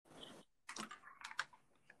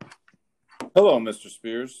Hello, Mr.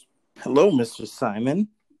 Spears. Hello, Mr. Simon.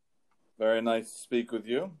 Very nice to speak with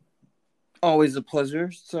you. Always a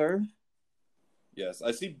pleasure, sir. Yes,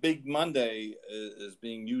 I see Big Monday is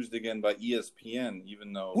being used again by ESPN,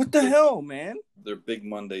 even though What the hell, man? their Big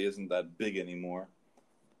Monday isn't that big anymore.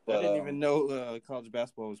 I didn't even know college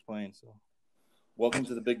basketball was playing. So, welcome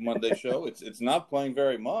to the Big Monday show. It's not playing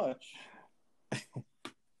very much.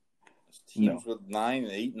 Teams with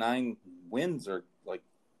 9 wins are like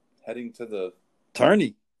heading to the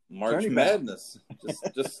Tourney March Madness.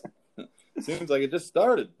 Just seems like it just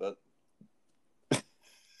started, but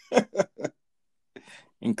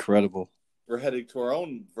incredible. We're heading to our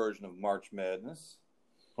own version of March Madness.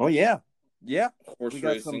 Oh yeah. Horse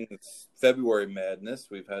racing. It's February Madness.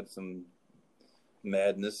 We've had some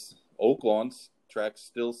madness. Oaklawn's track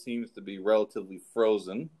still seems to be relatively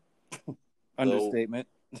frozen. Understatement.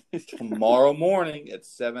 Tomorrow morning at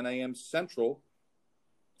 7 a.m. Central,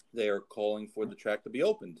 they are calling for the track to be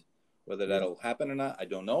opened. Whether that'll happen or not, I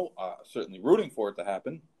don't know. Certainly rooting for it to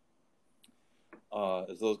happen.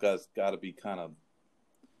 As those guys got to be kind of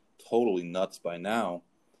totally nuts by now.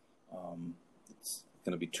 It's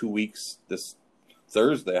going to be 2 weeks this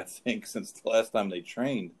Thursday, I think, since the last time they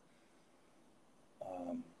trained.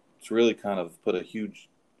 It's really kind of put a huge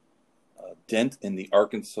dent in the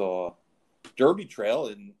Arkansas Derby Trail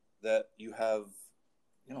in that you have,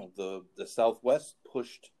 the Southwest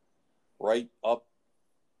pushed right up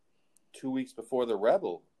 2 weeks before the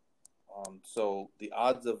Rebel. So the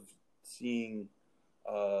odds of seeing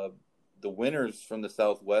the winners from the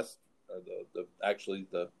Southwest, the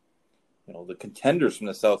contenders from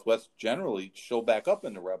the Southwest generally show back up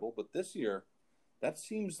in the Rebel, but this year that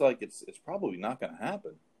seems like it's probably not going to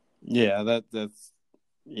happen. Yeah,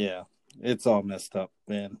 it's all messed up,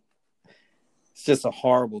 man. It's just a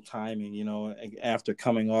horrible timing, after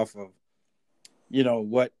coming off of,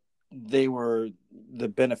 what they were the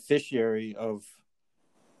beneficiary of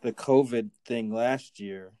the COVID thing last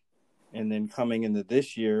year, and then coming into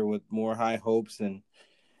this year with more high hopes and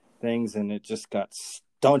things, and it just got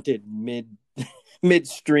stunted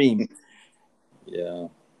midstream. Yeah.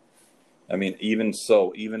 I mean, even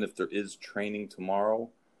if there is training tomorrow,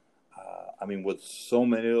 with so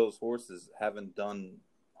many of those horses haven't done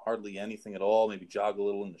hardly anything at all, maybe jog a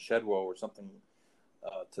little in the shed row or something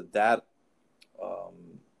to that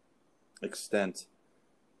extent.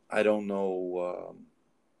 I don't know.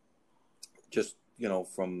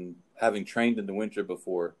 From having trained in the winter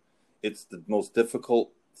before, it's the most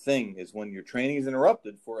difficult thing is when your training is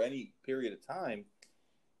interrupted for any period of time.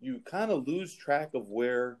 You kind of lose track of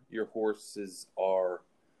where your horses are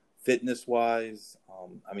fitness-wise.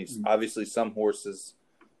 Obviously some horses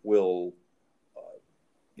will,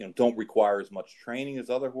 don't require as much training as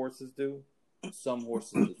other horses do. Some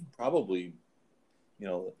horses probably,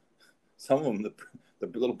 some of them, the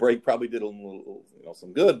little break probably did a little,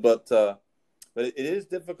 some good, but it is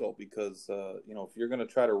difficult because, if you're going to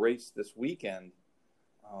try to race this weekend,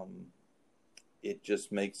 it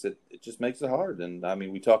just makes it hard. And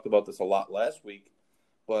we talked about this a lot last week,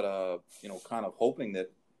 but kind of hoping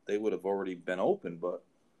that they would have already been open. But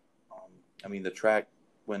the track,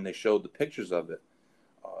 when they showed the pictures of it,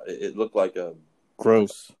 it looked like a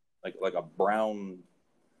gross, like a brown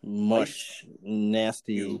mush,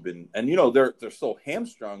 nasty cube, and they're so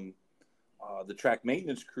hamstrung. The track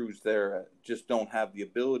maintenance crews there just don't have the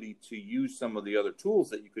ability to use some of the other tools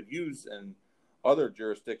that you could use in other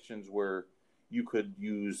jurisdictions where you could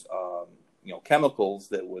use, chemicals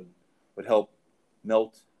that would help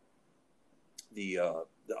melt the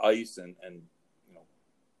ice and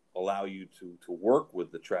allow you to work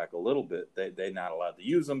with the track a little bit. They're not allowed to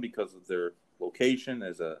use them because of their location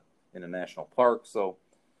in a national park. So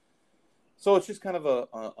it's just kind of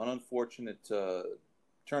an unfortunate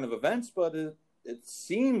turn of events, but it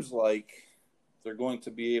seems like they're going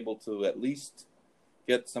to be able to at least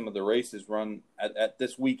get some of the races run at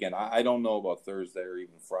this weekend. I don't know about Thursday or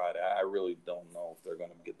even Friday. I really don't know if they're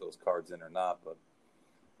going to get those cards in or not, but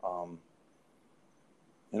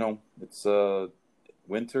it's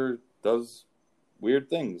winter does weird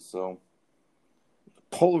things. So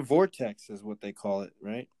polar vortex is what they call it,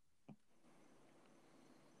 right?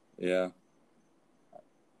 Yeah.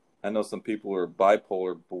 I know some people are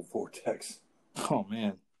bipolar vortex. Oh,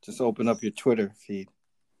 man. Just open up your Twitter feed.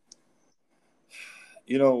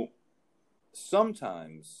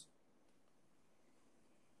 Sometimes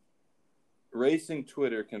racing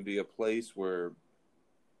Twitter can be a place where,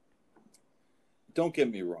 don't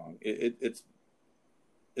get me wrong, it's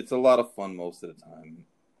a lot of fun most of the time.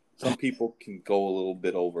 Some people can go a little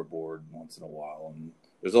bit overboard once in a while, and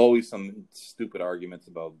there's always some stupid arguments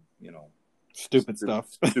about, Stupid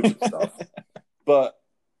stuff. Stupid stuff. But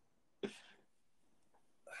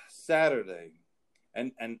Saturday,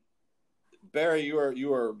 and Barry,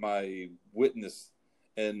 you are my witness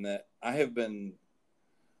in that I have been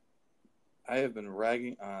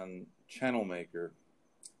ragging on Channel Maker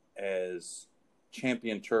as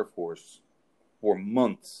champion turf horse for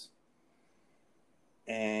months,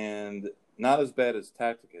 and not as bad as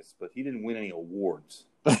Tacticus, but he didn't win any awards.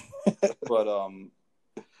 But I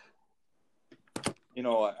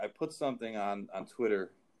put something on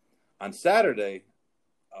Twitter on Saturday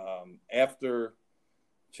after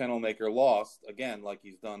Channel Maker lost again, like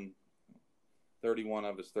he's done 31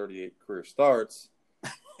 of his 38 career starts,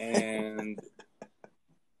 and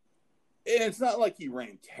it's not like he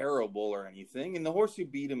ran terrible or anything. And the horse who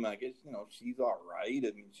beat him, I guess, she's all right.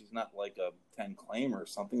 I mean, she's not like a 10 claim or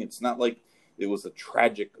something. It's not like it was a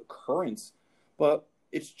tragic occurrence, but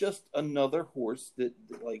it's just another horse that,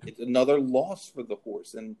 like, it's another loss for the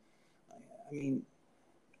horse. And I mean,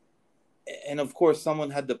 and of course,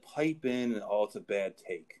 someone had to pipe in, and it's a bad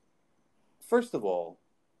take. First of all,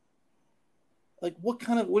 like, what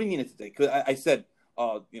do you mean it's a take? Because I said,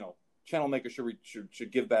 Channel Maker should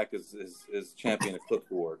give back his champion Eclipse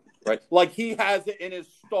Award, right? Like he has it in his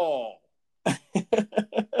stall.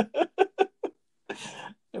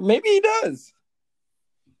 Maybe he does.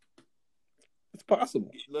 It's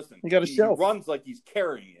possible. Listen, he got a shelf. He runs like he's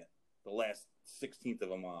carrying it the last 16th of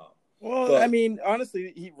a mile. Well, but, I mean,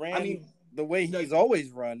 honestly, he ran the way he's always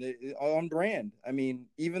run, on brand. I mean,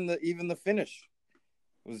 even the finish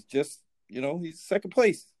was just, he's second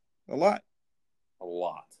place a lot.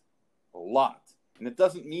 And it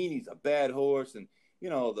doesn't mean he's a bad horse. And,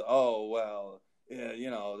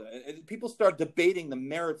 people start debating the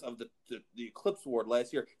merits of the Eclipse Award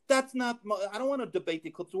last year. That's not, I don't want to debate the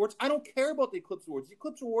Eclipse Awards. I don't care about the Eclipse Awards. The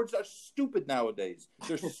Eclipse Awards are stupid nowadays.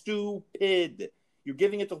 They're stupid. You're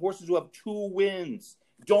giving it to horses who have 2 wins.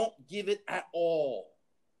 Don't give it at all.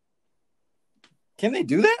 Can they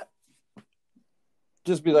do that?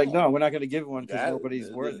 Just be like, no, we're not going to give one because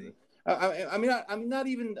nobody's worthy. Even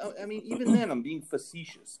then, I'm being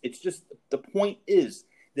facetious. It's just, the point is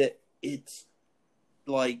that it's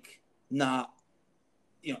like not,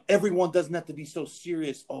 everyone doesn't have to be so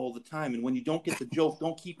serious all the time. And when you don't get the joke,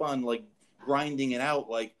 don't keep on like grinding it out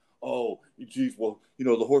like, oh, geez, well,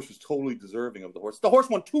 the horse was totally deserving of the horse. The horse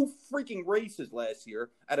won 2 freaking races last year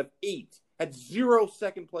out of 8, had 0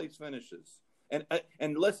 second place finishes.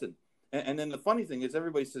 And listen, and then the funny thing is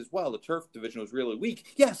everybody says, well, the turf division was really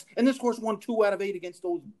weak. Yes, and this horse won 2 out of 8 against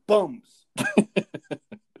those bums.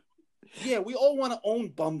 Yeah, we all want to own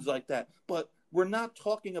bums like that, but we're not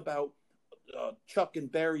talking about Chuck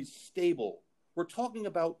and Barry's stable. We're talking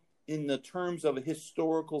about in the terms of a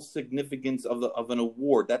historical significance of an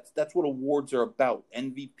award. That's what awards are about.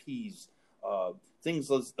 MVPs,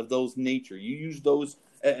 things of those nature. You use those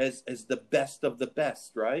as the best of the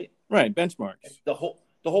best, right? Right, benchmarks.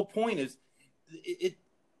 The whole point is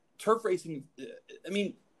turf racing.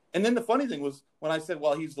 And then the funny thing was when I said,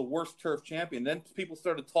 well, he's the worst turf champion, then people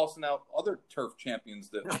started tossing out other turf champions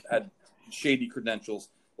that had shady credentials.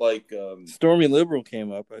 Like Stormy Liberal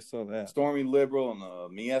came up. I saw that. Stormy Liberal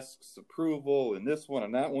and Miesque's approval and this one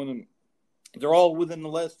and that one. And they're all within the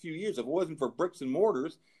last few years. If it wasn't for Bricks and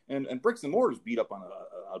Mortars, and Bricks and Mortars beat up on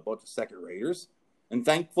a bunch of second raters. And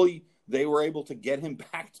thankfully, they were able to get him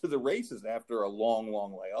back to the races after a long,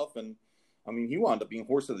 long layoff. And, he wound up being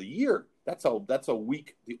Horse of the Year. That's how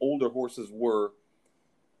weak the older horses were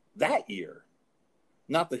that year.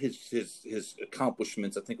 Not that his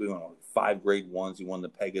accomplishments. I think we won 5 Grade 1s. He won the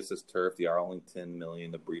Pegasus Turf, the Arlington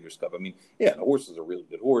Million, the Breeders' Cup. The horse is a really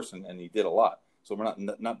good horse, and he did a lot. So I'm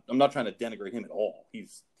not trying to denigrate him at all.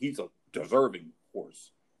 He's a deserving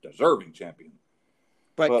horse, deserving champion.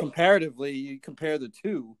 But comparatively, you compare the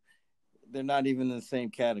two, they're not even in the same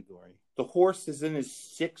category. The horse is in his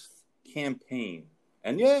 6th campaign,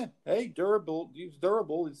 and durable. He's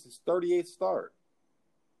durable. It's his 38th start.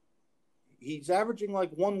 He's averaging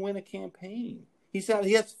like 1 win a campaign. He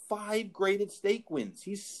has 5 graded stake wins.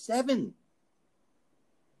 He's 7.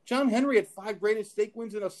 John Henry had 5 graded stake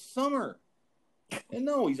wins in a summer. And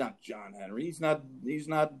no, he's not John Henry. He's not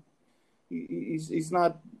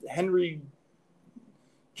Henry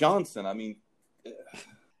Johnson.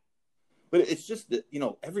 But it's just that,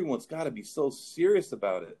 everyone's got to be so serious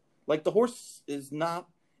about it. Like, the horse is not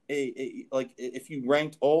like, if you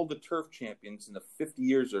ranked all the turf champions in the 50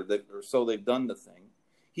 years or so they've done the thing,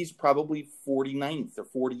 he's probably 49th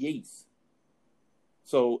or 48th.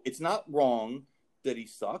 So it's not wrong that he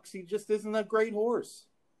sucks. He just isn't a great horse.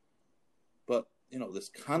 But, this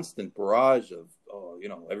constant barrage oh, you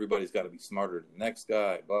know, everybody's got to be smarter than the next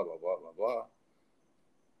guy, blah, blah, blah, blah, blah.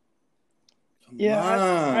 Come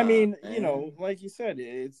I on, mean, you know, man. like you said,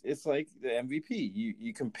 it's like the MVP.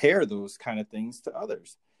 You compare those kind of things to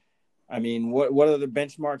others. I mean, what other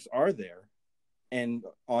benchmarks are there? And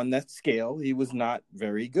on that scale, he was not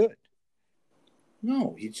very good.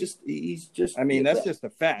 No, he's just I mean, yeah, that's just a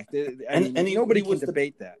fact. I and mean, he nobody can was the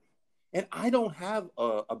debate that. and I don't have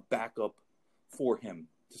a backup for him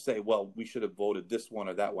to say, well, we should have voted this one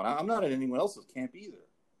or that one. I'm not in anyone else's camp either.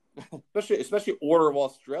 Especially Order of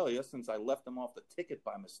Australia, since I left him off the ticket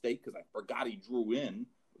by mistake because I forgot he drew in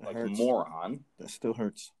That like a hurts. moron. That still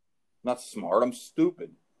hurts. Not smart. I'm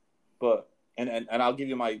stupid. But and I'll give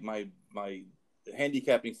you my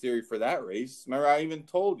handicapping theory for that race. Remember, I even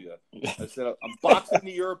told you. I said I'm boxing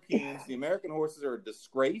the Europeans. The American horses are a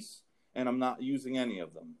disgrace, and I'm not using any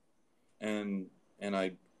of them. And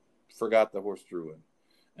I forgot the horse drew in,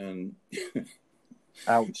 and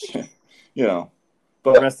Ouch. you know.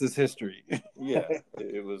 But the rest is history. Yeah,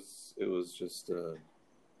 it was just.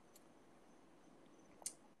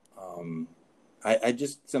 I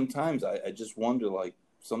just sometimes I just wonder, like,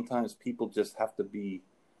 sometimes people just have to be.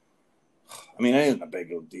 I mean, it isn't a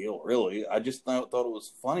big deal, really. I just thought it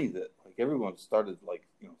was funny that like everyone started like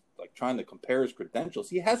like trying to compare his credentials.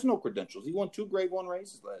 He has no credentials. He won 2 Grade 1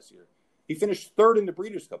 races last year. He finished 3rd in the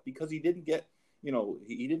Breeders' Cup because he didn't get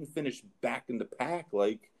he didn't finish back in the pack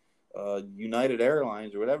like United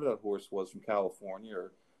Airlines or whatever that horse was from California,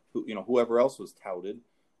 or whoever else was touted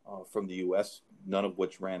from the U.S., none of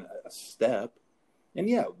which ran a step. And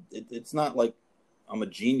yeah, it's not like I'm a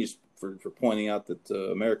genius for pointing out that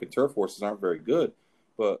American turf horses aren't very good,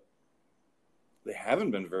 but they haven't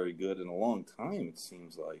been very good in a long time, it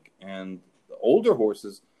seems like. And the older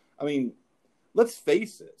horses, I mean, let's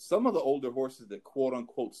face it, some of the older horses that quote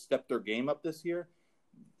unquote stepped their game up this year,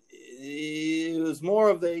 it was more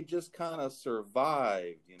of they just kind of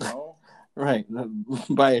survived, Right,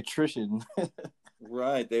 by attrition.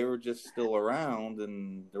 Right, they were just still around,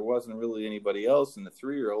 and there wasn't really anybody else in the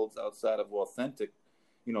 3-year-olds outside of Authentic,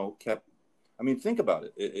 kept. I mean, think about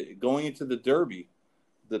it. Going into the Derby,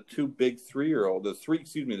 the 2 big 3-year-olds, the 3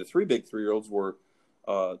 big 3-year-olds were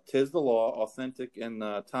Tiz the Law, Authentic, and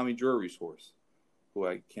Tommy Drury's horse, who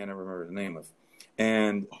I can't ever remember the name of.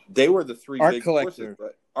 And they were the 3 Art big Collector. horses,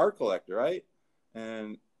 right? Art Collector, right?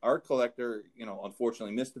 And Art Collector,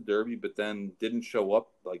 unfortunately missed the Derby, but then didn't show up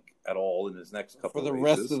like at all in his next couple for the of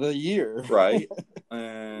races. rest of the year. Right.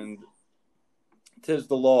 And Tiz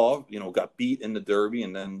the Law, got beat in the Derby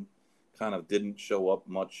and then kind of didn't show up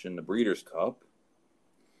much in the Breeders' Cup.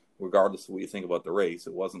 Regardless of what you think about the race,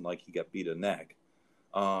 it wasn't like he got beat a neck.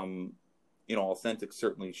 Authentic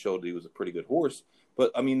certainly showed he was a pretty good horse,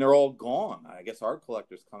 but I mean, they're all gone. I guess Art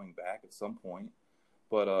Collector's coming back at some point,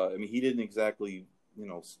 but I mean, he didn't exactly,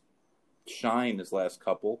 shine his last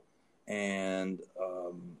couple, and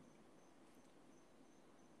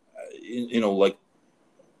like,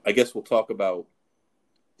 I guess we'll talk about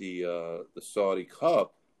the Saudi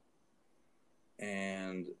Cup,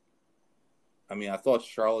 and I mean, I thought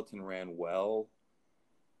Charlatan ran well.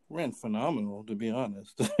 Ran phenomenal, to be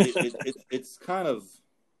honest. It's kind of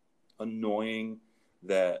annoying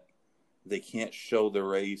that they can't show the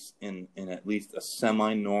race in at least a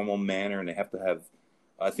semi-normal manner, and they have to have.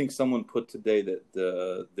 I think someone put today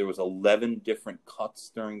that there was 11 different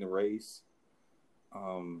cuts during the race,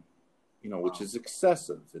 which is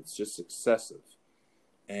excessive. It's just excessive,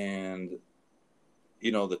 and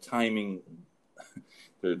the timing.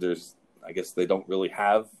 There's, I guess they don't really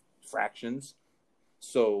have fractions.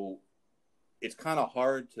 So it's kind of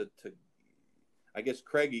hard to I guess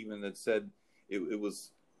Craig even had said it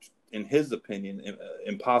was, in his opinion,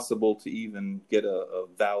 impossible to even get a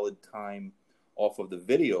valid time off of the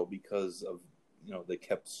video because of, they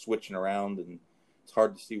kept switching around and it's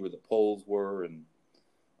hard to see where the poles were. And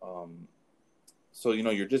so,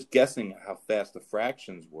 you're just guessing how fast the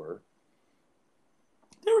fractions were.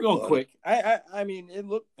 They were going quick. I mean, it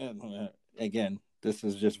looked, again, this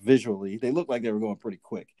is just visually, they looked like they were going pretty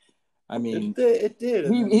quick. I mean, it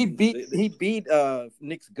did. He beat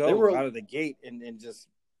Nick's Go out of the gate and just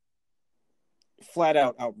flat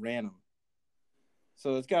out outran him.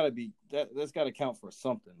 So it's got to be that's got to count for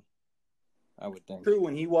something, I would think. True,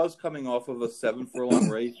 when he was coming off of a 7-furlong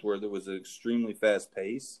race where there was an extremely fast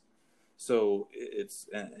pace. So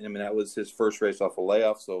that was his first race off a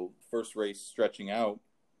layoff. So first race stretching out,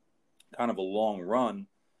 kind of a long run.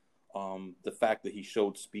 The fact that he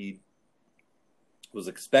showed speed was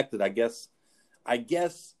expected, I guess,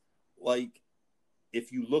 like,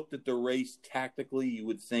 if you looked at the race tactically, you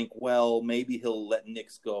would think, well, maybe he'll let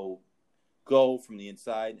Nick's go go from the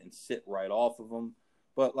inside and sit right off of him.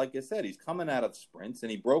 But like I said, he's coming out of sprints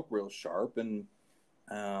and he broke real sharp. And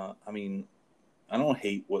I mean, I don't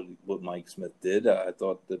hate what Mike Smith did. I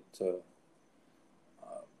thought that.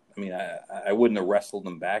 I wouldn't have wrestled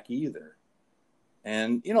him back either.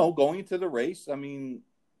 And going into the race, I mean,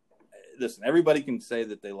 listen, everybody can say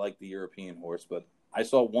that they like the European horse, but I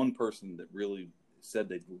saw one person that really said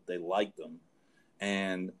they liked them,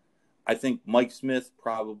 and I think Mike Smith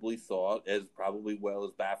probably thought, as probably well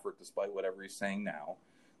as Baffert, despite whatever he's saying now,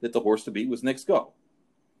 that the horse to beat was Knicks Go,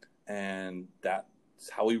 and that's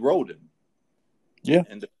how he rode him. Yeah.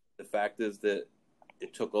 And the fact is that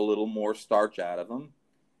it took a little more starch out of him,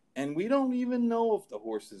 and we don't even know if the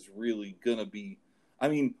horse is really gonna be. I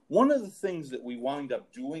mean, one of the things that we wind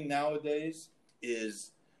up doing nowadays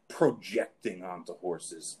is projecting onto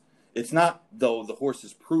horses. It's not, though, the horse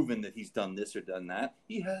has proven that he's done this or done that.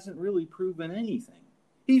 He hasn't really proven anything.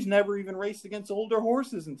 He's never even raced against older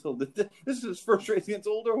horses until this is his first race against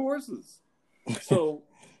older horses. So,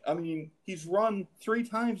 I mean, he's run 3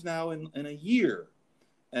 times now in a year.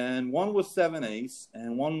 And one was 7/8,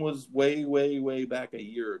 and one was way, way, way back a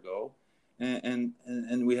year ago. And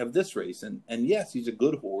we have this race. And yes, he's a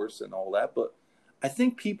good horse and all that, but I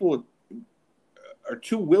think people are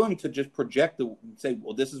too willing to just project and say,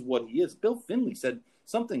 well, this is what he is. Bill Finley said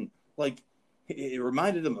something like it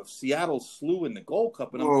reminded him of Seattle Slew in the Gold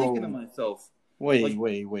Cup. And I'm thinking to myself, wait a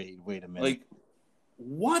minute. Like,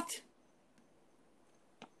 what?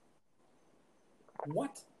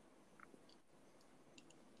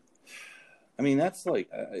 I mean, that's like...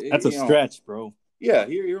 that's a stretch, bro. Yeah,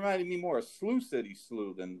 he reminded me more of Slew City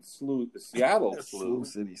Slew than Seattle Slew. Slew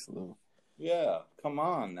City Slew. Yeah, come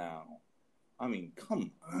on now. I mean,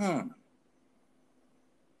 come on.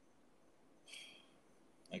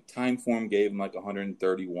 Like, Timeform gave him like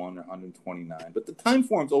 131 or 129. But the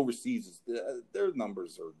Timeforms overseas, their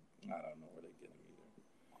numbers are... I don't know where they get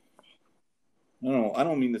them either. I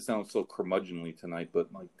don't mean to sound so curmudgeonly tonight,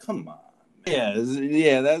 but, like, come on. Man.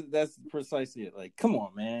 Yeah, that's precisely it. Like, come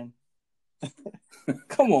on, man.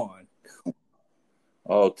 Come on.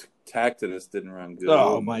 Oh, Tacitus didn't run good.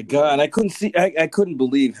 Oh my God. I couldn't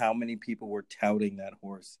believe how many people were touting that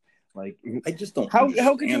horse. Like, I just don't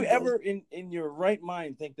how could you ever in your right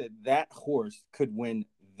mind think that horse could win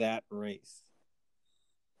that race?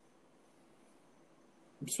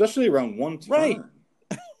 Especially around one turn.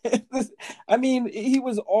 Right. I mean, he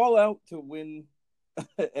was all out to win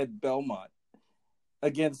at Belmont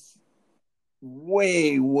against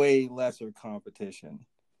way, way lesser competition.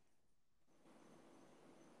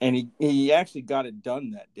 And he actually got it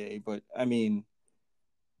done that day. But, I mean,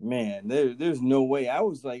 man, there's no way. I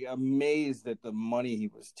was, like, amazed at the money he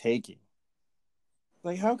was taking.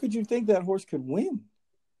 Like, how could you think that horse could win?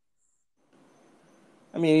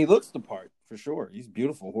 I mean, he looks the part, for sure. He's a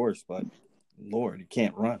beautiful horse, but, Lord, he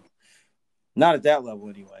can't run. Not at that level,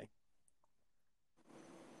 anyway.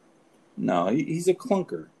 No, he's a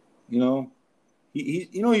clunker, He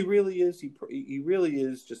he really is. He really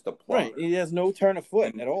is just a plodder. Right. He has no turn of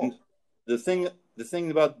foot at all. The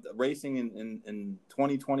thing about racing in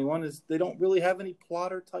 2021 is they don't really have any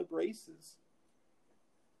plodder type races.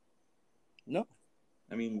 No.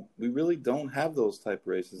 I mean, we really don't have those type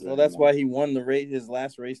races. Well, that's why he won the race. His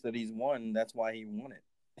last race that he's won. That's why he won it.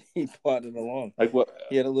 He plodded along. Like what?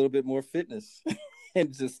 He had a little bit more fitness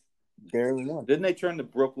and just barely won. Didn't they turn the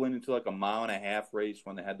Brooklyn into like a 1.5-mile race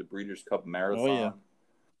when they had the Breeders' Cup Marathon? Oh, yeah.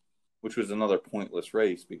 Which was another pointless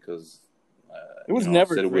race because it was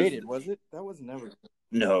never graded, was it? That was never.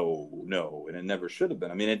 No, and it never should have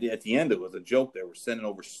been. I mean, at the end, it was a joke. They were sending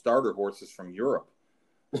over starter horses from Europe.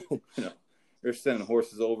 They're sending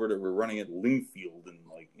horses over that were running at Lingfield, and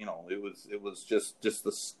it was just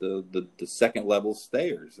the second level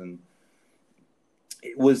stayers, and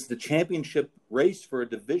it was the championship race for a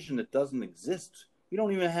division that doesn't exist. We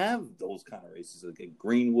don't even have those kind of races, like a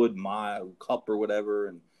Greenwood Mile Cup or whatever,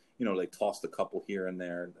 and they tossed a couple here and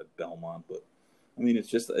there at Belmont, but I mean,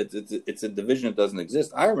 it's a division that doesn't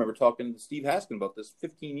exist. I remember talking to Steve Haskin about this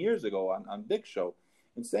 15 years ago on Big Show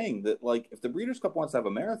and saying that, like, if the Breeders' Cup wants to have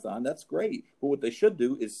a marathon, that's great, but what they should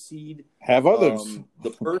do is seed have others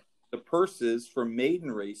the purses for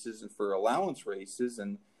maiden races and for allowance races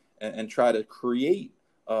and try to create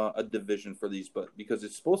a division for these, but because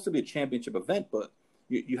it's supposed to be a championship event, but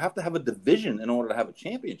you have to have a division in order to have a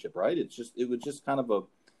championship, right? It was just kind of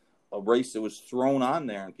a race that was thrown on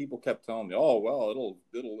there, and people kept telling me, "Oh, well,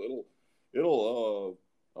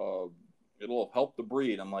 it'll help the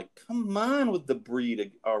breed." I'm like, "Come on with the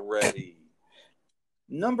breed already."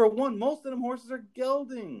 Number one, most of them horses are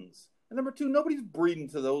geldings, and number two, nobody's breeding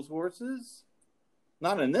to those horses.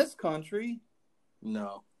 Not in this country.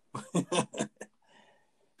 No.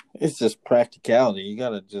 It's just practicality. You got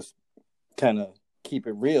to just kind of keep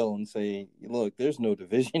it real and say, look, there's no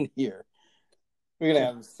division here. We're going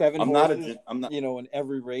to have 7 horses, in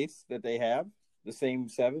every race that they have, the same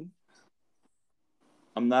 7.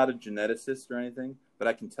 I'm not a geneticist or anything, but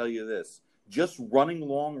I can tell you this. Just running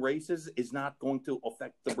long races is not going to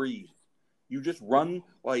affect the breed. You just run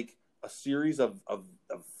like a series of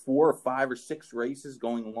 4 or 5 or 6 races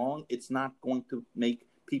going long. It's not going to make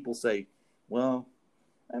people say, well,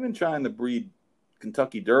 I've been trying to breed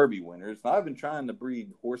Kentucky Derby winners. I've been trying to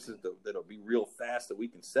breed horses that'll be real fast that we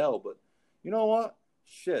can sell. But you know what?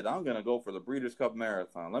 Shit, I'm going to go for the Breeders' Cup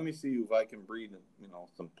Marathon. Let me see if I can breed,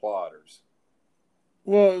 some plotters.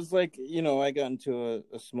 Well, it's like, I got into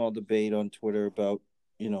a small debate on Twitter about,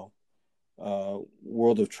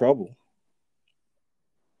 World of Trouble.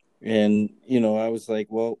 And, I was like,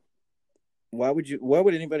 well, why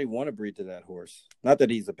would anybody want to breed to that horse? Not that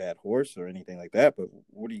he's a bad horse or anything like that, but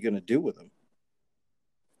what are you going to do with him?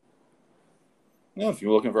 If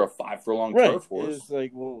you're looking for a 5 furlong turf horse. It's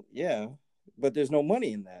like, well, yeah, but there's no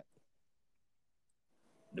money in that.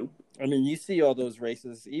 Nope. I mean, you see all those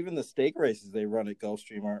races, even the stake races they run at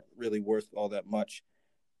Gulfstream aren't really worth all that much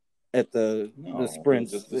at the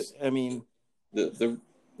sprints. The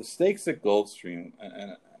stakes at Gulfstream,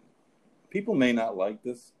 and people may not like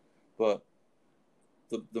this, but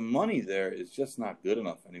the money there is just not good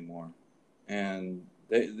enough anymore. And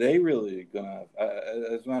they really are gonna.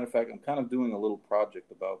 As a matter of fact, I'm kind of doing a little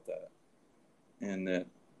project about that, and that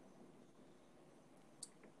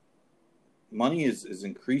money is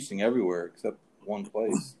increasing everywhere except one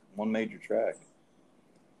place, one major track.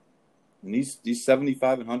 And these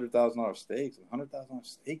 $75,000 and $100,000 stakes, $100,000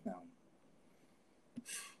 stake now,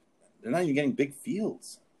 they're not even getting big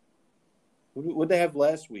fields. What did they have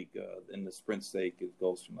last week in the sprint stake? It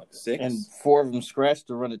goes from like 6, and 4 of them scratched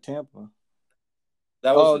to run at Tampa.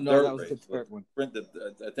 That was the that was race. the third one. I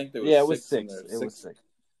think there was 6. It was 6.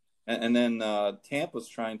 And then Tampa's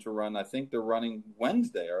trying to run. I think they're running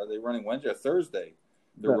Wednesday. Are they running Wednesday or Thursday?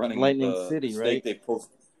 They're running Lightning City, right?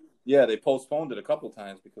 They postponed it a couple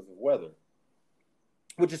times because of weather,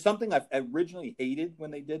 which is something I originally hated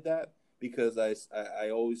when they did that, because I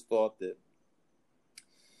always thought that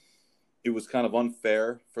it was kind of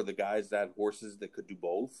unfair for the guys that had horses that could do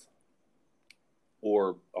both,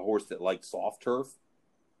 or a horse that liked soft turf.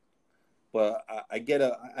 But I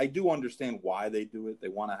do understand why they do it. They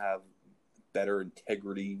want to have better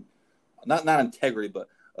integrity, not integrity, but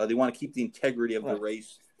they want to keep the integrity of the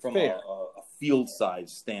race from a field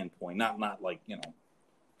size standpoint. Not like,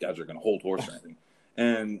 guys are going to hold horse or anything.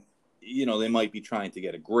 And, they might be trying to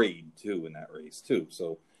get a grade too in that race too.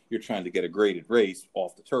 So you're trying to get a graded race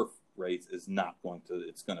off the turf race is not going to,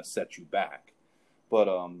 it's going to set you back. But,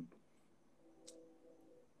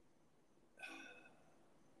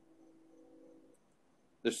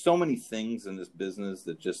 there's so many things in this business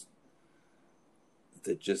that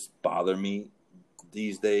just bother me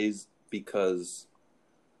these days, because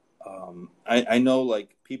I know,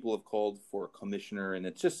 like, people have called for a commissioner, and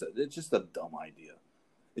it's just a dumb idea.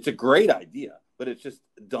 It's a great idea, but it's just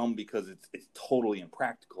dumb because it's totally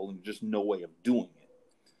impractical and just no way of doing it.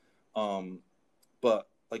 But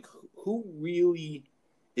like, who really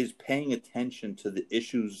is paying attention to the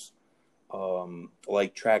issues?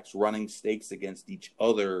 Like tracks running stakes against each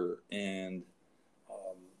other and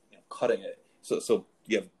cutting it. So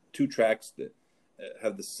you have 2 tracks that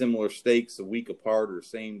have the similar stakes a week apart or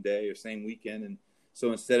same day or same weekend, and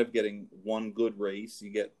so instead of getting one good race,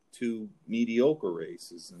 you get 2 mediocre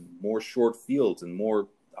races and more short fields and more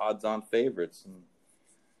odds-on favorites. And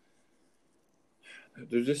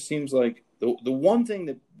there just seems like the one thing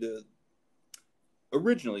that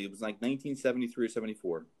originally, it was like 1973 or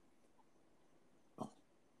 74.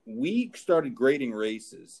 We started grading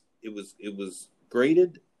races. It was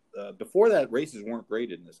graded before that. Races weren't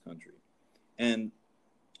graded in this country, and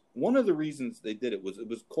one of the reasons they did it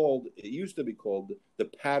used to be called the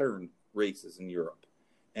pattern races in Europe,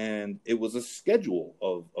 and it was a schedule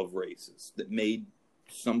of races that made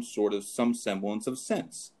some semblance of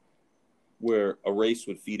sense, where a race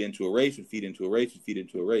would feed into a race, would feed into a race, would feed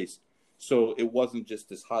into a race. So it wasn't just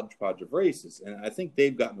this hodgepodge of races, and I think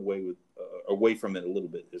they've gotten away from it a little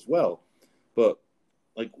bit as well. But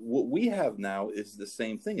like, what we have now is the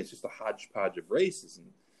same thing. It's just a hodgepodge of races,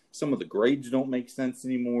 and some of the grades don't make sense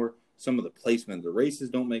anymore. Some of the placement of the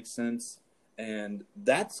races don't make sense, and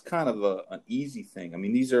that's kind of an easy thing. I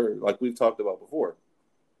mean, these are, like we've talked about before,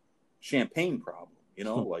 champagne problem,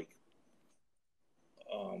 like.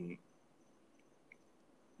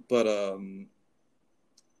 But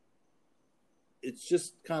it's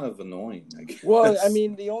just kind of annoying, I guess. Well, I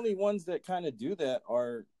mean, the only ones that kind of do that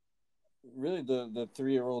are really the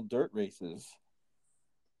 3-year-old dirt races.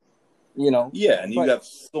 Yeah, and you But have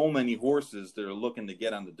so many horses that are looking to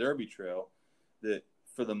get on the Derby Trail that,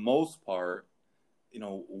 for the most part,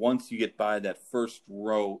 once you get by that first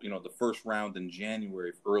row, the first round in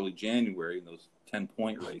January, early January, in those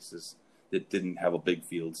 10-point races that didn't have a big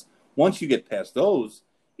fields, once you get past those,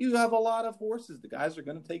 you have a lot of horses. The guys are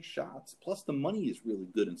going to take shots. Plus, the money is really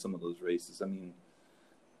good in some of those races. I mean,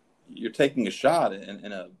 you're taking a shot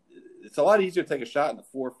in a. It's a lot easier to take a shot in a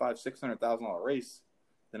 $400,000, $500,000, $600,000 race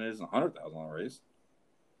than it is in a $100,000 race.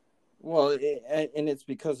 Well, and it's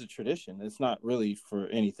because of tradition. It's not really for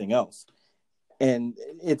anything else. And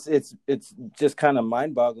it's just kind of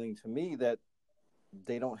mind-boggling to me that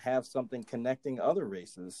they don't have something connecting other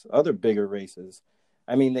races, other bigger races.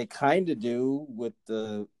 I mean, they kind of do with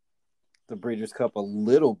the Breeders' Cup a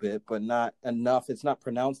little bit, but not enough. It's not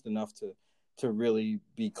pronounced enough to really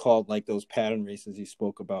be called like those pattern races you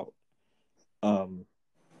spoke about.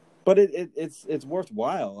 But it's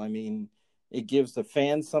worthwhile. I mean, it gives the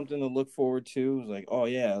fans something to look forward to. It's like, oh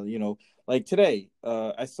yeah, like today,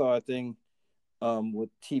 I saw a thing with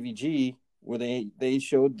TVG where they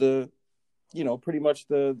showed pretty much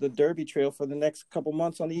the Derby Trail for the next couple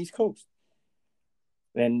months on the East Coast.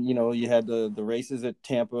 And you had the races at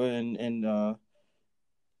Tampa and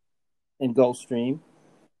Gulfstream,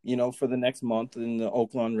 for the next month, and the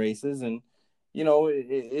Oaklawn races, and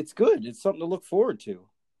it's good. It's something to look forward to.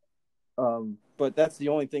 But that's the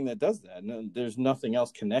only thing that does that. No, there's nothing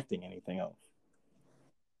else connecting anything else.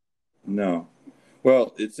 No.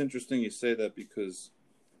 Well, it's interesting you say that because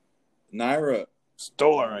NYRA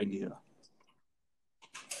stole our idea.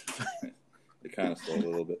 They kind of stole it a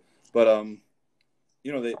little bit, but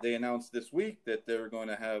they announced this week that they were going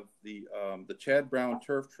to have the Chad Brown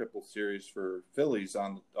Turf Triple Series for fillies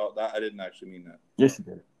on. I didn't actually mean that. Yes, you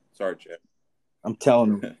did. Sorry, Chad. I'm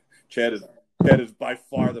telling you, Chad is by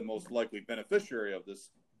far the most likely beneficiary of this,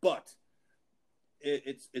 but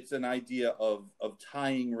it's an idea of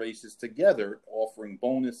tying races together, offering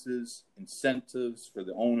bonuses, incentives for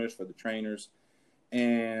the owners, for the trainers,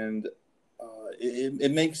 and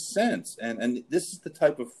it makes sense. And this is the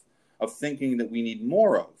type of thinking that we need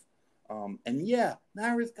more of. And yeah,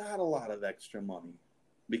 NYRA's got a lot of extra money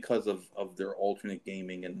because of their alternate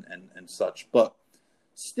gaming and such, but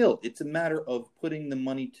still, it's a matter of putting the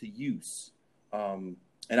money to use. And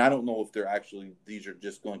I don't know if these are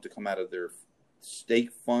just going to come out of their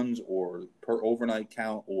stake funds or per overnight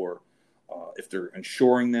count, or if they're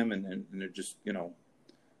insuring them and they're just,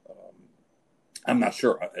 I'm not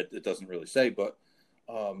sure. It doesn't really say, but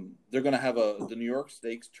they're going to have the New York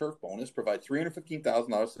Stakes turf bonus, provide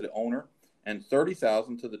 $315,000 to the owner and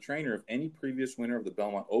 $30,000 to the trainer of any previous winner of the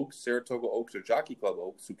Belmont Oaks, Saratoga Oaks, or Jockey Club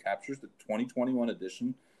Oaks who captures the 2021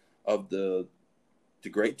 edition of the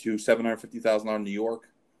Great 2 $750,000 New York,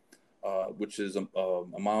 which is a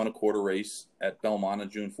mile and a quarter race at Belmont on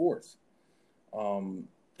June 4th. And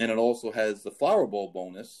it also has the Flower Bowl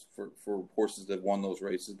bonus for horses that won those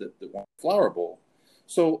races that won the Flower Bowl.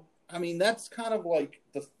 So, I mean, that's kind of like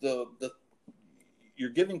the you're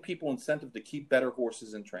giving people incentive to keep better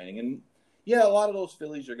horses in training. And yeah, a lot of those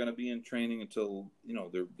fillies are going to be in training until,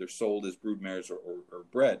 they're sold as broodmares or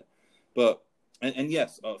bred. But, and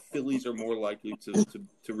yes, fillies are more likely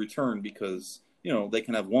to return because, they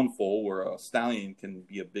can have one foal where a stallion can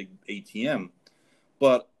be a big ATM.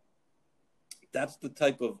 But that's the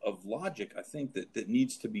type of logic, I think, that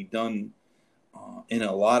needs to be done in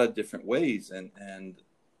a lot of different ways. And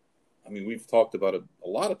I mean, we've talked about it a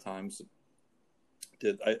lot of times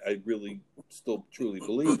that I really still truly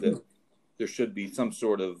believe that there should be some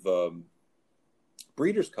sort of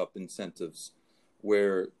Breeders' Cup incentives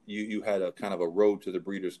where you had a kind of a road to the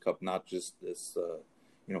Breeders' Cup, not just this,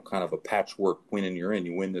 kind of a patchwork win and you're in.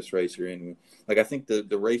 You win this race, you're in. Like, I think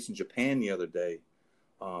the race in Japan the other day,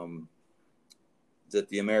 that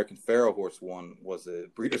the American Pharaoh horse won was a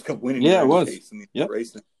Breeders' Cup winning. Yeah, it was. Race. I mean, yep.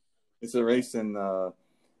 It's a race in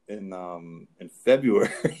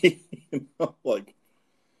February.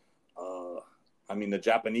 I mean, the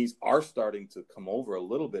Japanese are starting to come over a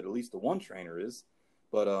little bit. At least the one trainer is.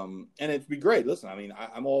 But and it'd be great. Listen, I mean,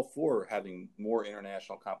 I'm all for having more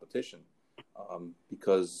international competition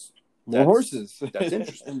because more horses. That's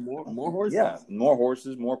interesting. more horses. Yeah, more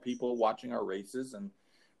horses, more people watching our races, and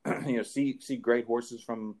see great horses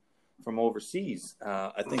from overseas.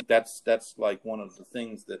 I think that's like one of the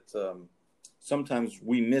things that sometimes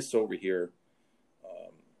we miss over here,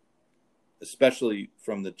 especially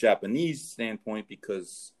from the Japanese standpoint,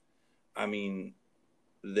 because I mean,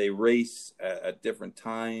 they race at different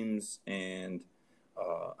times, and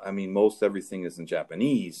I mean, most everything is in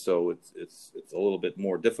Japanese, so it's a little bit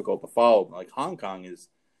more difficult to follow. Like Hong Kong is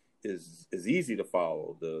easy to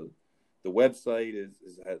follow. The website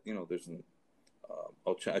is you know, there's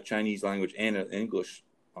a Chinese language and an English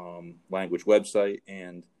language website,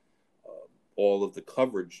 and all of the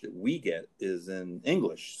coverage that we get is in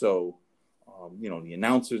English. So you know, the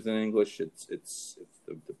announcers in English. It's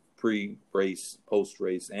the pre-race,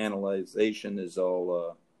 post-race analyzation is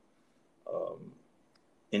all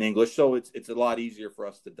in English, so it's a lot easier for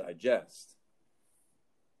us to digest.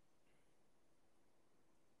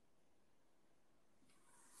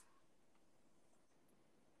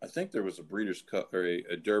 I think there was a Breeders' Cup or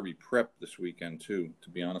a Derby prep this weekend too. To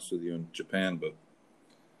be honest with you, in Japan, but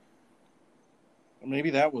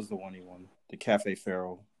maybe that was the one he won, the Cafe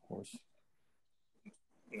Pharaoh horse.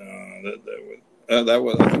 no, that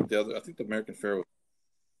was I think the other. I think the American Pharaoh was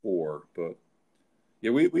 4, but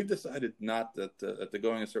yeah, we've decided not that at the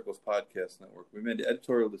Going in Circles podcast network, we made the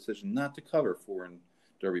editorial decision not to cover foreign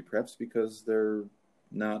Derby preps because they're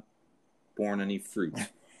not born any fruit,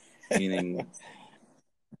 meaning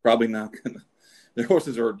probably not gonna. Their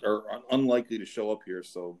horses are unlikely to show up here,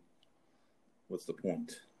 so what's the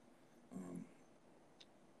point?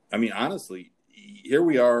 I mean, honestly, here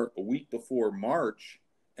we are a week before March,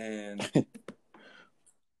 and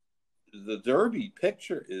the Derby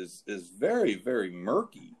picture is very, very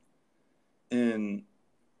murky. And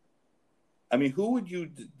I mean, who would you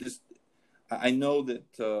just? I know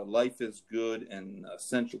that Life is Good and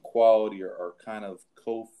Essential Quality are kind of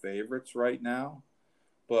co-favorites right now,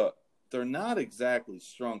 but they're not exactly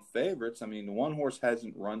strong favorites. I mean, the one horse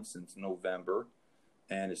hasn't run since November,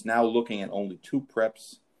 and is now looking at only 2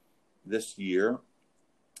 preps this year.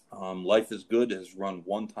 Life is Good has run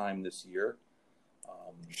 1 time this year.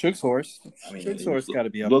 Shug's horse. I mean, Shug's horse got to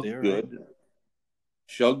be up looked there. good. Right?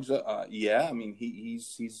 Shug's, yeah. I mean,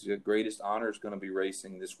 he's the greatest honor is going to be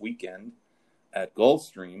racing this weekend at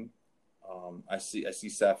Gulfstream. I see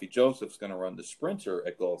Safi Joseph's going to run the Sprinter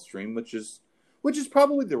at Gulfstream, which is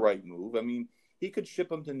probably the right move. I mean, he could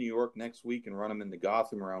ship him to New York next week and run him into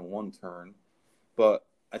Gotham around 1 turn. But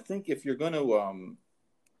I think if you're going to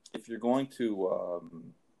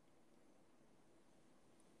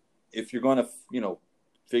you know,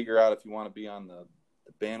 figure out if you want to be on the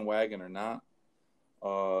bandwagon or not,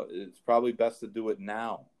 it's probably best to do it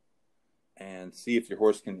now and see if your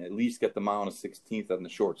horse can at least get the mile and a 16th on the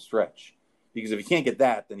short stretch. Because if he can't get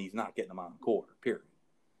that, then he's not getting a mile and a quarter, period.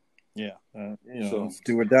 Yeah. You know, so, let's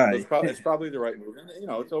do or die. It's probably the right move. And, you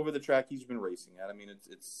know, it's over the track he's been racing at. I mean,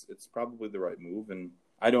 it's probably the right move. And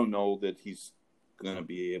I don't know that he's going to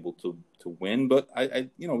be able to win, but I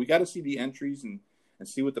you know, we got to see the entries and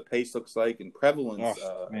see what the pace looks like. And Prevalence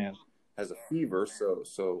has a fever,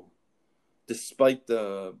 so despite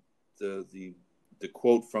the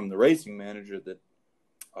quote from the racing manager that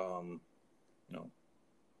you know,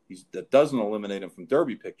 that doesn't eliminate him from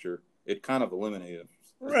Derby picture, it kind of eliminated him.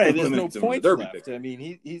 Right, there's no points left. Picture. I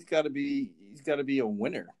mean, he's got to be a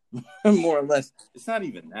winner, more or less. It's not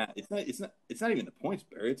even that. It's not even the points,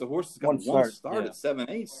 Barry. It's a horse that's got one start at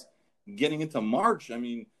 7/8, getting into March. I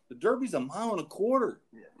mean, the Derby's 1.25 miles.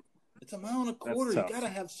 Yeah. It's 1.25 miles. You got to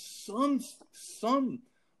have some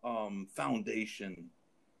foundation.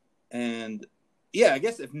 And yeah, I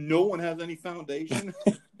guess if no one has any foundation,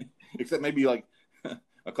 except maybe like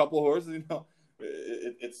a couple of horses, you know,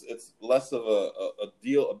 it's less of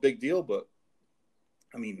a big deal. But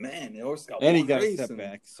I mean, man, the horse got and he got a step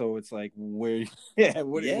back, so it's like where,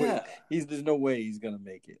 there's no way he's gonna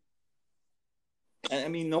make it. And I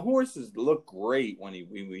mean, the horses look great when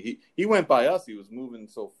he went by us. He was moving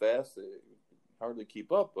so fast, hardly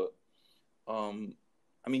keep up. But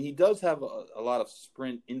I mean, he does have a lot of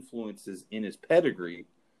sprint influences in his pedigree,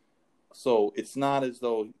 so it's not as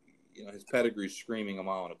though, you know, his pedigree's screaming 1.25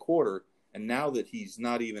 miles. And now that he's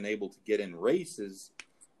not even able to get in races,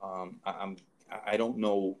 I don't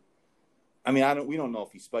know. I mean, we don't know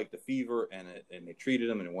if he spiked the fever and they treated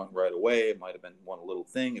him and it went right away. It might have been one little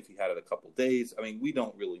thing if he had it a couple days. I mean, we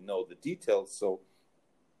don't really know the details, so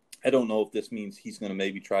I don't know if this means he's going to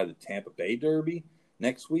maybe try the Tampa Bay Derby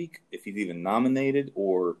next week, if he's even nominated,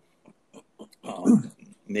 or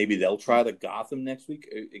maybe they'll try the Gotham next week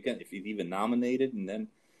again if he's even nominated, and then.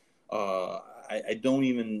 I don't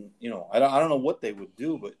even, you know, I don't know what they would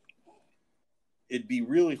do, but it'd be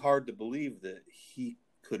really hard to believe that he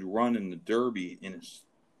could run in the Derby in his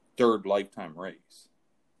 3rd lifetime race.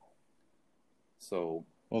 So,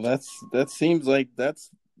 well, that seems like that's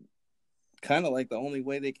kind of like the only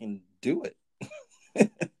way they can do it.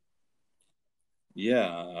 Yeah,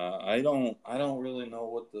 I don't really know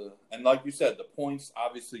what and like you said, the points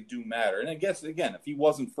obviously do matter. And I guess again, if he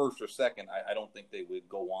wasn't first or second, I don't think they would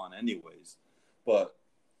go on anyways. But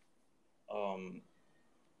um,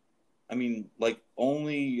 I mean, like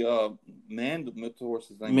only what's the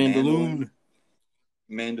horse's name? Mandaloon.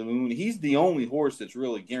 Mandaloon. He's the only horse that's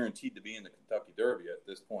really guaranteed to be in the Kentucky Derby at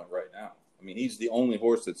this point right now. I mean, he's the only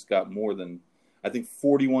horse that's got more than, I think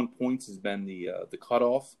 41 points has been the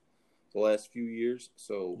cutoff the last few years.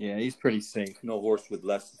 So Yeah, he's pretty safe. no horse with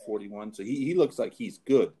less than 41. So he looks like he's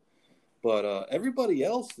good. But everybody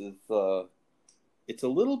else is it's a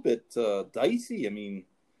little bit dicey. I mean,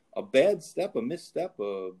 a bad step, a misstep,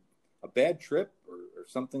 a bad trip, or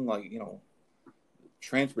something like,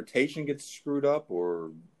 transportation gets screwed up,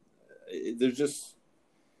 or there's just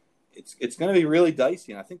it's going to be really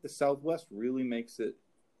dicey. And I think the Southwest really makes it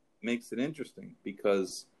interesting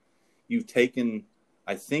because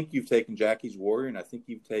I think you've taken Jackie's Warrior, and I think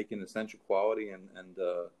you've taken Essential Quality and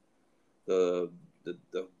the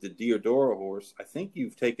Diodoro horse. I think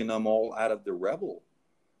you've taken them all out of the Rebel.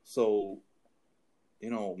 So,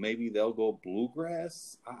 maybe they'll go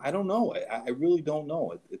Bluegrass. I don't know. I really don't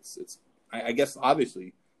know. I guess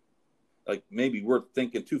obviously, like maybe we're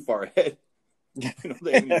thinking too far ahead. They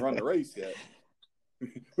haven't even run the race yet.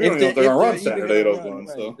 We don't even know if they're going to run Saturday, those ones.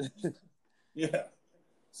 Right. So, yeah.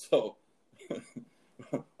 So,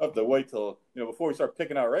 I have to wait till, before we start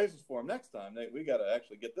picking out races for them next time. We got to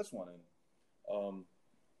actually get this one in.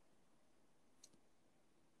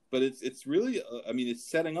 But it's really, I mean, it's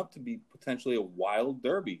setting up to be potentially a wild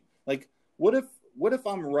Derby. Like, what if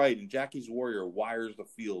I'm right and Jackie's Warrior wires the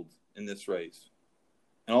field in this race,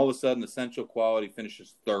 and all of a sudden Essential Quality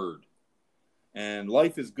finishes third, and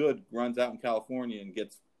Life is Good runs out in California and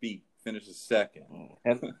gets beat, finishes second.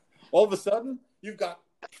 All of a sudden, you've got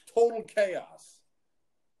total chaos,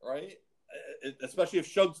 right? Especially if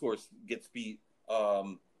Shug's horse gets beat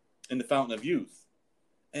in the Fountain of Youth.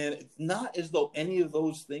 And it's not as though any of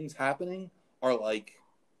those things happening are like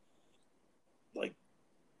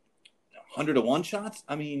 100-to-1 shots.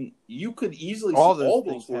 I mean, you could easily see all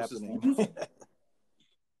those horses losing.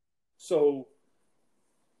 So,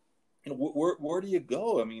 where do you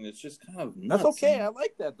go? I mean, it's just kind of nuts. That's okay. I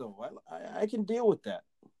like that though. I can deal with that.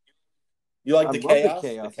 You like the chaos?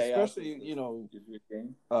 The chaos, especially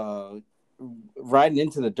riding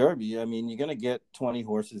into the Derby. I mean, you're gonna get 20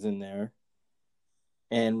 horses in there.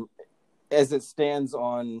 And as it stands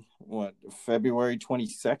on February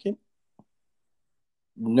 22nd,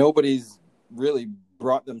 nobody's really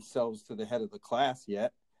brought themselves to the head of the class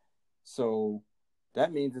yet. So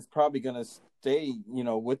that means it's probably going to stay,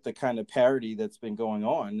 with the kind of parity that's been going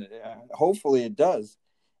on. Hopefully it does.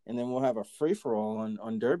 And then we'll have a free-for-all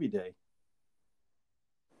on Derby Day.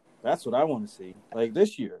 That's what I want to see. Like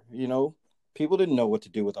this year, people didn't know what to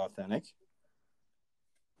do with Authentic.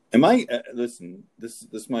 Listen,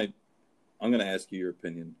 this might, I'm going to ask you your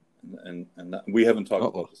opinion, and we haven't talked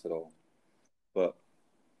about this at all, but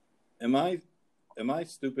am I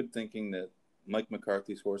stupid thinking that Mike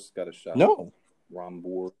McCarthy's horse got a shot? No.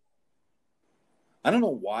 Rombour. I don't know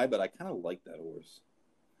why, but I kind of like that horse.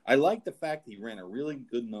 I like the fact he ran a really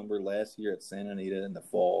good number last year at Santa Anita in the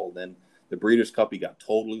fall. Then the Breeders' Cup, he got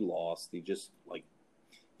totally lost.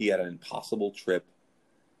 He had an impossible trip.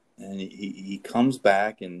 And he comes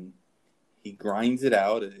back and he grinds it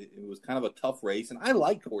out. It was kind of a tough race. And I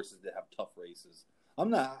like horses that have tough races.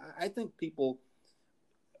 I think people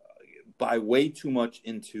buy way too much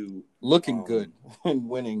into looking good and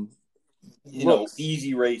winning.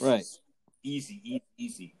 Easy races. Right.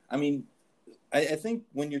 Easy. I mean, I think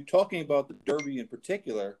when you're talking about the Derby in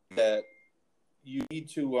particular, that you need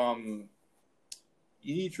to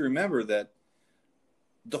remember that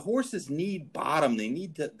the horses need bottom. They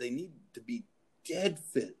need to be dead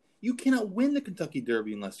fit. You cannot win the Kentucky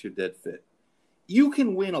Derby unless you're dead fit. You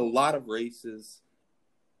can win a lot of races,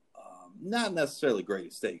 not necessarily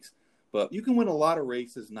great stakes, but you can win a lot of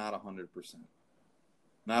races not 100%.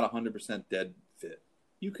 Not 100% dead fit.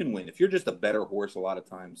 You can win. If you're just a better horse, a lot of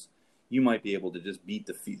times you might be able to just beat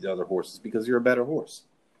the other horses because you're a better horse.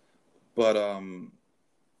 But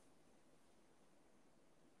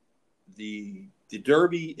the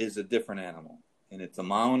Derby is a different animal, and it's 1.25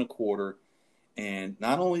 miles. And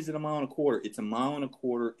not only is it 1.25 miles, it's 1.25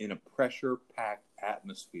 miles in a pressure-packed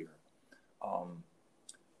atmosphere.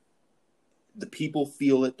 The people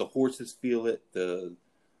feel it, the horses feel it, the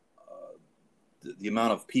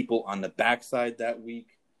amount of people on the backside that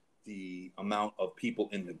week, the amount of people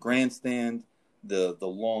in the grandstand, the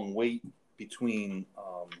long wait between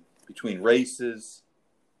races.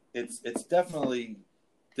 It's definitely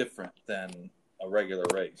different than a regular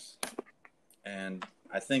race. And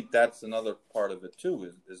I think that's another part of it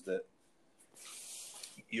too, is that,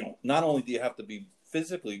 not only do you have to be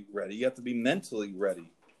physically ready, you have to be mentally ready.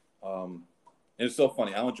 And it's so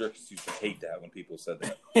funny. Alan Jerkins used to hate that when people said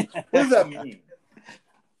that. What does that mean?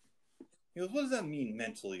 He goes, what does that mean,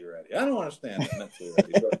 mentally ready? I don't understand that, mentally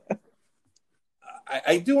ready. But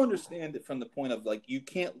I do understand it from the point of, like, you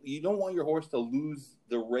don't want your horse to lose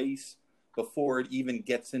the race before it even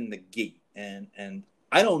gets in the gate. And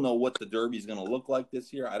I don't know what the Derby is going to look like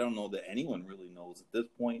this year. I don't know that anyone really knows at this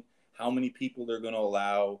point how many people they're going to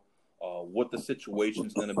allow, what the situation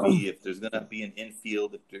is going to be, if there's going to be an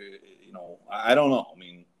infield, if there, I don't know. I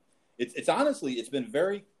mean, it's honestly, it's been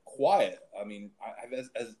very quiet. I mean,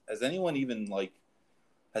 has anyone even, like,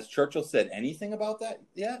 has Churchill said anything about that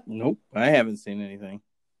yet? Nope, I haven't seen anything.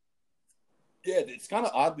 Yeah, it's kind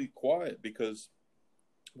of oddly quiet because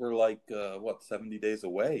we're like 70 days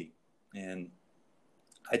away, and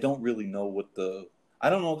I don't really know I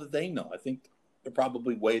don't know that they know. I think they're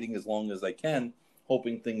probably waiting as long as they can,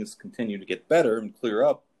 hoping things continue to get better and clear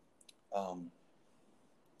up.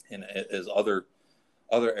 And as other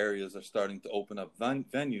areas are starting to open up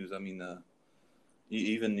venues, I mean,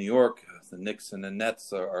 even New York, the Knicks and the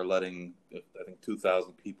Nets are letting, I think,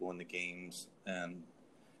 2,000 people in the games, and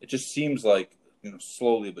it just seems like,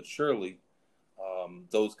 slowly but surely,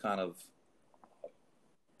 those kind of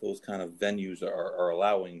venues are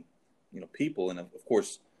allowing, people. And of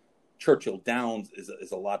course, Churchill Downs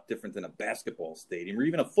is a lot different than a basketball stadium or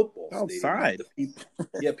even a football outside.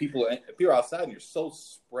 Stadium. People are outside, and you're so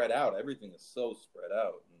spread out. Everything is so spread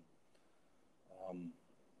out. And,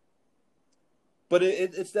 but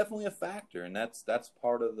it's definitely a factor, and that's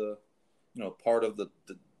part of the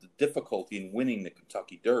difficulty in winning the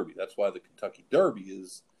Kentucky Derby. That's why the Kentucky Derby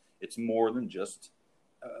it's more than just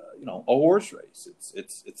a horse race.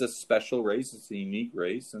 It's a special race. It's a unique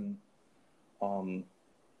race, and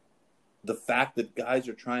the fact that guys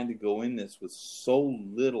are trying to go in this with so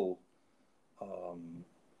little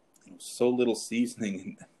seasoning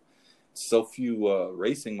and so few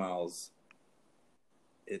racing miles,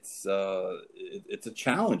 it's a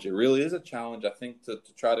challenge. It really is a challenge, I think, to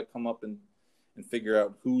try to come up and figure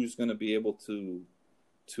out who's going to be able to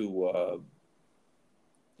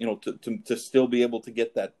still be able to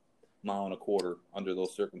get that 1.25 miles under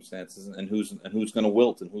those circumstances, and who's going to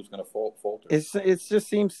wilt and who's going to falter. It just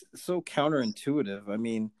seems so counterintuitive. I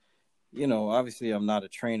mean, obviously I'm not a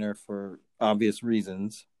trainer for obvious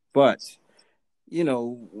reasons, but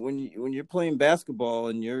when you're playing basketball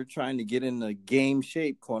and you're trying to get in a game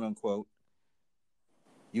shape, quote unquote,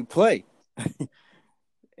 you play.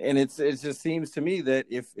 And it just seems to me that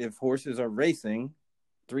if horses are racing,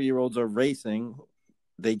 3-year-olds are racing,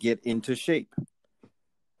 they get into shape.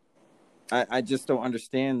 I just don't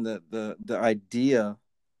understand the idea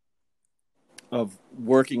of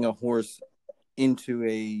working a horse into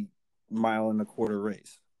a 1.25 mile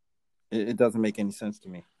race. It doesn't make any sense to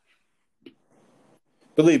me.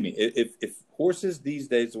 Believe me, if horses these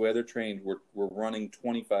days, the way they're trained, were running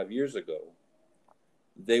 25 years ago,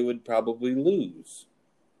 they would probably lose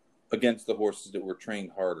against the horses that were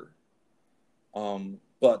trained harder.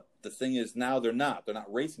 But the thing is, now they're not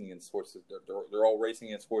racing against horses. They're all racing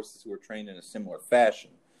against horses who are trained in a similar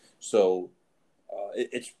fashion. So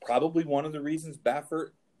it's probably one of the reasons Baffert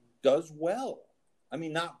does well. I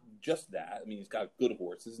mean, not just that. I mean, he's got good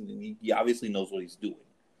horses, and he obviously knows what he's doing.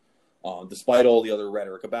 Despite all the other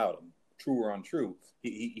rhetoric about him, true or untrue,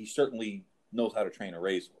 he certainly knows how to train a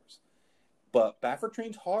racehorse. But Baffert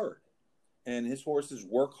trains hard, and his horses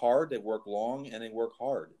work hard. They work long, and they work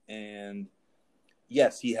hard. And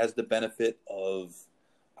yes, he has the benefit of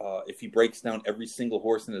if he breaks down every single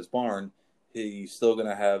horse in his barn, he's still going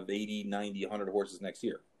to have 80, 90, 100 horses next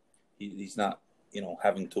year. He's not,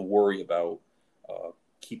 having to worry about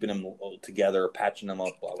keeping them together, patching them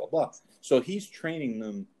up, blah, blah, blah. So he's training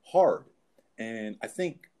them hard. And I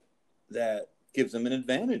think that gives him an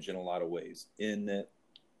advantage in a lot of ways, in that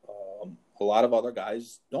a lot of other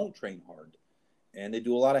guys don't train hard. And they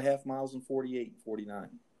do a lot of half miles in 48 and 49.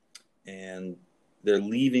 And they're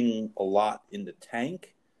leaving a lot in the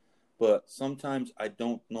tank. But sometimes I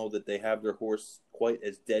don't know that they have their horse quite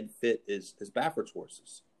as dead fit as Baffert's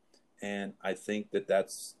horses. And I think that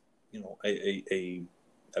that's,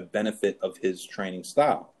 a benefit of his training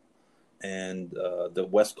style. And the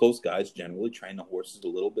West Coast guys generally train the horses a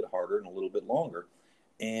little bit harder and a little bit longer.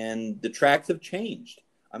 And the tracks have changed.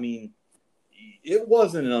 I mean, it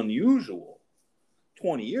wasn't unusual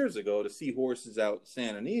 20 years ago to see horses out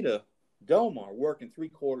Santa Anita, Del Mar, working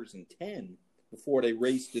 3/4 and 10 before they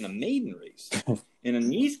raced in a maiden race. And on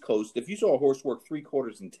the East Coast, if you saw a horse work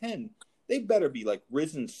 3/4 and 10, they better be like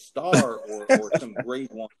Risen Star or some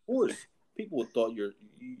Grade 1 horse. People would thought you'd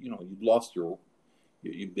lost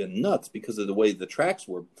you've been nuts because of the way the tracks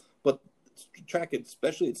were. But the track,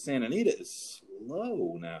 especially at Santa Anita, is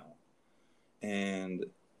slow now, and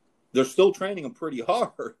they're still training them pretty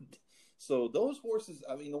hard. So those horses,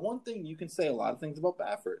 I mean, the one thing you can say a lot of things about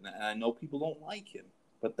Baffert, and I know people don't like him,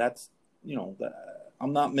 but that's,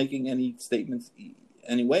 I'm not making any statements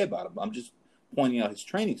any way about him. I'm just pointing out his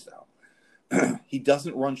training style. He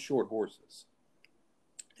doesn't run short horses,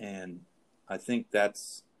 and I think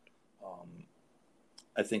that's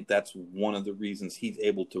one of the reasons he's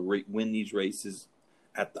able to win these races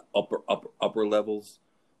at the upper levels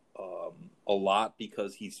a lot,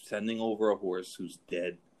 because he's sending over a horse who's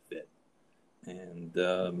dead fit. And,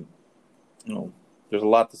 there's a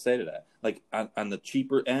lot to say to that. Like on the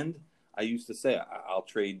cheaper end, I used to say I'll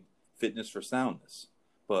trade fitness for soundness,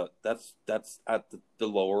 but that's at the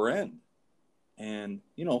lower end. And,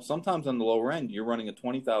 sometimes on the lower end, you're running a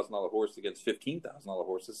 $20,000 horse against $15,000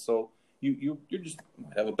 horses. So you just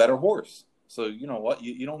have a better horse. So you know what?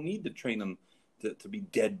 You don't need to train them to be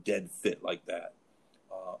dead fit like that.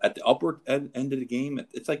 At the upper end of the game,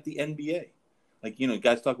 it's like the NBA. Like,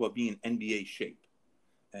 guys talk about being NBA shape.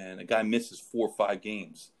 And a guy misses 4 or 5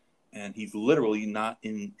 games. And he's literally not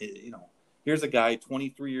in, here's a guy,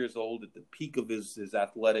 23 years old, at the peak of his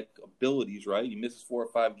athletic abilities, right? He misses 4 or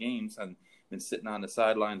 5 games and been sitting on the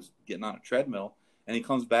sidelines getting on a treadmill. And he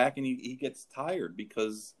comes back and he gets tired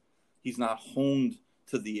because he's not honed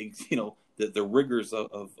to the rigors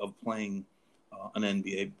of playing an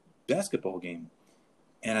NBA basketball game.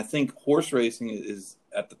 And I think horse racing is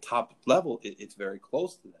at the top level. It's very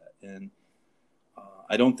close to that. And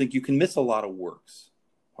I don't think you can miss a lot of works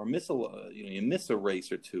or you miss a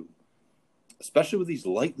race or two, especially with these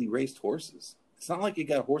lightly raced horses. It's not like you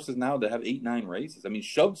got horses now that have 8-9 races. I mean,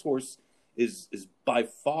 Shug's horse is by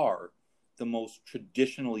far the most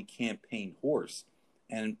traditionally campaigned horse.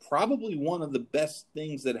 And probably one of the best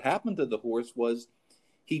things that happened to the horse was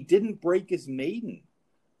he didn't break his maiden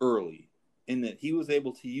early, in that he was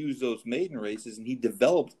able to use those maiden races, and he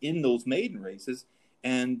developed in those maiden races,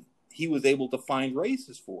 and he was able to find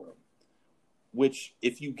races for him. Which,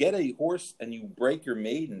 if you get a horse and you break your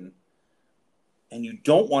maiden and you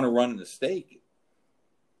don't want to run in a stake,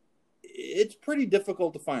 it's pretty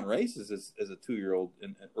difficult to find races as a 2-year-old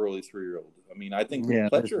and an early 3-year-old. I mean, I think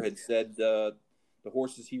Pletcher had said the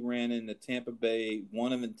horses he ran in the Tampa Bay,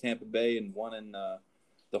 one of them in Tampa Bay and one in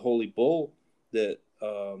the Holy Bull, that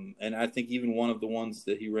and I think even one of the ones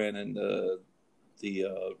that he ran in the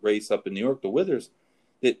race up in New York, the Withers,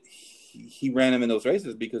 that he ran him in those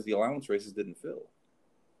races because the allowance races didn't fill.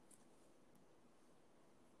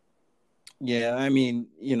 Yeah, I mean,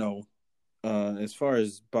 as far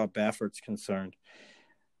as Bob Baffert's concerned,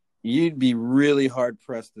 you'd be really hard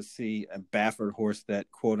pressed to see a Baffert horse that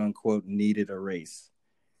quote unquote needed a race.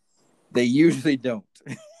 They usually don't.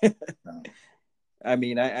 No. I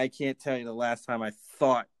mean, I can't tell you the last time I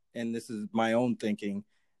thought, and this is my own thinking,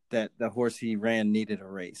 that the horse he ran needed a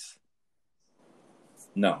race.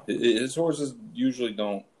 No, his horses usually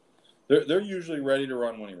don't. They're usually ready to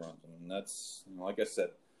run when he runs them, and that's, like I said,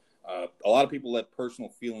 a lot of people let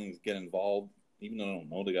personal feelings get involved, even though I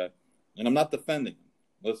don't know the guy, and I'm not defending him.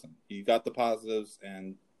 Listen, he got the positives,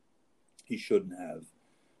 and he shouldn't have,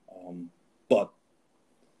 but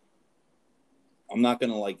I'm not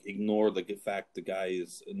going to ignore the fact the guy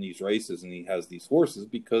is in these races and he has these horses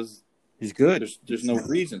because he's good. There's no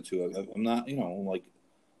reason to it. I'm not,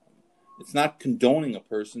 it's not condoning a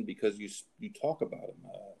person because you talk about him.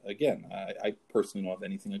 Again, I personally don't have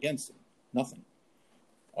anything against him. Nothing.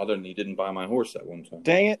 Other than he didn't buy my horse that one time.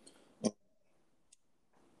 Dang it.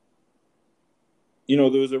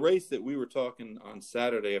 There was a race that we were talking on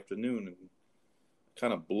Saturday afternoon and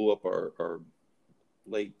kind of blew up our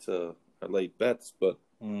late bets, but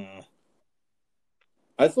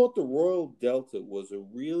I thought the Royal Delta was a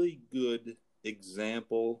really good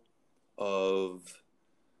example of,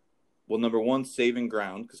 well, number one, saving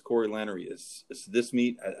ground, because Corey Lanerie is this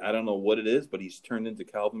meet. I don't know what it is, but he's turned into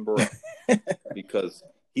Calvin Burrell because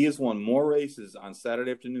he has won more races on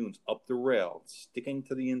Saturday afternoons up the rail, sticking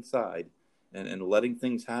to the inside and letting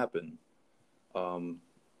things happen. And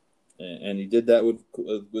he did that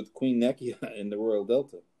with Queen Nekia in the Royal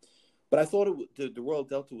Delta. But I thought the Royal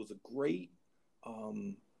Delta was a great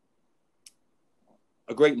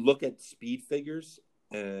look at speed figures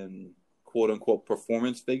and quote unquote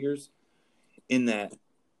performance figures, in that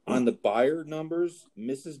on the Beyer numbers,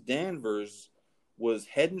 Mrs. Danvers was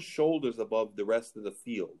head and shoulders above the rest of the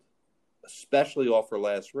field, especially off her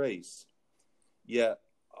last race. Yet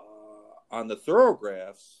on the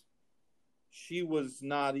thoroughgraphs, she was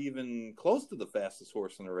not even close to the fastest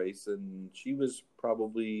horse in the race, and she was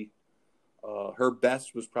probably her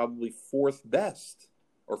best was probably fourth best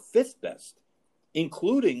or fifth best,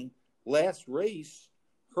 including last race.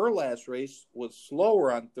 Her last race was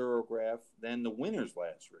slower on Thoroughgraph than the winner's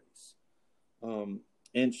last race.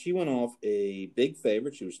 And she went off a big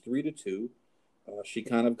favorite. She was 3-2. She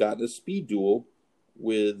kind of got in a speed duel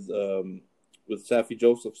with Safi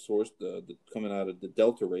Joseph's horse, coming out of the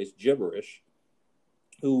Delta race, Gibberish,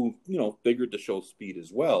 who figured to show speed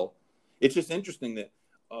as well. It's just interesting that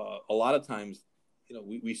a lot of times,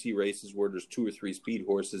 we see races where there's 2 or 3 speed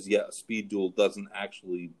horses. Yeah, a speed duel doesn't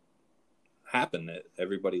actually happen.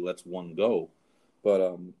 Everybody lets one go,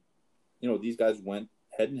 but these guys went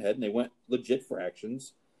head and head, and they went legit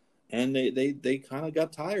fractions, and they kind of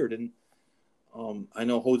got tired. And I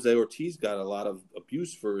know Jose Ortiz got a lot of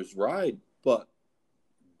abuse for his ride, but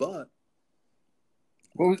what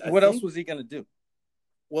else was he going to do?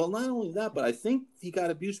 Well, not only that, but I think he got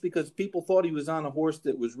abused because people thought he was on a horse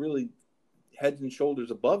that was really heads and shoulders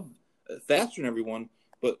above, faster than everyone.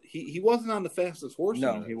 But he wasn't on the fastest horse.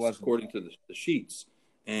 No, he wasn't, according to the sheets.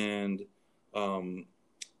 And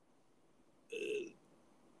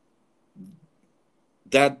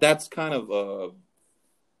that's kind of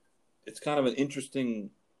it's kind of an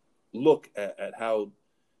interesting look at how,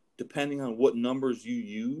 depending on what numbers you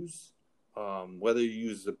use, whether you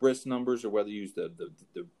use the Brisk numbers or whether you use the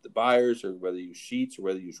buyers, or whether you use sheets, or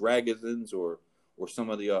whether you use Ragozins, or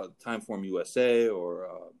some of the Timeform USA, or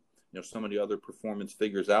some of the other performance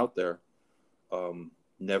figures out there,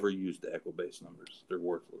 never use the Equibase numbers. They're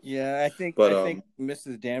worthless. Yeah, I think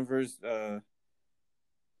Mrs. Danvers,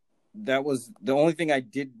 that was the only thing I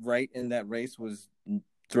did right in that race, was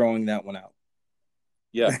throwing that one out.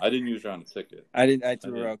 Yeah, I didn't use her on the ticket. I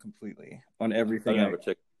threw her out completely on everything. I never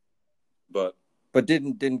ticket, but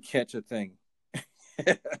didn't catch a thing.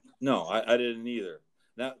 No, I didn't either.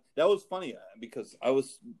 Now that was funny because I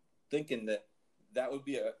was thinking that would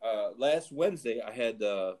be last Wednesday. I had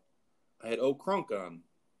O'Krunk on,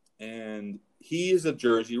 and he is a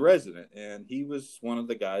Jersey resident, and he was one of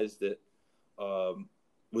the guys that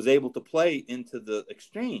was able to play into the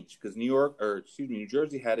exchange, because New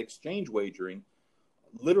Jersey had exchange wagering,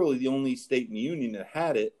 literally the only state in the union that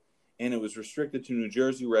had it, and it was restricted to New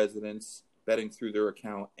Jersey residents betting through their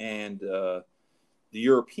account, and the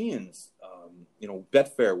Europeans,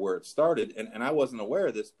 Betfair, where it started, and I wasn't aware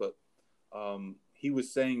of this, but he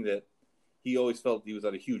was saying that he always felt he was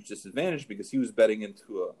at a huge disadvantage because he was betting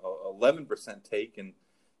into a 11% take, and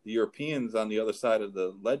the Europeans on the other side of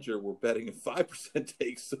the ledger were betting a 5%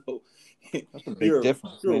 take. So that's a big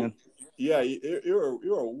difference, man. Yeah,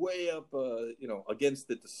 you're way up, against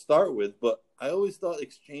it to start with. But I always thought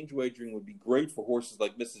exchange wagering would be great for horses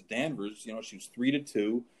like Mrs. Danvers. She was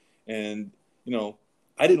 3-2, and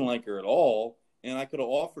I didn't like her at all, and I could have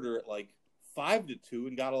offered her at like 5-2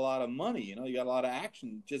 and got a lot of money. You got a lot of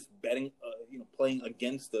action just betting, playing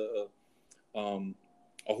against a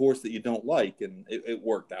horse that you don't like, and it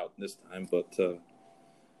worked out this time. But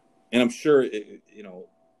and I'm sure it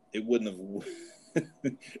wouldn't have.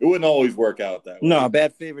 It wouldn't always work out that way. No,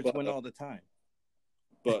 bad favorites win all the time.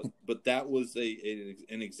 But that was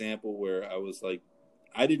an example where I was like,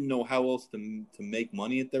 I didn't know how else to make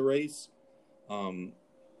money at the race. I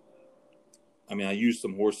used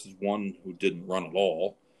some horses, one who didn't run at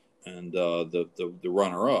all, and the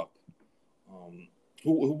runner up,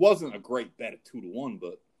 who wasn't a great bet at 2-1,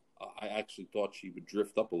 but I actually thought she would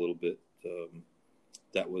drift up a little bit.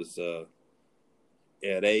 That was at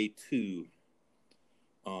A2.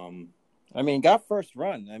 Got first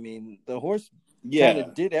run. The horse kind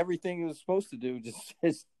of did everything it was supposed to do,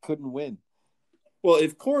 just couldn't win. Well,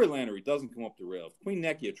 if Corey Lanerie doesn't come up the rail, if Queen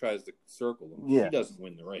Nekia tries to circle him, he doesn't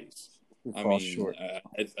win the race. Short.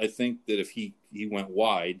 I think that if he went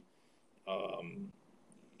wide,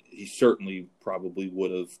 he certainly probably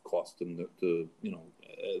would have cost him the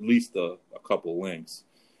at least a couple lengths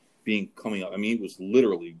coming up. He was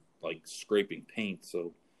literally like scraping paint.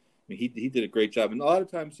 So he did a great job. And a lot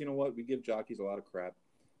of times, we give jockeys a lot of crap,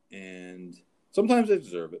 and sometimes they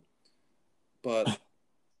deserve it. But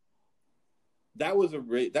that was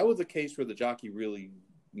a case where the jockey really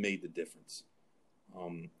made the difference.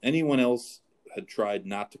 Anyone else had tried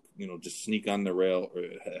not to, just sneak on the rail, or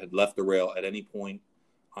had left the rail at any point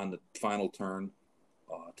on the final turn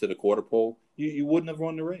to the quarter pole, you wouldn't have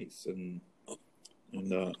won the race. And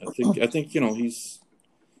I think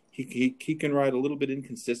he can ride a little bit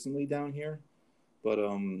inconsistently down here, but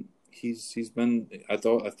he's been I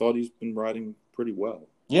thought he's been riding pretty well.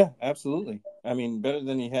 Yeah, absolutely. Better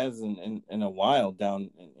than he has in a while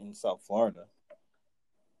down in South Florida.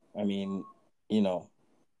 you know,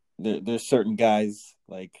 there's certain guys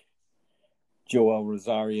like Joel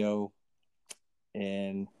Rosario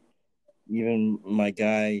and even my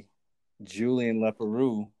guy Julian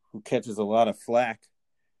Leparoux, who catches a lot of flack,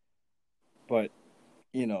 but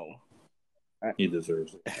you know, He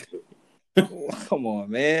deserves it. come on,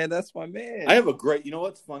 man, that's my man. I have a great. You know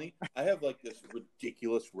what's funny? I have like this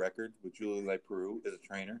ridiculous record with Julian Leparoux as a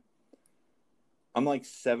trainer. I'm like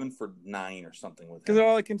 7 for 9 or something with him. Because they're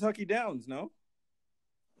all at Kentucky Downs, no?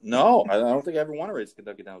 No, I don't think I ever won a race at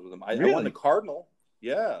Kentucky Downs with him. I Really? won the Cardinal.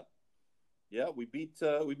 Yeah. We beat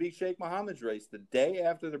Sheikh Mohammed's race the day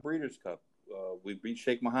after the Breeders' Cup. We beat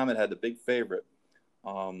Sheikh Mohammed, had the big favorite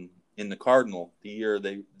in the Cardinal. The year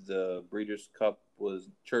the Breeders' Cup was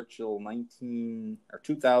Churchill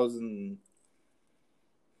 2000.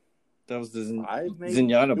 That was the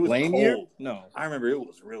Zenyatta Blame year? No. I remember it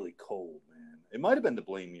was really cold, man. It might have been the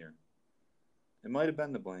Blame year. It might have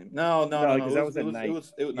been the Blame. No. Because that was at night.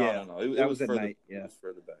 No. It was at further, night. Yeah. It was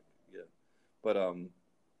further back. Yeah. But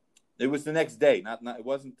it was the next day. Not. It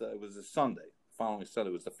wasn't. It was a Sunday. Following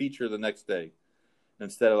Sunday. It was the feature the next day.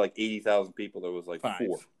 Instead of like 80,000 people, there was like 5.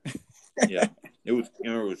 4. Yeah. It was. It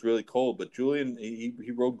was really cold. But Julian, he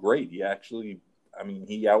rode great. He actually. I mean,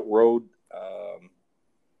 he outrode.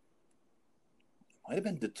 Might have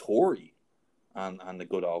been Dettori on the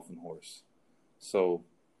Godolphin horse. So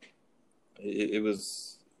it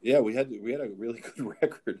was. Yeah, we had a really good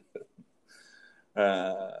record.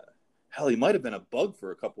 Hell, he might have been a bug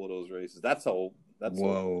for a couple of those races. That's kind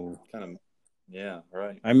of, yeah,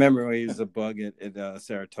 right. I remember when he was a bug at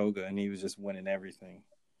Saratoga, and he was just winning everything.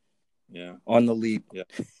 Yeah, on the lead. Yeah.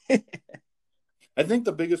 I think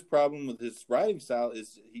the biggest problem with his riding style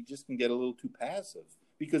is he just can get a little too passive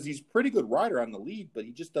because he's a pretty good rider on the lead, but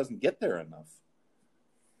he just doesn't get there enough.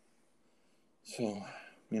 So,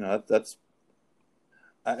 that's.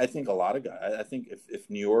 I think a lot of guys. I think if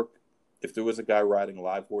New York. If there was a guy riding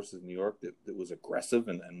live horses in New York that was aggressive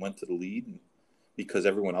and went to the lead because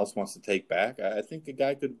everyone else wants to take back, I think a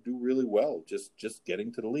guy could do really well just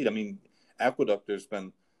getting to the lead. I mean, Aqueduct, there's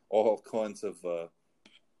been all kinds of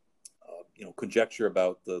conjecture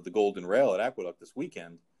about the Golden Rail at Aqueduct this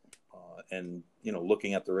weekend, and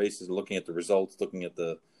looking at the races, looking at the results, looking at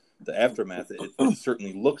the aftermath, it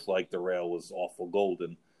certainly looks like the rail was awful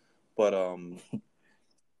golden, but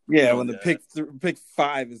yeah, when the pick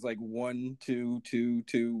 5 is like 1, 2, 2,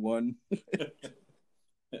 2, 1.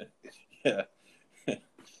 Yeah,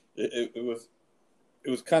 it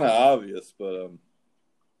was kind of obvious, but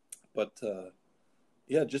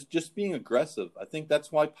yeah, just being aggressive. I think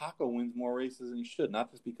that's why Paco wins more races than he should.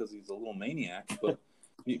 Not just because he's a little maniac, but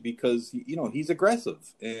because he's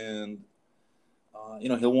aggressive and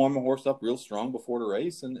he'll warm a horse up real strong before the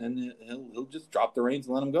race, and he'll just drop the reins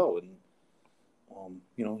and let him go. And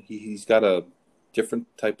he's got a different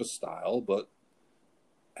type of style, but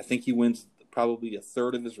I think he wins probably a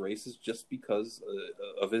third of his races just because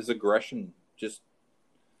of his aggression, just,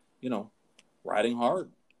 riding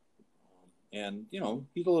hard. And, he's a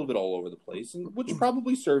little bit all over the place, and which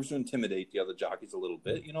probably serves to intimidate the other jockeys a little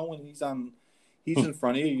bit. When he's in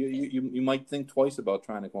front of you, you might think twice about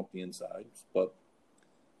trying to come up the insides, but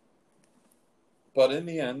in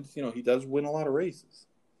the end, he does win a lot of races.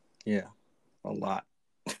 Yeah. A lot.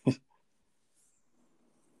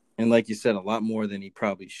 And like you said, a lot more than he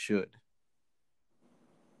probably should.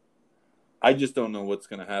 I just don't know what's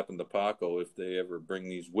going to happen to Paco if they ever bring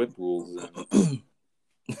these whip rules in.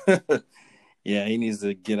 Yeah, he needs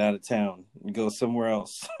to get out of town and go somewhere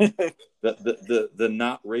else. the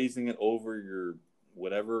not raising it over your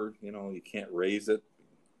whatever, you can't raise it.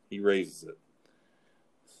 He raises it.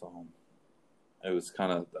 So it was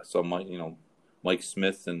kind of, I saw Mike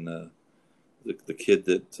Smith and the kid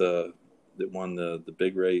that won the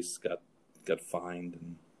big race got fined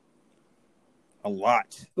and a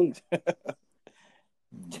lot. 10%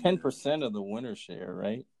 of the winner share,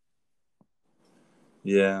 right?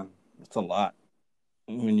 Yeah, it's a lot.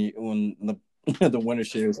 When the the winner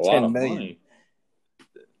share is 10 million. Money.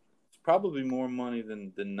 It's probably more money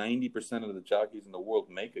than 90% of the jockeys in the world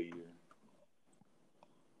make a year.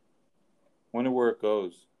 Wonder where it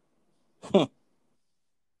goes.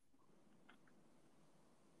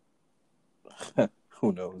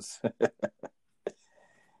 Who knows?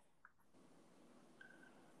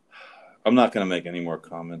 I'm not going to make any more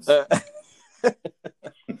comments.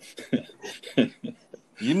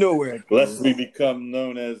 You know where it goes. Lest we become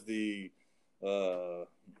known as the, I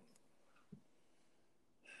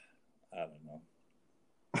don't know.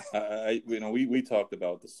 We talked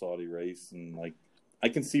about the Saudi race, and I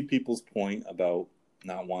can see people's point about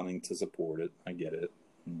not wanting to support it. I get it.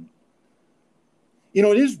 You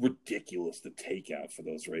know, it is ridiculous to take out for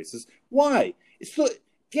those races. Why? It's so,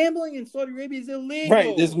 gambling in Saudi Arabia is illegal.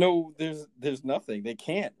 Right. There's nothing. They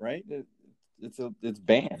can't, right? It's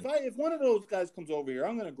banned. If one of those guys comes over here,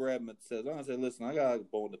 I'm going to grab him and I'm going to say, listen, I got a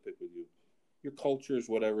bone to pick with you. Your culture is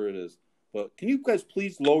whatever it is. But can you guys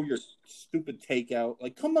please lower your stupid takeout?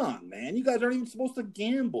 Like, come on, man. You guys aren't even supposed to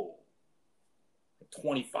gamble.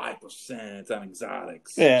 25% on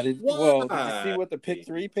exotics. Yeah. Did you see what the pick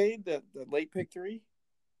 3 paid? The late pick 3?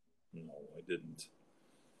 No, I didn't.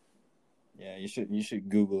 Yeah, you should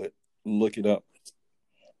Google it and look it up.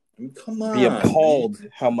 I mean, come on. Be appalled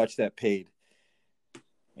how much that paid.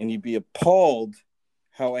 And you'd be appalled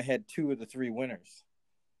how I had 2 of the 3 winners.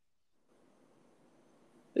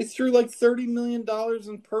 They threw like $30 million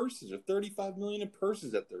in purses or $35 million in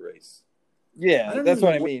purses at the race. Yeah, that's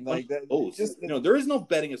what I mean. Like that, there is no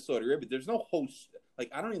betting in Saudi Arabia. There's no host.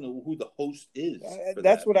 Like, I don't even know who the host is.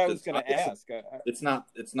 That's what I was going to ask. It's not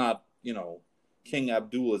King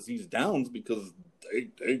Abdulaziz Downs, because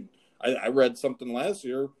I read something last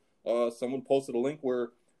year. Someone posted a link where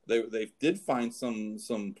they did find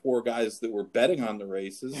some poor guys that were betting on the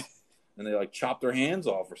races, and they like chopped their hands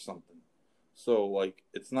off or something. So like,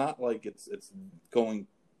 it's not like it's going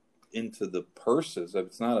into the purses.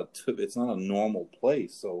 It's not a normal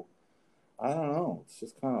place. So I don't know. It's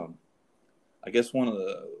just kind of, I guess one of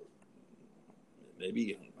the,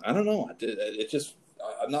 maybe, I don't know.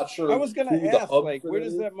 I'm not sure. I was going to ask, like, where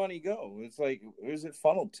does that money go? It's like, where's it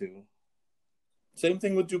funneled to? Same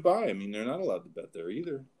thing with Dubai. I mean, they're not allowed to bet there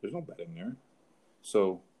either. There's no betting there.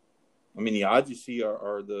 So, I mean, the odds you see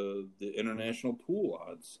are the international pool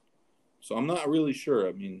odds. So I'm not really sure.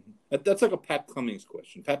 I mean, that's like a Pat Cummings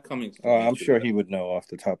question. Pat Cummings. I'm sure he would know off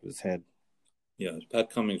the top of his head. Yeah,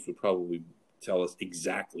 Pat Cummings would probably tell us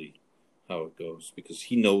exactly how it goes, because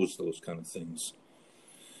he knows those kind of things.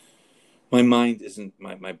 My mind isn't,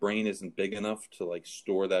 my brain isn't big enough to like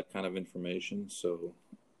store that kind of information. So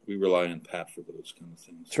we rely on Pat for those kind of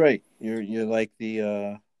things. That's right. You're like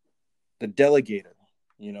the delegator.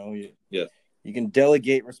 You know. Yeah. You can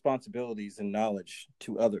delegate responsibilities and knowledge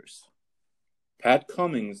to others. Pat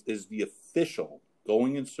Cummings is the official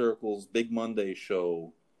Going in Circles Big Monday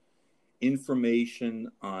show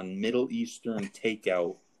information on Middle Eastern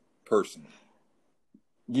takeout person.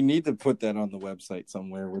 You need to put that on the website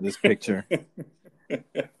somewhere with this picture. He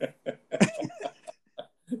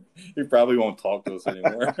probably won't talk to us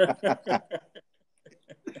anymore.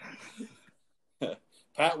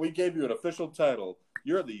 Pat, we gave you an official title.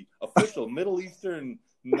 You're the official Middle Eastern.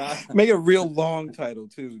 Make a real long title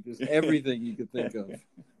too. Just everything you could think of.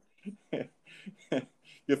 The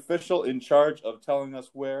official in charge of telling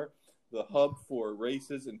us where the hub for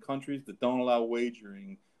races and countries that don't allow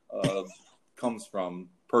wagering comes from.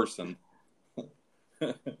 Person.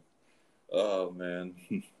 Oh man.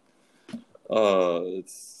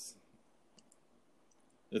 It's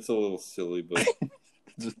a little silly, but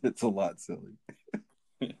it's a lot silly.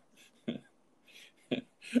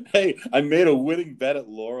 Hey, I made a winning bet at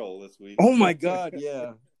Laurel this week. Oh my God,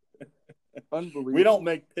 yeah. Unbelievable. We don't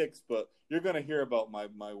make picks, but you're going to hear about my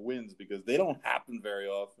wins, because they don't happen very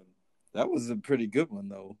often. That was a pretty good one,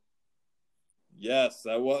 though. Yes,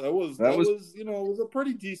 that was it was a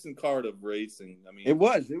pretty decent card of racing. I mean, it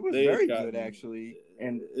was very good, actually,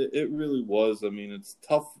 and it really was. I mean, it's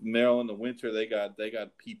tough. Maryland in the winter, they got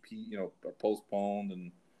PP, postponed,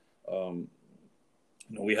 and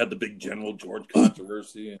we had the big General George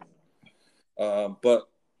controversy, but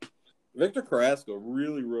Victor Carrasco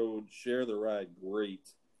really rode Share the Ride great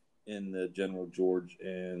in the General George,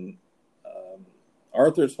 and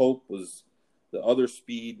Arthur's Hope was the other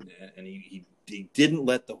speed, and he didn't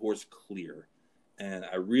let the horse clear, and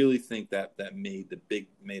I really think that made a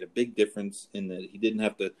big difference in that he didn't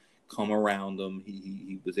have to come around him.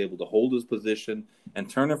 He was able to hold his position and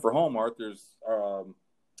turn it for home. Arthur's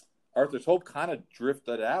Hope kind of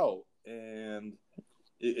drifted out, and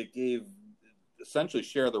it gave essentially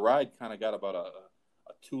Share the Ride kind of got about a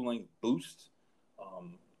 2-length boost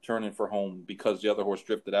turning for home, because the other horse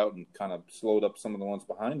drifted out and kind of slowed up some of the ones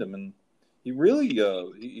behind him, and he really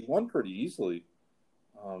he won pretty easily.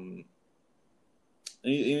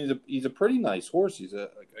 He's a pretty nice horse. He's a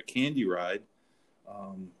candy ride,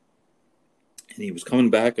 and he was coming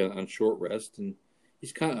back on short rest, and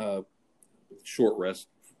he's kind of short rest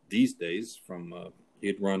these days from he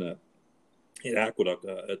had run at Aqueduct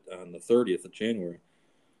on the 30th of January.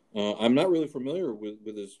 I'm not really familiar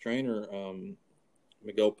with his trainer,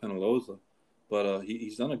 Miguel Penaloza, but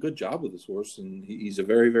he's done a good job with this horse, and he's a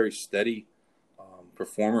very, very steady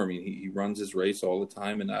performer. I mean, he runs his race all the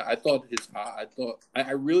time, and I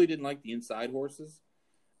really didn't like the inside horses.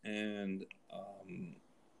 and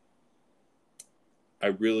I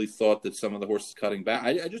really thought that some of the horses cutting back.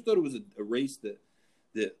 I just thought it was a race that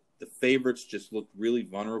the favorites just looked really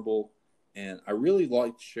vulnerable, and I really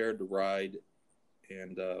liked Shared to Ride,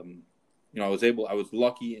 and I was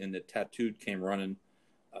lucky, and the Tattooed came running.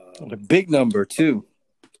 A big number too.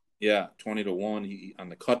 Yeah, 20-1 on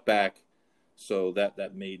the cutback, so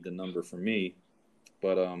that made the number for me.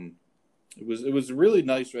 But it was really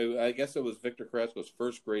nice. I guess it was Victor Carrasco's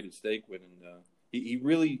first graded stake win, and he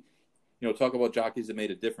really, talk about jockeys that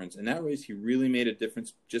made a difference. In that race, he really made a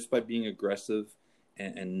difference just by being aggressive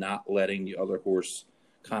and not letting the other horse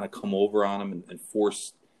kind of come over on him and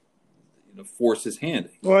force his hand.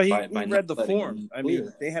 Well, he read the form. I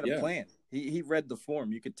mean, they had a plan. He read the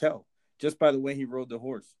form. You could tell just by the way he rode the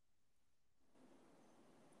horse.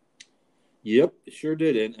 Yep, sure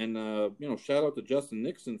did. And shout out to Justin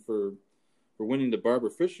Nixon for winning the Barbara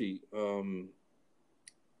Fishy. Oh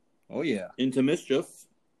yeah, Into Mischief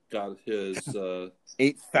got his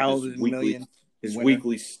 8,000 million his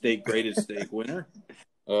weekly graded stake winner.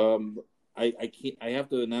 I have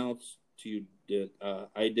to announce to you that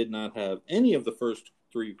I did not have any of the first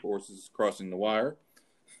three horses crossing the wire.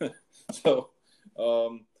 So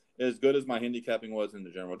as good as my handicapping was in the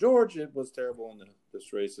General George, it was terrible in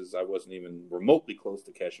this race, as I wasn't even remotely close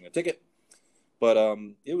to cashing a ticket. But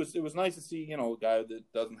it was nice to see, a guy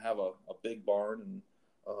that doesn't have a big barn and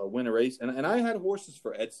win a race. And I had horses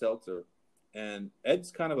for Ed Seltzer, and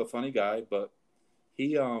Ed's kind of a funny guy, but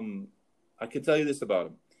he I can tell you this about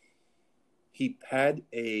him. He had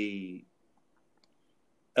a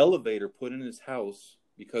elevator put in his house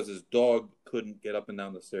because his dog couldn't get up and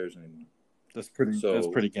down the stairs anymore. That's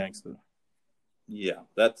pretty gangster. Yeah,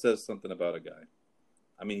 that says something about a guy.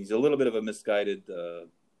 I mean, he's a little bit of a misguided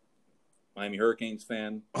Miami Hurricanes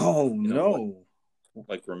fan. Oh, no.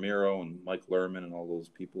 Like Ramiro and Mike Lerman and all those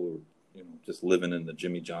people who are, just living in the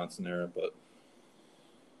Jimmy Johnson era. But,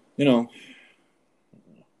 the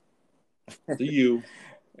U.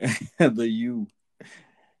 The U.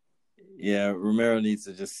 Yeah, Romero needs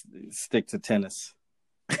to just stick to tennis.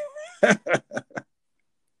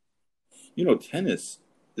 Tennis.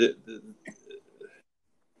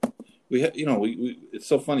 We have, it's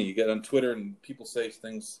so funny. You get on Twitter and people say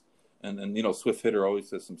things, and Swift Hitter always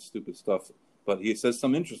says some stupid stuff, but he says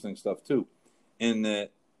some interesting stuff too. And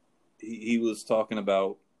that he was talking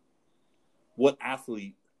about what's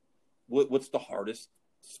the hardest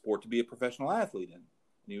sport to be a professional athlete in, and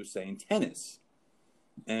he was saying tennis.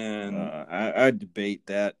 And I debate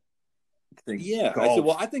that. Yeah, I said,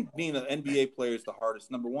 well, I think being an NBA player is the hardest.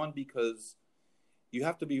 Number one, because you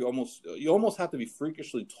almost have to be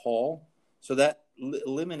freakishly tall, so that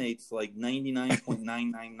eliminates like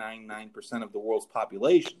 99.9999% of the world's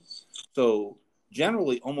population. So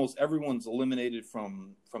generally, almost everyone's eliminated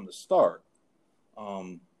from the start.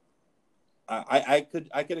 I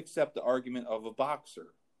could accept the argument of a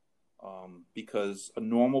boxer, because a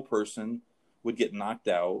normal person would get knocked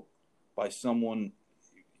out by someone,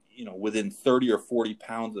 within 30 or 40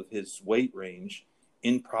 pounds of his weight range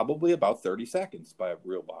in probably about 30 seconds by a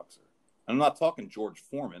real boxer. I'm not talking George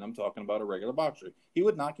Foreman. I'm talking about a regular boxer. He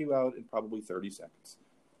would knock you out in probably 30 seconds.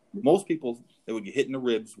 Most people, they would get hit in the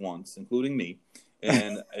ribs once, including me,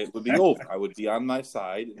 and it would be over. I would be on my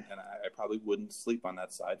side, and I probably wouldn't sleep on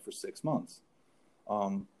that side for 6 months.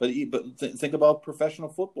 But think about professional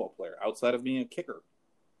football player outside of being a kicker.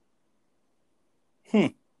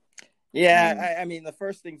 Yeah, I mean, the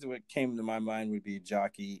first things that came to my mind would be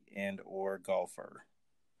jockey and or golfer.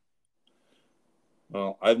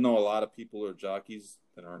 Well, I know a lot of people who are jockeys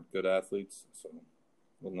that aren't good athletes, so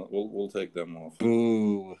we'll take them off.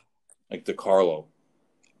 Ooh, like DeCarlo.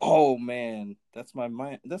 Oh man, that's my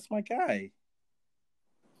guy.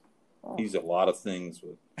 Oh. He's a lot of things.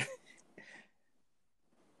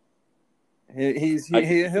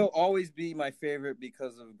 He'll always be my favorite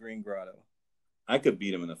because of Green Grotto. I could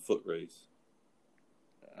beat him in a foot race.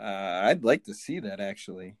 I'd like to see that,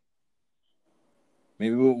 actually.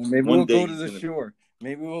 Maybe we'll go to the shore.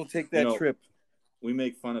 Maybe we'll take that trip. We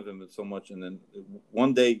make fun of him so much, and then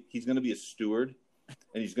one day he's going to be a steward,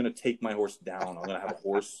 and he's going to take my horse down. I'm going to have a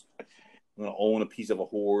horse. I'm going to own a piece of a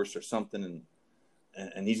horse or something,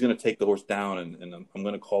 and he's going to take the horse down, and I'm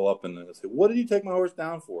going to call up and say, "What did you take my horse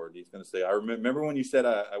down for?" And he's going to say, "I remember when you said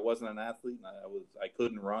I wasn't an athlete and I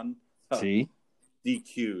couldn't run." See.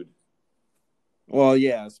 DQ'd. Well,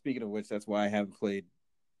 yeah. Speaking of which, that's why I haven't played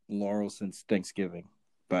Laurel since Thanksgiving.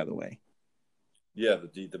 By the way. Yeah,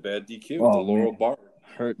 the bad DQ. Oh, the Laurel bar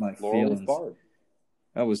hurt my Laurel feelings. Barred.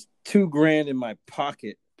 That was $2,000 in my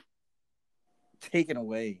pocket, taken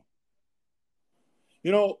away.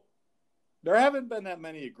 There haven't been that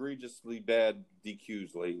many egregiously bad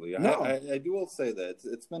DQs lately. No, I do will say that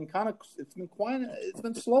it's been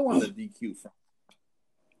slow on the DQ front.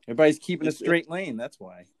 everybody's keeping a It's it, straight lane. That's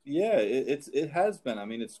why. yeah, it has been. I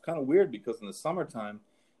mean, it's kind of weird because in the summertime,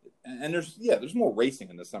 and there's more racing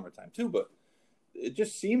in the summertime too, but it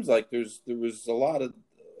just seems like there was a lot of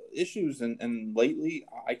issues, and lately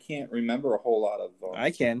I can't remember a whole lot of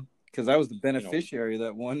I can, because I was the you know, beneficiary of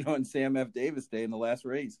that one on Sam F. Davis Day in the last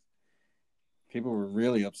race. People were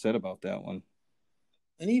really upset about that one.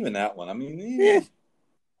 and even that one. I mean, Yeah,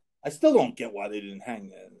 I still don't get why they didn't hang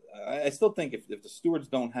that. I still think if the stewards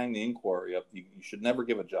don't hang the inquiry up, you should never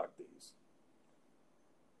give a jock days.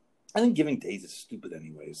 I think giving days is stupid,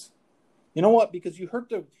 anyways. You know what? Because you hurt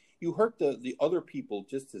the other people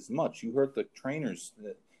just as much. You hurt the trainers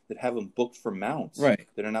that have them booked for mounts right.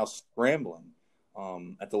 that are now scrambling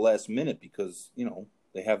at the last minute because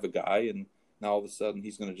they have a guy and now all of a sudden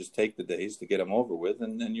he's going to just take the days to get them over with,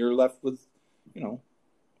 and then you're left with you know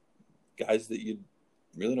guys that you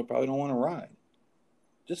really probably don't want to ride.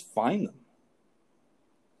 Just find them.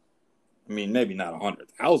 I mean, maybe not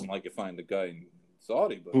 100,000 like you find the guy in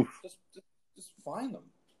Saudi, but Oof. just find them.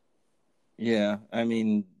 Yeah, I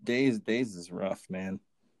mean, days is rough, man.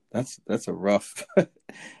 That's a rough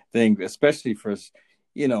thing, especially for,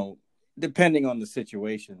 you know, depending on the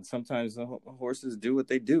situation. Sometimes the horses do what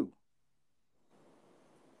they do,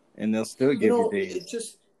 and they'll still give you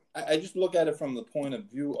days. I just look at it from the point of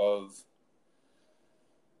view of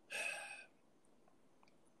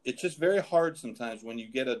it's just very hard sometimes when you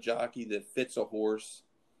get a jockey that fits a horse,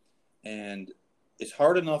 and it's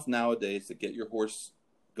hard enough nowadays to get your horse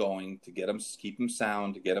going, to get him, keep him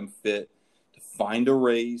sound, to get him fit, to find a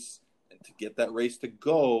race, and to get that race to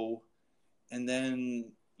go, and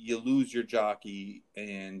then you lose your jockey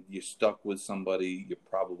and you're stuck with somebody you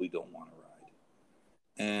probably don't want to ride,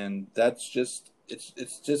 and that's just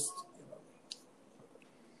it's just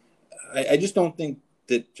I just don't think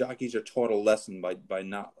that jockeys are taught a lesson by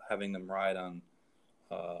not having them ride on.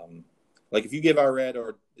 Like if you give Irad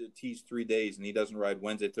or Ortiz 3 days and he doesn't ride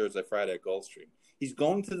Wednesday, Thursday, Friday at Gulfstream, he's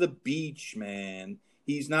going to the beach, man.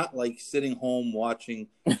 He's not like sitting home watching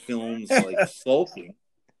films like sulking.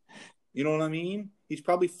 You know what I mean? He's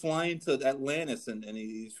probably flying to Atlantis and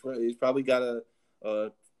he's probably got a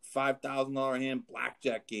 $5,000 hand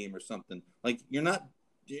blackjack game or something. Like you're not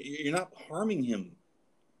harming him.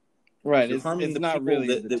 Right. You're harming It's the not people really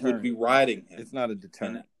a that would deterrent. be riding him. It's not a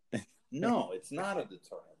deterrent. No, it's not a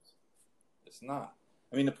deterrent. It's not.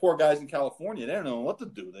 I mean, the poor guys in California, they don't know what to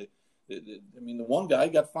do. I mean, the one guy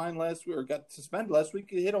got fined last week or got suspended last week.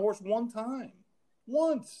 He hit a horse one time,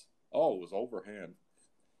 once. Oh, it was overhand.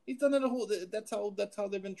 He's done it a whole. That's how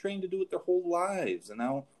they've been trained to do it their whole lives. And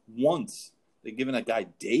now once they're giving a guy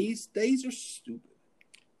days. Days are stupid.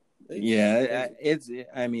 Yeah, it's.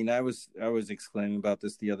 I mean, I was exclaiming about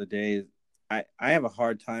this the other day. I have a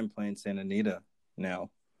hard time playing Santa Anita now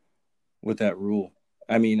with that rule.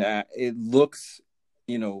 I mean, it looks,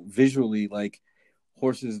 visually like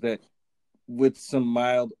horses that with some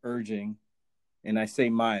mild urging, and I say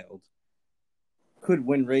mild, could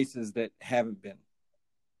win races that haven't been.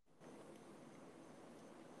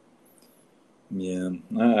 Yeah,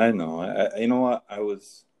 I know. You know what?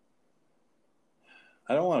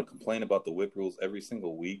 I don't want to complain about the whip rules every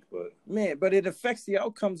single week, but it affects the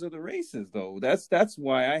outcomes of the races, though. That's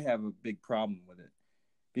why I have a big problem with it,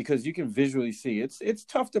 because you can visually see it's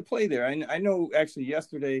tough to play there. I know actually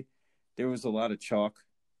yesterday there was a lot of chalk,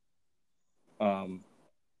 but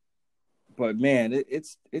man,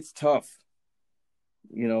 it's tough.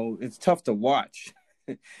 It's tough to watch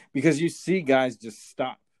because you see guys just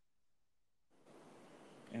stop,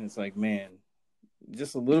 and it's like, man,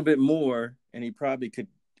 just a little bit more, and he probably could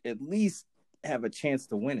at least have a chance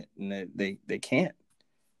to win it, and they can't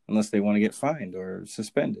unless they want to get fined or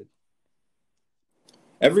suspended.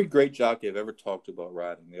 every great jockey I've ever talked about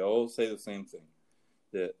riding, they all say the same thing,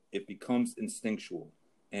 that it becomes instinctual,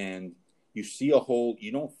 and you see a hole,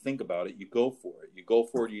 you don't think about it, you go for it. You go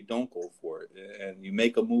for it, you don't go for it, and you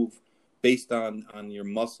make a move based on your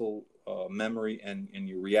muscle memory and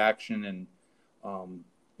your reaction, and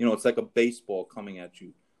it's like a baseball coming at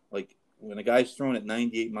you. Like when a guy's throwing at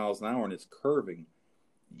 98 miles an hour and it's curving,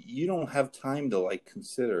 you don't have time to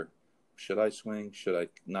consider, should I swing? Should I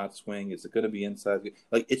not swing? Is it going to be inside?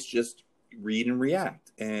 Like it's just read and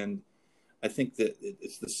react. And I think that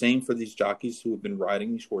it's the same for these jockeys who have been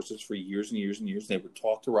riding these horses for years and years and years. They were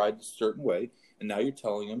taught to ride a certain way, and now you're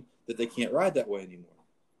telling them that they can't ride that way anymore,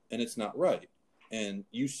 and it's not right. And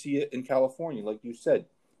you see it in California, like you said.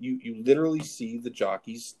 You literally see the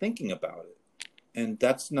jockeys thinking about it. And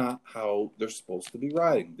that's not how they're supposed to be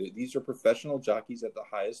riding. These are professional jockeys at the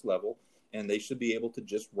highest level, and they should be able to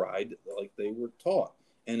just ride like they were taught.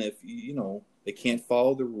 And if, they can't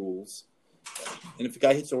follow the rules, and if a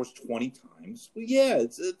guy hits a horse 20 times, well, yeah,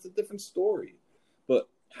 it's a different story. But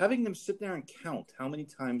having them sit there and count how many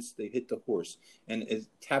times they hit the horse and is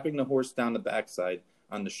tapping the horse down the backside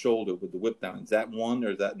on the shoulder with the whip down, is that one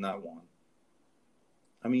or is that not one?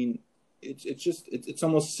 I mean, it's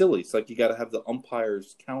almost silly. It's like you got to have the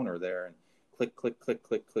umpire's counter there and click, click, click,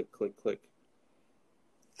 click, click, click, click.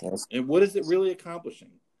 And what is it really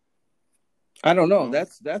accomplishing? I don't know.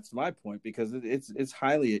 That's my point, because it's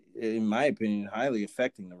highly, in my opinion, highly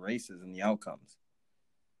affecting the races and the outcomes.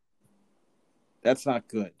 That's not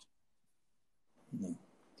good.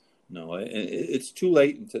 No, it's too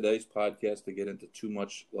late in today's podcast to get into too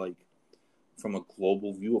much, like, from a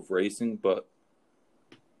global view of racing, but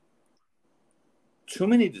too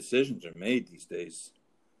many decisions are made these days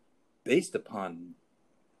based upon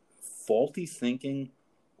faulty thinking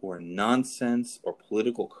or nonsense or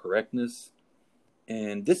political correctness.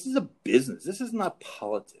 And this is a business. This is not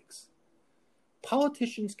politics.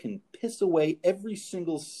 Politicians can piss away every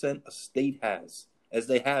single cent a state has, as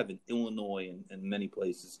they have in Illinois and many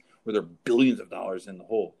places where there are billions of dollars in the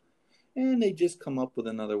hole. And they just come up with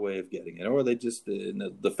another way of getting it. Or they just,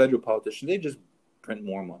 the federal politicians, they just print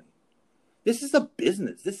more money. This is a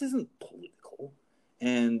business. This isn't political.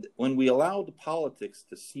 And when we allow the politics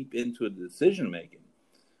to seep into the decision making,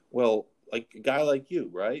 well, like a guy like you,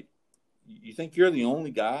 right? You think you're the only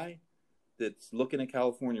guy that's looking at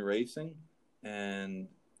California racing and,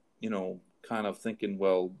 kind of thinking,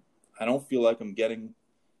 well, I don't feel like I'm getting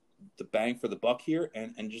the bang for the buck here,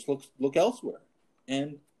 and just look elsewhere.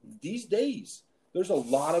 And these days, there's a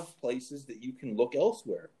lot of places that you can look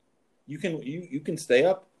elsewhere. You can stay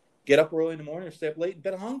up, get up early in the morning, or stay up late and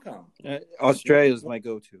bet on Hong Kong. Australia is my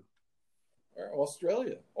go-to. Or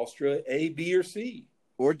Australia, A, B, or C,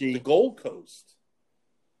 or D. The Gold Coast,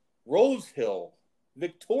 Rose Hill,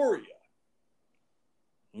 Victoria.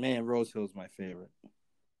 Man, Rose Hill's my favorite.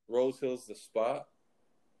 Rose Hill's the spot.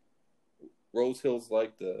 Rose Hill's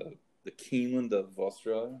like the Keeneland of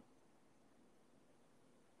Australia.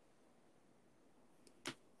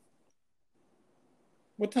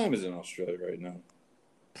 What time is it in Australia right now?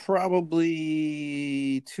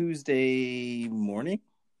 Probably Tuesday morning,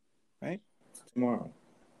 right? Tomorrow.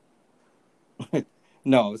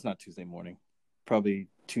 No, it's not Tuesday morning. Probably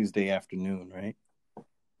Tuesday afternoon, right?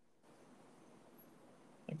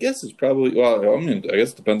 I guess it's probably, well, I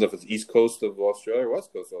guess it depends if it's East Coast of Australia or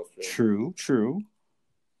West Coast of Australia. True.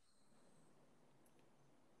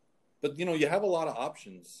 But, you have a lot of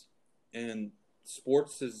options, and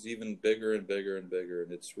sports is even bigger and bigger and bigger,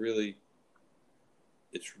 and it's really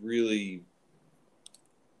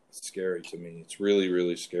scary to me. It's really,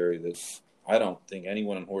 really scary that I don't think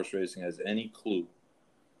anyone in horse racing has any clue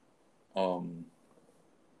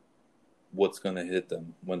what's going to hit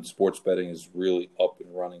them when sports betting is really up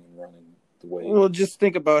and running the way. Well, just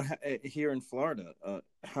think about here in Florida,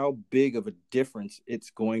 how big of a difference it's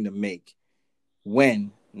going to make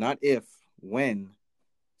when, not if, when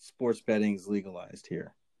sports betting is legalized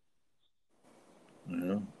here.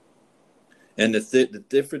 Yeah. And the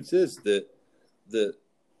difference is that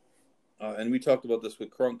and we talked about this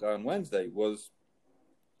with Crunk on Wednesday, was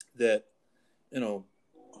that, Vito,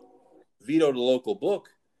 the local book,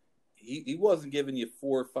 he wasn't giving you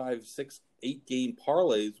 4, 5, 6, 8 game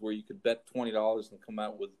parlays where you could bet $20 and come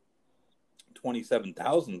out with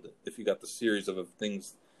 27,000 if you got the series of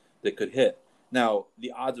things that could hit. Now,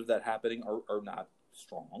 the odds of that happening are not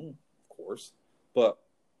strong, of course, but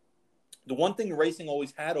the one thing racing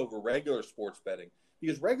always had over regular sports betting,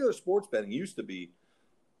 because regular sports betting used to be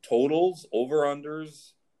totals,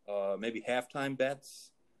 over-unders, maybe halftime bets.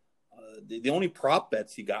 The only prop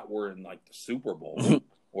bets you got were in, like, the Super Bowl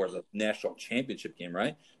or the national championship game,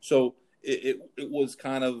 right? So it was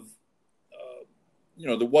kind of,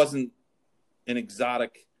 there wasn't an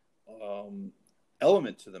exotic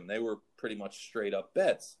element to them. They were pretty much straight-up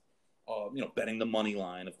bets, betting the money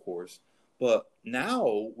line, of course. But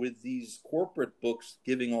now, with these corporate books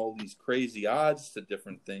giving all these crazy odds to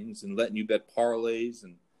different things and letting you bet parlays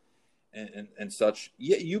and such,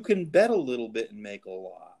 yeah, you can bet a little bit and make a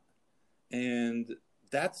lot. And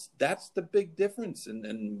that's the big difference.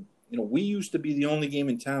 And we used to be the only game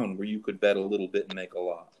in town where you could bet a little bit and make a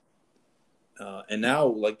lot. And now,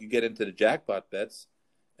 like, you get into the jackpot bets,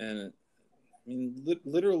 and I mean,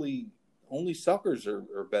 literally, only suckers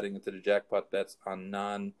are betting into the jackpot bets on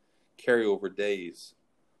non-carryover days,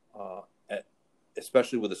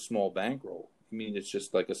 especially with a small bankroll. I mean, it's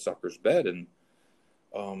just like a sucker's bet, and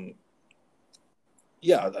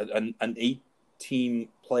Yeah, an 8-team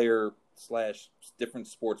player / different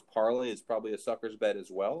sports parlay is probably a sucker's bet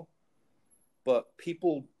as well. But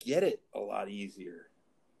people get it a lot easier.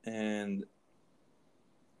 And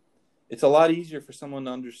it's a lot easier for someone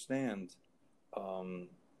to understand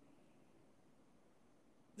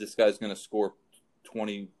this guy's going to score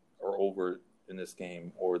 20 or over in this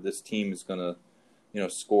game, or this team is going to,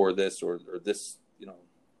 score this, or this,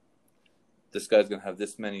 this guy's going to have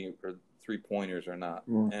this many or 3-pointers or not.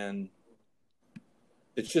 Mm. And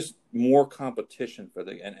it's just more competition for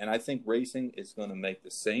and I think racing is going to make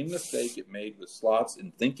the same mistake it made with slots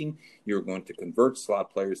in thinking you're going to convert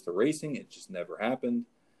slot players to racing. It just never happened.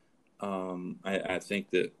 I think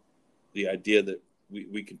that the idea that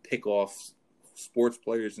we can pick off sports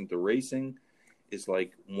players into racing is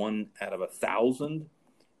like 1 out of 1,000,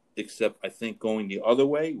 except I think going the other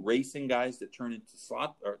way, racing guys that turn into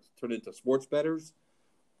sports bettors,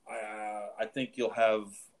 I think you'll have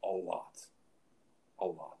a lot.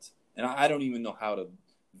 And I don't even know how to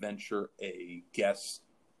venture a guess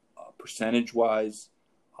percentage-wise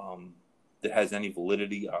that has any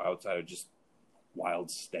validity outside of just wild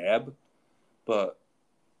stab. But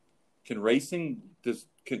what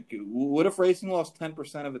if racing lost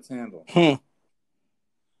 10% of its handle? It's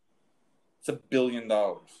 $1 billion.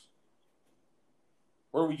 Where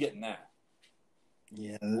are we getting that?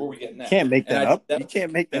 Yeah, where are we getting that? Can't make that up. You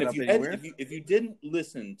can't make that up anywhere. If you didn't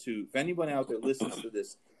listen to, if anyone out there listens to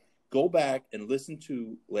this, go back and listen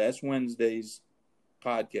to last Wednesday's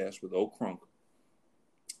podcast with O'Krunk.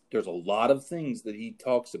 There's a lot of things that he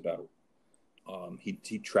talks about.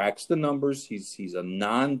 He tracks the numbers. He's a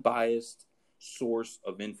non-biased source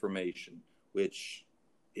of information, which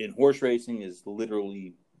in horse racing is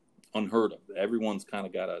literally unheard of. Everyone's kind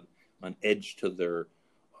of got an edge to their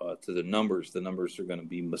to the numbers. The numbers are going to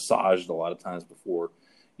be massaged a lot of times before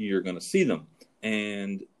you're going to see them.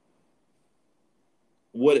 And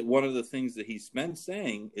one of the things that he's been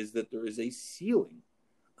saying is that there is a ceiling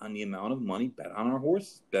on the amount of money bet on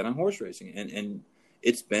horse racing, and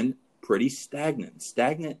it's been pretty stagnant.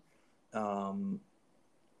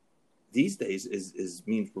 These days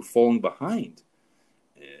means we're falling behind.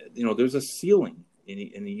 There's a ceiling, and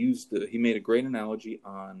he made a great analogy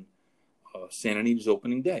on Santa Anita's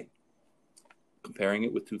opening day, comparing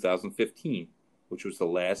it with 2015, which was the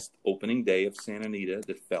last opening day of Santa Anita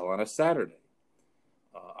that fell on a Saturday.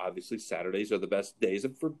 Obviously, Saturdays are the best days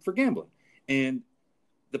for gambling. And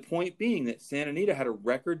the point being that Santa Anita had a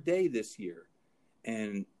record day this year.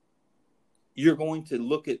 And you're going to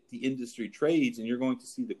look at the industry trades and you're going to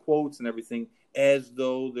see the quotes and everything as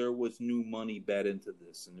though there was new money bet into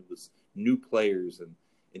this and it was new players and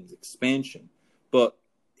expansion. But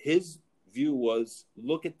his view was,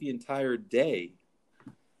 look at the entire day.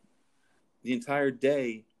 The entire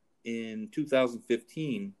day in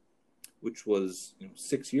 2015, which was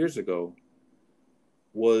 6 years ago,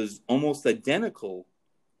 was almost identical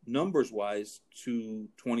numbers-wise to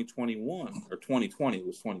 2021 or 2020. It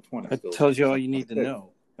was 2020. That tells you all you need to know.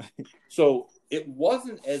 So it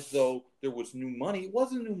wasn't as though there was new money. It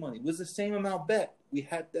wasn't new money. It was the same amount bet. We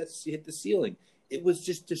had that hit the ceiling. It was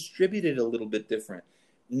just distributed a little bit different.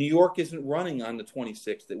 New York isn't running on the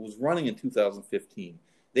 26th. It was running in 2015.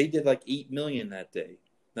 They did like $8 million that day.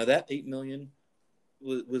 Now that $8 million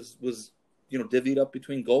was divvied up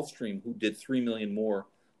between Gulfstream, who did $3 million more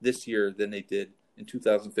this year than they did in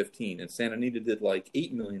 2015, and Santa Anita did like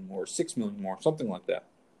 $8 million more, $6 million more, something like that.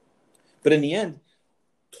 But in the end,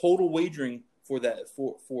 total wagering for the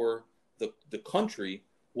country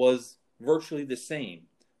was virtually the same.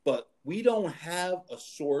 But we don't have a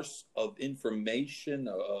source of information,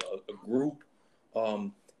 a group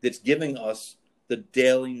that's giving us the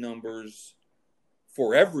daily numbers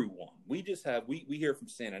for everyone. We just have, we hear from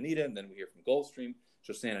Santa Anita and then we hear from Gulfstream.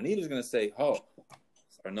 So Santa Anita is going to say, oh,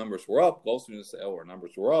 our numbers were up. Gulfstream is going to say, oh, our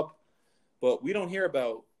numbers were up. But we don't hear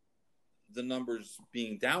about the numbers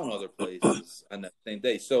being down other places on that same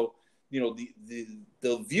day. So,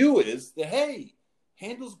 the view is that, hey,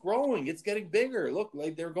 handle's growing. It's getting bigger. Look,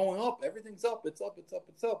 like they're going up. Everything's up. It's up.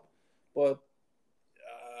 But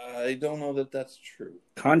I don't know that that's true.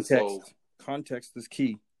 Context is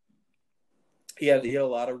key. He had a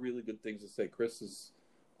lot of really good things to say. Chris is,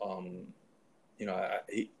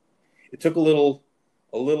 it took a little,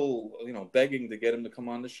 begging to get him to come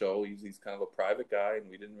on the show. He's kind of a private guy, and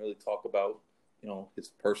we didn't really talk about, his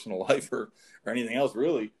personal life or anything else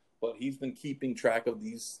really. But he's been keeping track of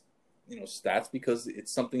these, stats because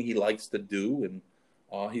it's something he likes to do, and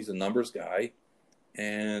he's a numbers guy,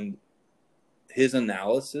 and his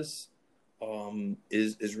analysis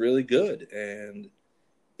is really good, and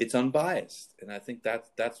it's unbiased, and I think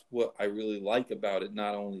that's what I really like about it.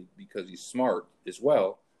 Not only because he's smart as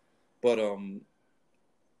well, but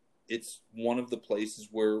it's one of the places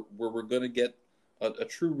where we're going to get a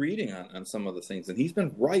true reading on some of the things, and he's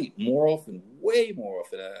been right more often, way more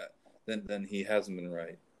often than he hasn't been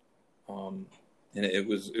right. And it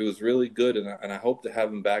was really good, and I hope to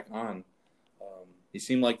have him back on. He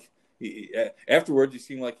seemed like afterwards he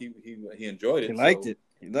seemed like he enjoyed it. He liked it.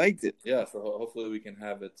 He liked it. Yeah, so hopefully we can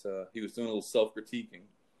have it. He was doing a little self-critiquing,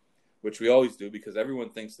 which we always do because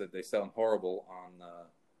everyone thinks that they sound horrible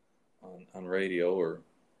on radio or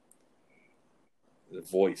the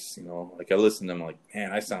voice. Like I listen to them, like,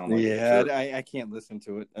 man, I sound like I can't listen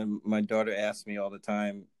to it. And my daughter asks me all the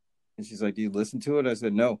time, and she's like, "Do you listen to it?" I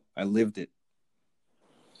said, "No, I lived it."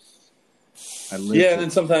 And then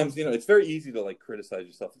sometimes it's very easy to like criticize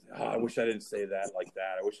yourself and say, "Oh, I wish I didn't say that like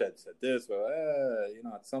that. I wish I had said this." But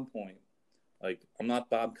at some point, like I'm not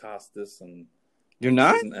Bob Costas, and you're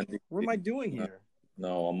not. What am I doing here?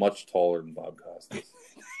 No, I'm much taller than Bob Costas.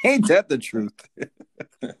 Ain't that the truth?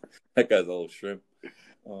 That guy's a little shrimp.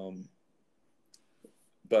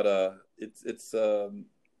 But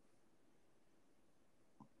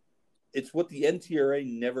it's what the NTRA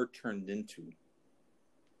never turned into.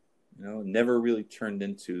 Never really turned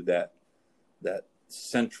into that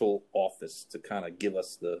central office to kind of give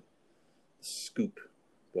us the scoop.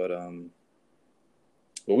 But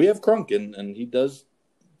we have Crunk, and he does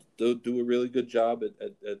do a really good job at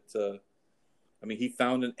he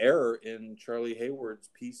found an error in Charlie Hayward's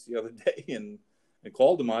piece the other day and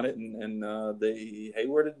called him on it, and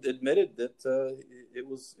Hayward admitted that it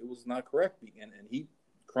was not correct, and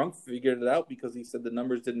Crunk figured it out because he said the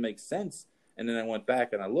numbers didn't make sense. And then I went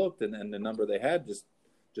back and I looked, and the number they had just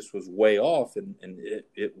was way off, and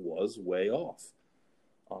it was way off.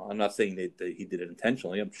 I'm not saying that he did it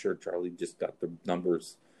intentionally. I'm sure Charlie just got the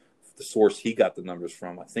numbers. The source he got the numbers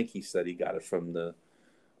from, I think he said he got it from the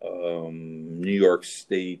New York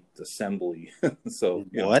State Assembly. So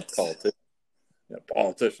what?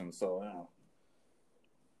 Politicians. So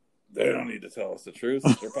they don't need to tell us the truth.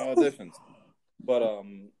 They're politicians. But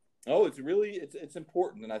it's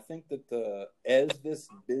important, and I think that as this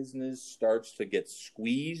business starts to get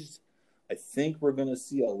squeezed, I think we're going to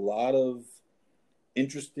see a lot of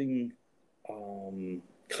interesting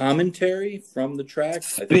commentary from the track.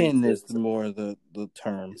 Spin is more the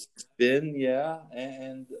term. Spin, yeah,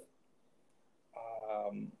 and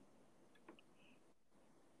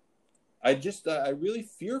I really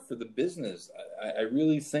fear for the business. I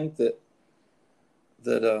really think that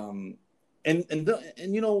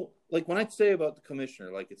like when I say about the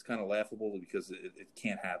commissioner, like it's kind of laughable because it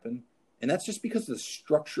can't happen. And that's just because of the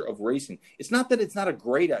structure of racing. It's not that it's not a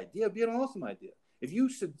great idea. It'd be an awesome idea. If you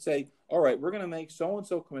should say, all right, we're going to make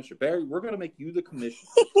so-and-so commissioner. Barry, we're going to make you the commissioner.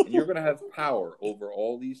 And you're going to have power over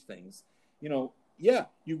all these things. Yeah,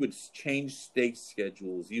 you would change state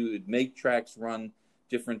schedules. You would make tracks run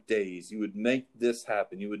different days. You would make this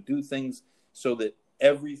happen. You would do things so that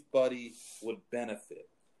everybody would benefit.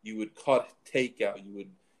 You would cut takeout. You would,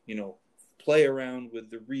 play around with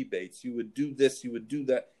the rebates. You would do this. You would do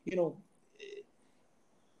that.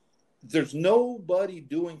 There's nobody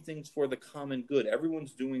doing things for the common good.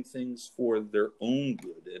 Everyone's doing things for their own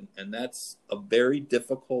good. And that's a very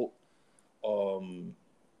difficult,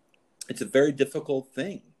 it's a very difficult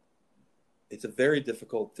thing. It's a very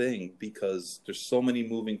difficult thing because there's so many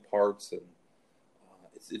moving parts, and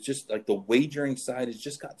it's just like the wagering side has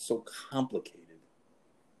just got so complicated.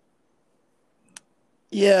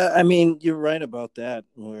 Yeah, you're right about that,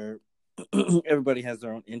 where everybody has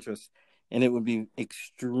their own interests, and it would be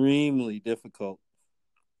extremely difficult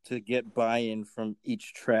to get buy-in from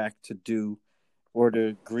each track to do or to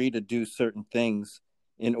agree to do certain things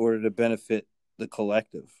in order to benefit the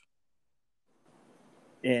collective.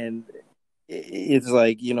 And it's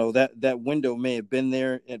like, that window may have been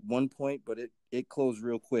there at one point, but it closed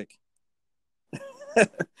real quick.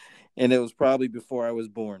 And it was probably before I was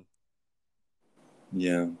born.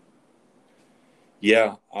 Yeah.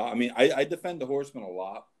 Yeah. I defend the Horsemen a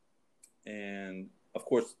lot. And, of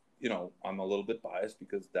course, I'm a little bit biased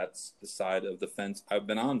because that's the side of the fence I've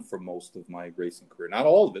been on for most of my racing career. Not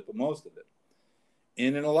all of it, but most of it.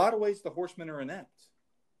 And in a lot of ways, the Horsemen are inept.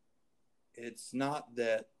 It's not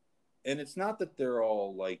that they're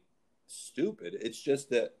all, like, stupid. It's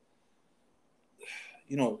just that,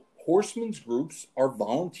 Horsemen's groups are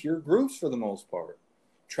volunteer groups for the most part.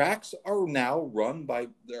 Tracks are now run by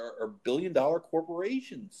billion-dollar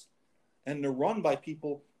corporations, and they're run by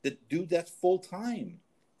people that do that full time.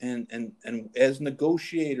 And as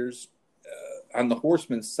negotiators on the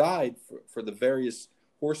Horsemen's side for the various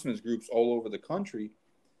Horsemen's groups all over the country,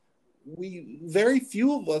 very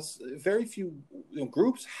few of us, very few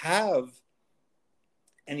groups have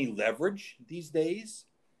any leverage these days,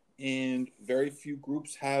 and very few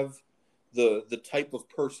groups have the type of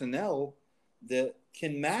personnel that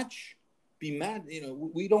can be matched.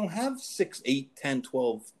 We don't have 6, 8, 10,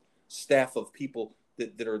 12 staff of people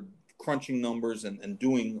that are crunching numbers and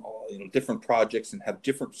doing different projects and have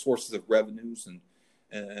different sources of revenues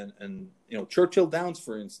and Churchill Downs,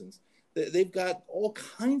 for instance, they've got all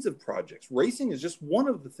kinds of projects. Racing is just one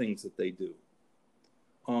of the things that they do.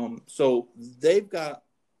 So they've got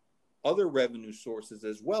other revenue sources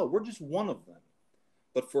as well. We're just one of them.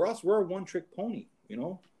 But for us, we're a one-trick pony,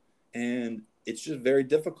 and it's just very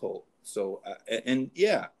difficult. So,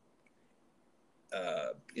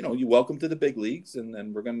 you're welcome to the big leagues, and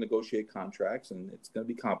then we're going to negotiate contracts, and it's going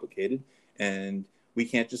to be complicated. And we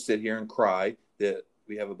can't just sit here and cry that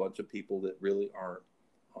we have a bunch of people that really aren't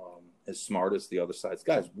as smart as the other side's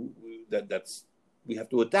guys. We have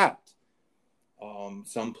to adapt.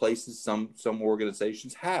 Some places, some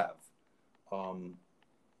organizations have.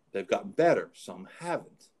 They've gotten better. Some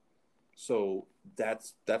haven't. So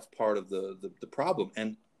that's part of the problem.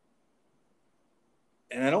 And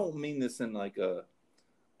I don't mean this in like a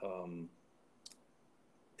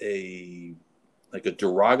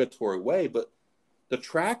derogatory way, but the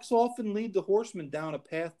tracks often lead the horsemen down a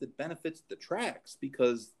path that benefits the tracks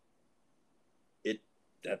because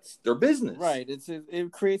that's their business. Right.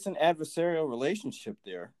 It creates an adversarial relationship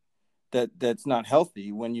there that's not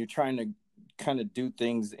healthy when you're trying to kind of do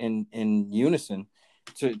things in unison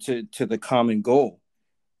to the common goal.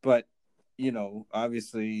 But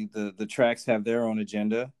obviously the tracks have their own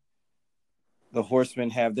agenda, the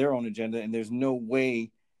horsemen have their own agenda, and there's no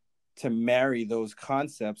way to marry those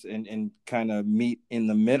concepts and kind of meet in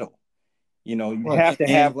the middle. You have to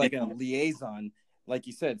have like a liaison, like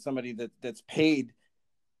you said, somebody that's paid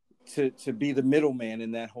to be the middleman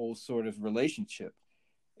in that whole sort of relationship.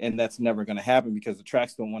 And that's never going to happen because the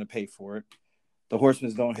tracks don't want to pay for it. The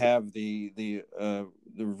horsemen don't have the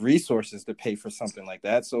resources to pay for something like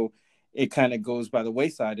that. So it kind of goes by the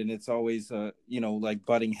wayside, and it's always like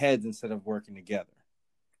butting heads instead of working together.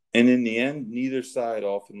 And in the end, neither side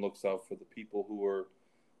often looks out for the people who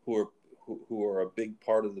are a big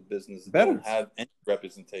part of the business that don't have any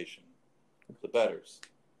representation, the bettors,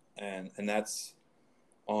 and that's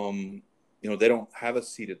they don't have a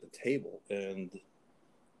seat at the table. And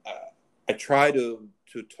I try to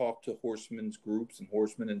talk to horsemen's groups and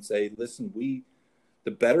horsemen and say, listen,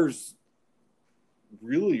 the bettors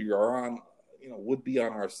really are on, would be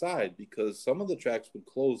on our side, because some of the tracks would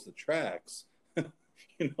close the tracks.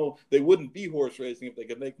 They wouldn't be horse racing if they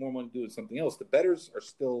could make more money doing something else. The bettors are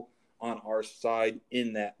still on our side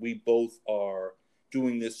in that we both are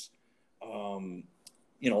doing this,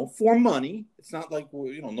 for money. It's not like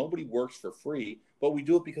nobody works for free, but we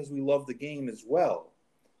do it because we love the game as well.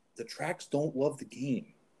 The tracks don't love the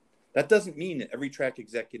game. That doesn't mean that every track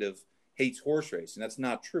executive hates horse racing. That's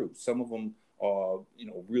not true. Some of them,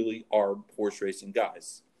 really are horse racing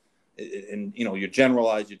guys. And, you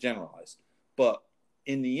generalize. But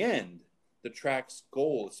in the end, the track's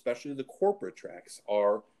goal, especially the corporate tracks,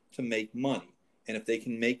 are to make money. And if they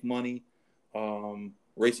can make money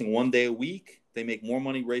racing 1 day a week, they make more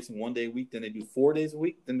money racing 1 day a week than they do 4 days a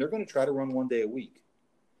week, then they're going to try to run 1 day a week.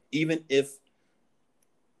 Even if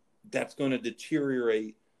that's going to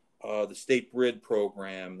deteriorate the state bred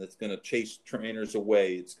program, that's going to chase trainers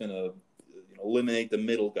away, it's going to eliminate the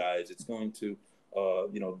middle guys, it's going to,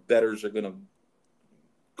 bettors are going to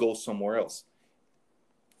go somewhere else.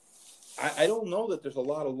 I don't know that there's a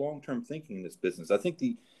lot of long-term thinking in this business. I think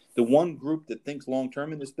the one group that thinks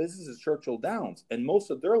long-term in this business is Churchill Downs, and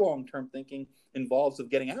most of their long-term thinking involves of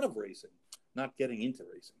getting out of racing, not getting into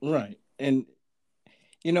racing. Right. And,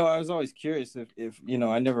 I was always curious if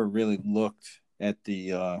I never really looked at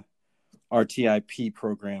the RTIP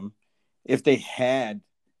program, if they had,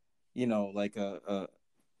 like a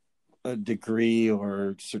degree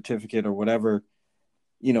or certificate or whatever,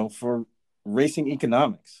 for racing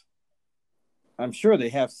economics. I'm sure they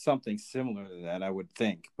have something similar to that, I would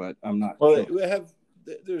think, but I'm not sure. We have,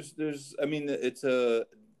 there's, I mean, it's an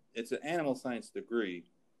animal science degree.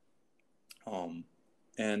 And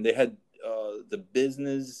they had the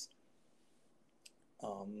business.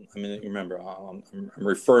 Remember, I'm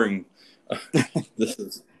referring. This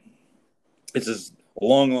is a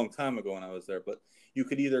long, long time ago when I was there. But you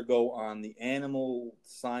could either go on the animal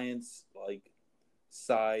science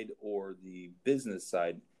side or the business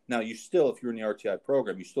side. Now, you still, if you're in the RTI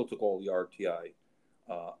program, you still took all the RTI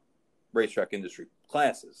racetrack industry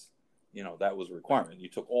classes. That was a requirement. You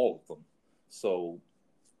took all of them. So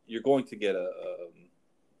you're going to get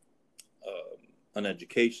an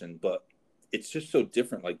education, but it's just so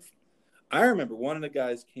different. Like I remember one of the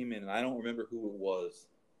guys came in, and I don't remember who it was.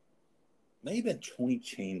 Maybe been Tony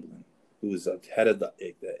Chamberlain, who was head of the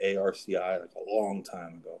ARCI like a long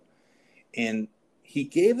time ago, and he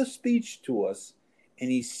gave a speech to us, and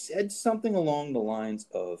he said something along the lines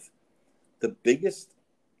of, "The biggest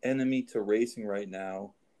enemy to racing right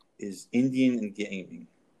now is Indian and gaming,"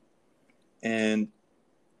 and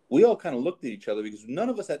we all kind of looked at each other because none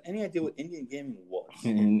of us had any idea what Indian gaming was.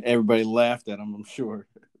 And everybody laughed at him, I'm sure.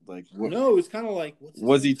 Like, no, it was kind of like,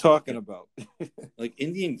 what's he talking about? Like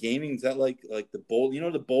Indian gaming, is that like the bowl? You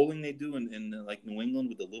know the bowling they do in like New England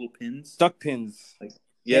with the little pins, duck pins, like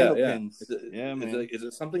pins. Is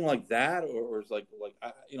it something like that, or is like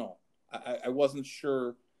I wasn't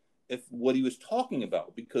sure if what he was talking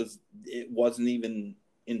about because it wasn't even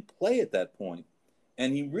in play at that point,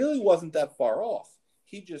 and he really wasn't that far off.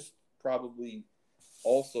 He just probably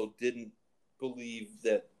also didn't believe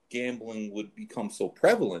that gambling would become so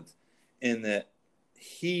prevalent, and that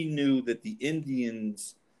he knew that the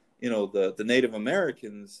Indians, the Native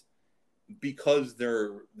Americans, because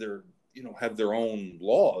they're have their own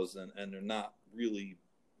laws and they're not really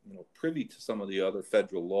privy to some of the other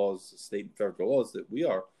federal laws, state and federal laws that we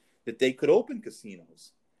are, that they could open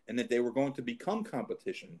casinos and that they were going to become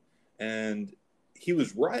competition. And he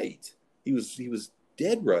was right. He was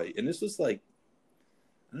dead right. And this was like,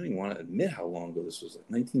 I don't even want to admit how long ago this was, like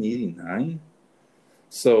 1989,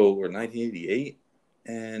 or 1988,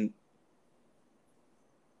 and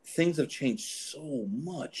things have changed so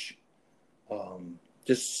much,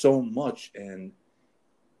 just so much, and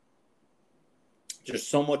there's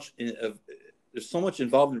so much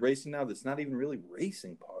involved in racing now that's not even really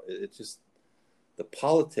racing part. It's just the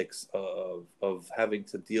politics of having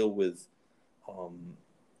to deal with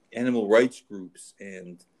animal rights groups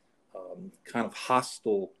and kind of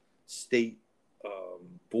hostile state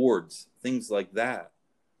boards, things like that.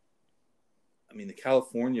 I mean, the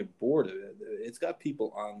California board, it's got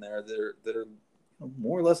people on there that are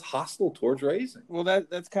more or less hostile towards racing. Well,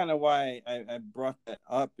 that's kind of why I brought that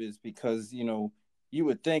up, is because, you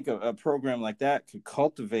would think a program like that could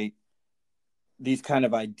cultivate these kind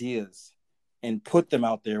of ideas and put them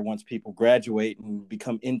out there once people graduate and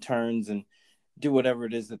become interns and do whatever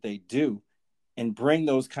it is that they do, and bring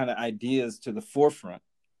those kind of ideas to the forefront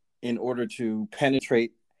in order to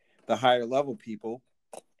penetrate the higher level people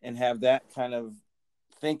and have that kind of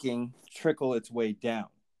thinking trickle its way down.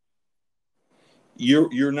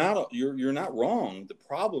 You're not wrong. The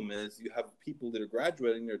problem is you have people that are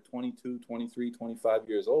graduating, they're 22, 23, 25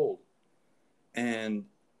 years old, and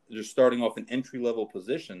they're starting off in entry-level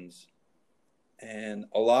positions. And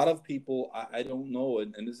a lot of people, I don't know,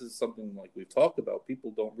 and this is something like we've talked about,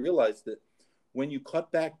 people don't realize that when you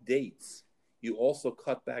cut back dates, you also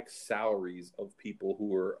cut back salaries of people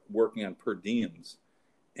who are working on per diems.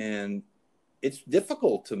 And it's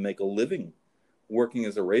difficult to make a living working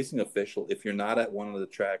as a racing official if you're not at one of the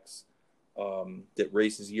tracks that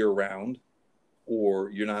races year-round, or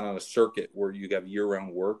you're not on a circuit where you have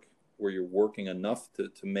year-round work, where you're working enough to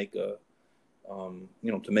make to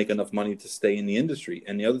make enough money to stay in the industry.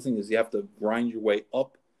 And the other thing is you have to grind your way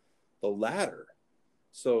up the ladder.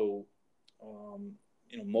 So,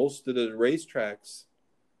 most of the racetracks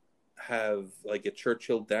have, like at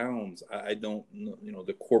Churchill Downs, I don't know,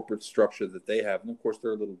 the corporate structure that they have. And of course,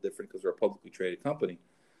 they're a little different because they're a publicly traded company.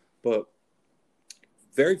 But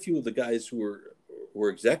very few of the guys who are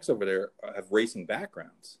execs over there have racing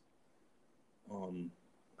backgrounds.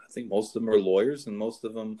 I think most of them are lawyers, and most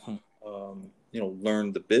of them,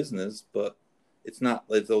 learn the business, but it's not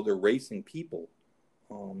as though they're racing people.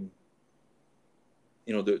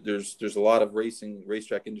 There's a lot of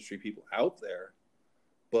racetrack industry people out there,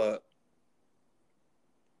 but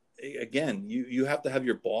again, you have to have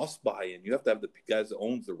your boss buy in. You have to have the guys that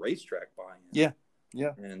owns the racetrack buy in.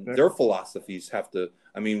 Yeah. And their philosophies have to.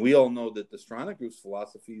 I mean, we all know that the Stronach Group's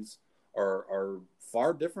philosophies are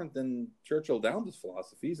far different than Churchill Downs'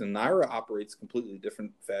 philosophies, and NYRA operates completely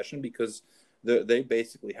different fashion because they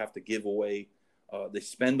basically have to give away. They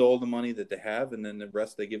spend all the money that they have, and then the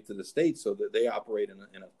rest they give to the state, so that they operate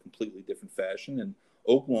in a completely different fashion. And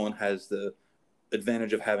Oaklawn has the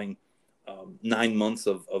advantage of having 9 months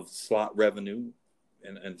of slot revenue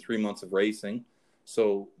and 3 months of racing.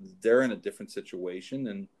 So they're in a different situation.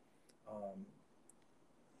 And,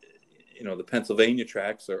 the Pennsylvania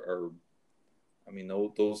tracks are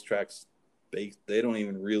those tracks, they don't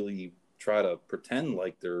even really try to pretend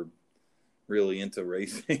like they're really into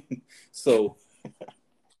racing. So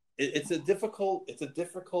it's a difficult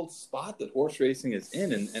spot that horse racing is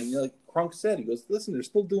in. And like Crunk said, he goes, listen, they're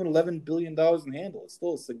still doing $11 billion in handle. It's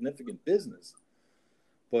still a significant business.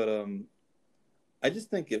 But I just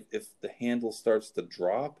think if the handle starts to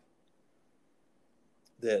drop,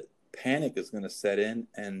 that panic is going to set in,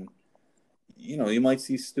 and you might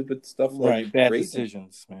see stupid stuff like bad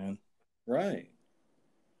decisions, man. Right.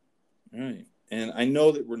 And I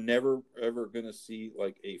know that we're never ever going to see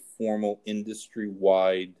like a formal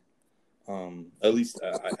industry-wide. At least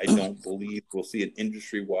I don't believe we'll see an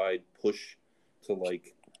industry-wide push to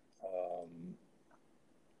like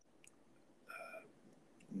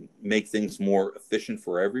make things more efficient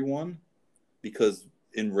for everyone, because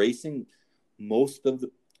in racing, most of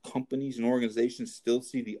the companies and organizations still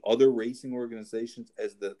see the other racing organizations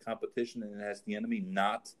as the competition and as the enemy,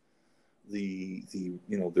 not the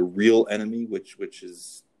real enemy, which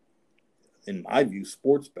is, in my view,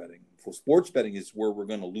 sports betting. For sports betting is where we're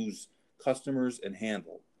going to lose customers and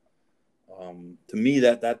handle. To me,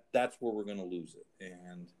 that's where we're going to lose it.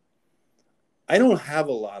 And I don't have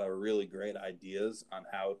a lot of really great ideas on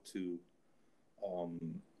how to,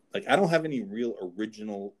 I don't have any real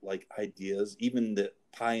original ideas, even the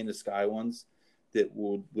pie in the sky ones that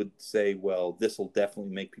would say, well, this will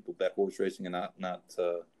definitely make people bet horse racing and not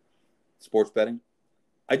sports betting.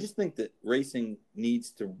 I just think that racing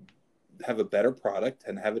needs to have a better product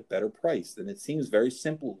and have it better priced. And it seems very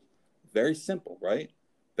simple, right?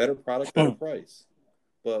 Better product, better price.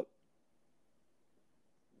 But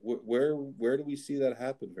where do we see that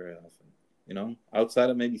happen very often? Outside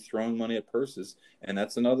of maybe throwing money at purses. And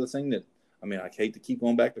that's another thing that, I hate to keep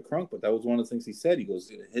going back to Crunk, but that was one of the things he said. He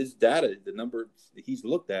goes, his data, the numbers that he's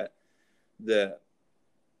looked at, the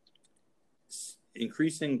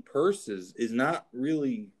increasing purses is not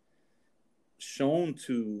really shown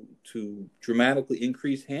to dramatically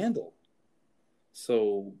increase handle.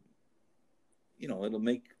 So, it'll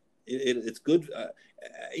make it's good.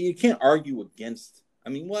 You can't argue against.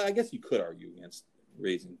 I guess you could argue against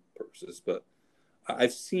raising purses, but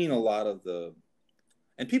I've seen a lot of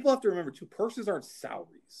and people have to remember too, purses aren't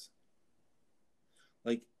salaries.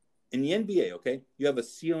 Like in the NBA, okay, you have a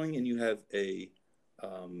ceiling and you have a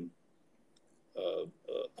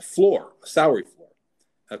floor, a salary floor.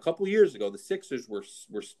 A couple of years ago, the Sixers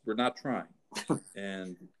were not trying,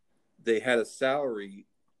 and they had a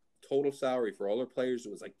total salary for all their players.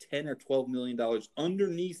 It was like $10 or $12 million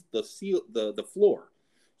underneath the floor.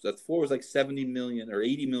 So that floor was like 70 million or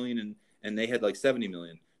 80 million, and they had like 70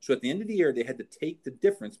 million. So at the end of the year, they had to take the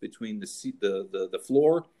difference between the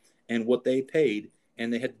floor and what they paid,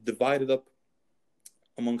 and they had to divide it up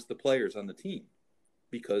amongst the players on the team,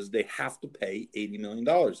 because they have to pay $80 million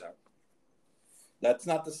out. That's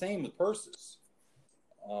not the same with purses.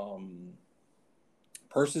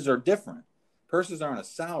 Purses are different. Purses aren't a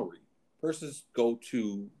salary. Purses go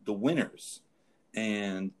to the winners.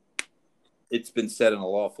 And it's been said an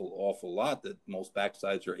awful lot that most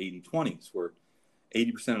backsides are 80-20s, where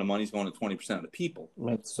 80% of the money is going to 20% of the people.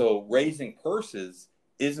 Right. So raising purses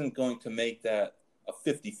isn't going to make that a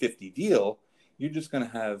 50-50 deal. You're just going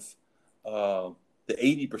to have the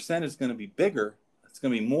 80% is going to be bigger. It's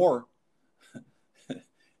going to be more.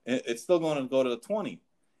 It's still going to go to the 20.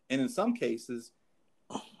 And in some cases,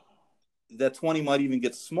 that 20 might even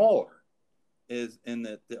get smaller, and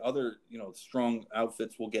that the other, strong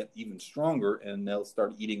outfits will get even stronger, and they'll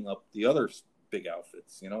start eating up the other big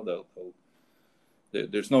outfits.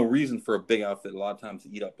 There's no reason for a big outfit a lot of times to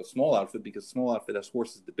eat up a small outfit, because small outfit has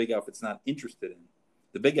horses the big outfit's not interested in.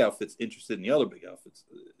 The big outfit's interested in the other big outfits.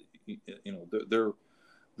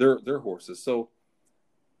 They're horses. So,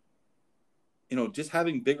 just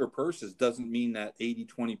having bigger purses doesn't mean that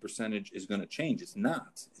 80-20 percentage is going to change. It's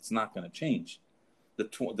not. It's not going to change. The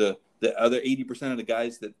other 80% of the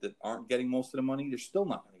guys that aren't getting most of the money, they're still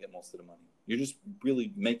not going to get most of the money. You're just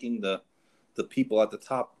really making the people at the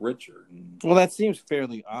top richer. Well, that seems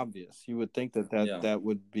fairly obvious. You would think that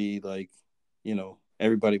would be like,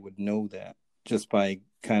 everybody would know that just by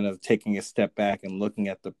kind of taking a step back and looking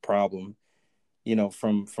at the problem,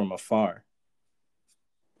 from afar.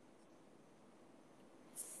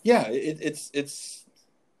 Yeah, it's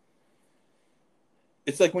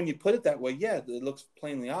like when you put it that way, yeah, it looks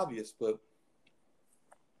plainly obvious, but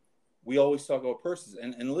we always talk about purses.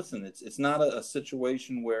 And listen, it's not a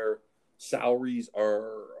situation where salaries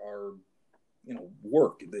are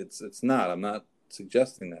work. It's not. I'm not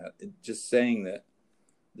suggesting that. It's just saying that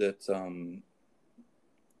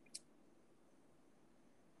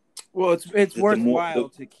well, it's worthwhile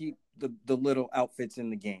to keep the little outfits in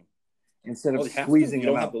the game instead of squeezing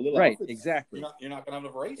them out. Right, outfits. Exactly. You're not going to have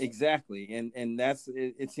enough race. Exactly, and that's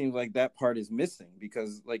it seems like that part is missing,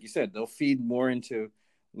 because, like you said, they'll feed more into,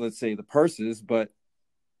 let's say, the purses, but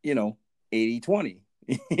you know, 80-20.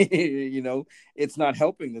 You know, it's not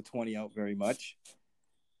helping the 20 out very much,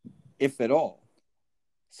 if at all.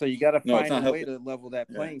 So you got to No, it's find not a way helping. to level that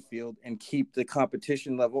Yeah. playing field and keep the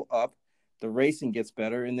competition level up. The racing gets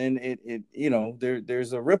better, and then it you know,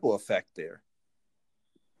 there's a ripple effect there.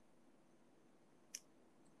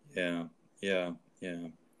 Yeah, yeah, yeah,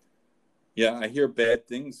 yeah. I hear bad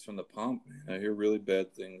things from the pump, man. I hear really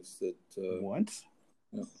bad things What?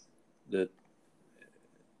 that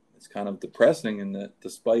it's kind of depressing, and that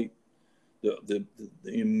despite the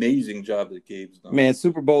amazing job that Gabe's done, Man,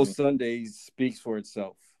 Super Bowl I mean, Sunday speaks for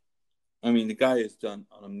itself. the guy has done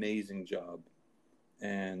an amazing job,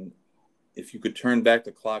 and if you could turn back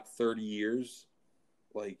the clock 30 years,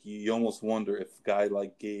 like you almost wonder if a guy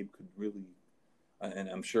like Gabe could really, and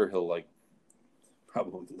I'm sure he'll like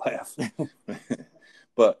probably laugh,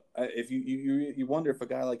 but if you wonder if a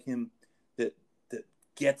guy like him that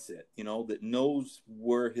gets it, that knows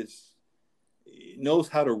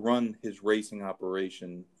how to run his racing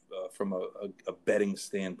operation from a betting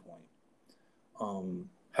standpoint,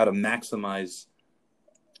 how to maximize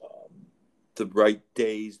the right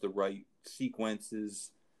days, the right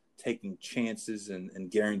sequences, taking chances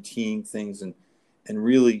and guaranteeing things and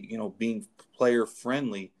really, being player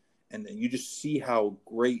friendly. And you just see how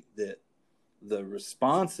great that the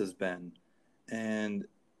response has been. And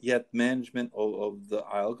yet management of the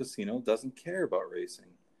Isle Casino doesn't care about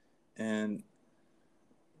racing. And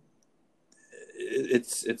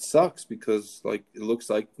it sucks because like it looks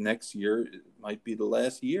like next year it might be the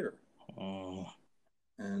last year.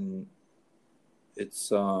 And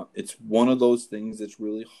it's one of those things that's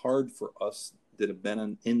really hard for us that have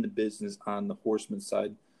been in the business on the horseman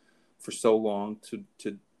side for so long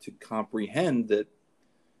to comprehend that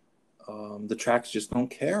the tracks just don't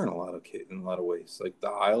care in a lot of ways. Like the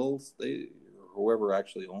Isles, whoever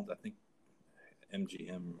actually owns, I think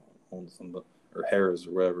MGM owns them, or Harrah's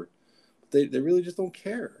or whatever. They really just don't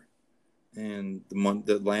care, and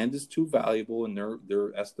the land is too valuable in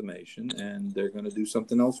their estimation, and they're going to do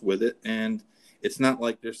something else with it. And it's not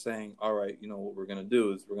like they're saying, all right, what we're going to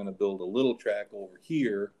do is we're going to build a little track over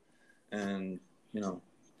here, and the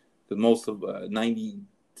most of 97%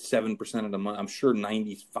 of the money, I'm sure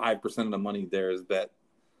 95% of the money there is bet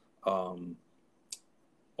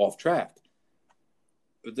off track.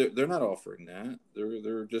 But they're not offering that.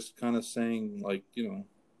 They're just kind of saying like,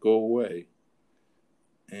 go away.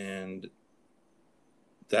 And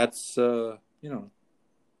that's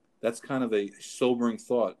that's kind of a sobering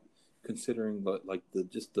thought, considering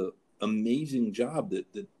the amazing job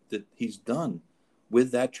that he's done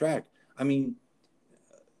with that track. I mean,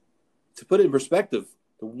 to put it in perspective,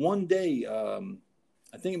 the one day,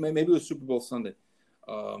 I think maybe it was Super Bowl Sunday,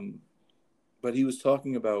 but he was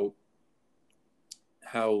talking about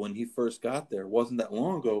how when he first got there, it wasn't that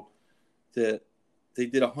long ago, that they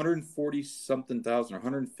did 140 something thousand, or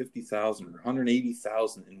 150,000, or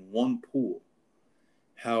 180,000 in one pool.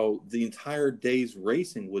 How the entire day's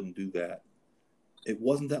racing wouldn't do that. It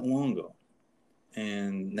wasn't that long ago.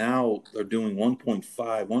 And now they're doing 1.5,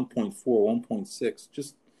 1.4, 1.6.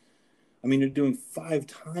 Just, they're doing 5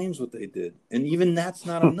 times what they did. And even that's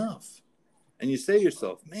not enough. And you say to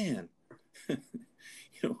yourself, man,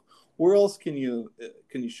 where else can you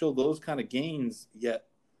show those kind of gains, yet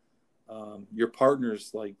your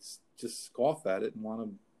partners like just scoff at it and want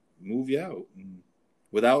to move you out, and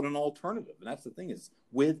without an alternative. And that's the thing, is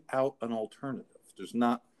without an alternative. There's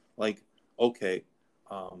not like, okay,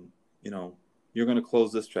 you're going to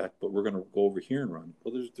close this track, but we're going to go over here and run.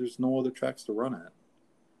 Well, there's no other tracks to run at.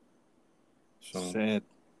 So sad.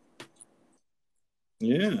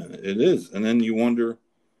 Yeah, it is. And then you wonder,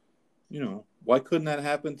 why couldn't that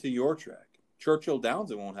happen to your track? Churchill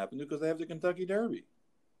Downs, it won't happen to, because they have the Kentucky Derby.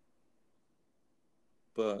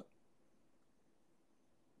 But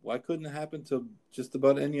why couldn't it happen to just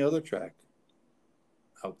about any other track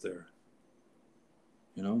out there?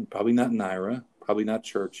 Probably not Naira, probably not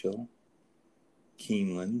Churchill,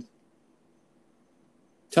 Keeneland.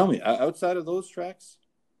 Tell me, outside of those tracks,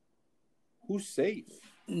 who's safe?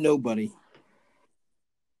 Nobody.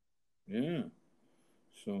 Yeah.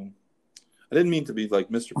 So I didn't mean to be like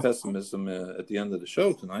Mr. Pessimism at the end of the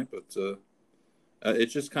show tonight, but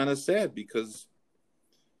it's just kind of sad because,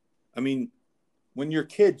 when you're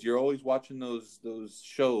kids, you're always watching those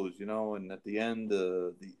shows, and at the end,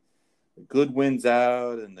 the good wins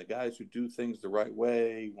out, and the guys who do things the right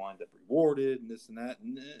way wind up rewarded, and this and that.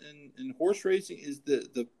 And horse racing is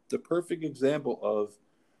the perfect example of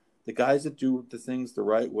the guys that do the things the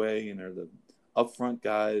right way and are the upfront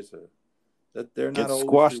guys, or that they're not Get always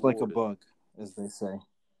squashed rewarded. like a bug, as they say.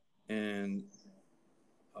 And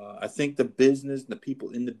I think the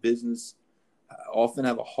people in the business often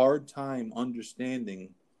have a hard time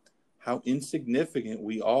understanding how insignificant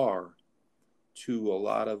we are to a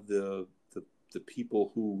lot of the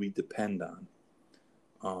people who we depend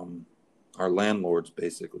on, our landlords,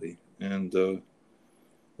 basically. And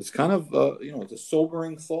it's kind of, it's a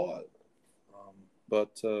sobering thought.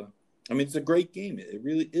 But I mean, it's a great game. It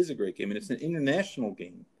really is a great game. And it's an international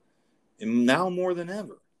game. And now more than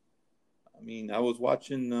ever. I mean, I was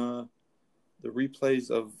watching the replays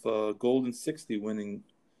of Golden 60 winning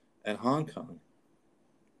at Hong Kong.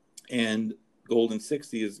 And Golden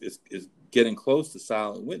 60 is getting close to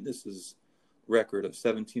Silent Witness's record of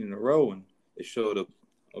 17 in a row. And they showed a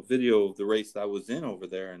video of the race that I was in over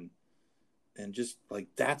there. And just like,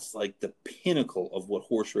 that's like the pinnacle of what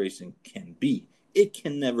horse racing can be. It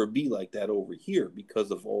can never be like that over here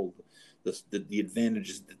because of all the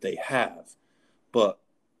advantages that they have. But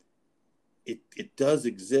it does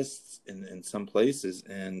exist in some places,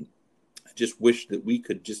 and I just wish that we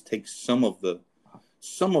could just take some of the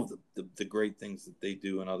great things that they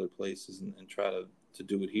do in other places and try to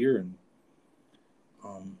do it here. And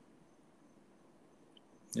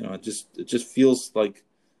it just feels like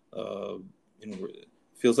it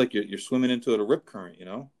feels like you're swimming into a rip current,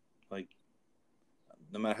 like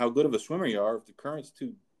no matter how good of a swimmer you are, if the current's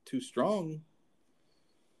too strong,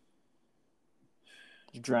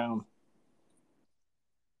 you drown.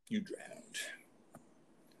 You drowned.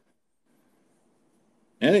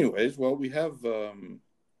 Anyways, well, we have the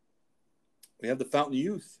Fountain of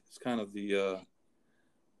Youth. It's kind of the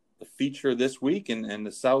feature this week in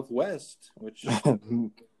the Southwest, which of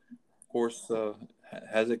course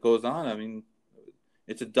as it goes on. I mean,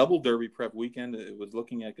 it's a double Derby prep weekend. It was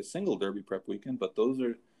looking like a single Derby prep weekend, but those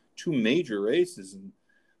are two major races, and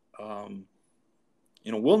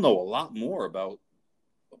we'll know a lot more about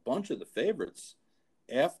a bunch of the favorites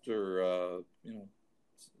after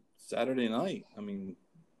Saturday night. I mean,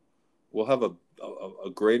 we'll have a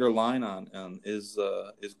greater line on is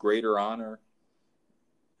Greater Honor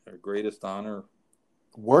or Greatest Honor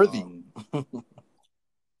worthy?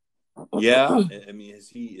 Yeah, I mean, is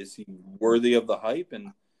he worthy of the hype?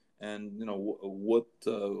 And what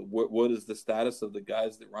is the status of the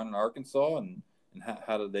guys that run in Arkansas, and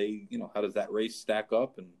how do they, how does that race stack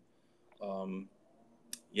up? And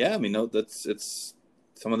yeah, I mean, it's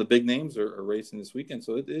some of the big names are racing this weekend,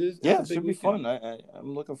 so it is. Yeah, it should be fun.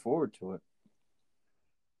 I'm looking forward to it.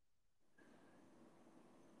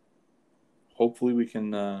 Hopefully, we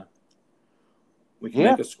can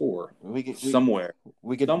make a score somewhere.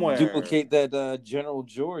 We could duplicate that General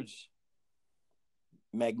George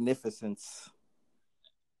magnificence.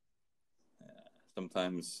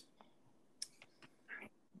 Sometimes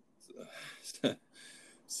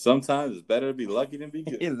it's better to be lucky than be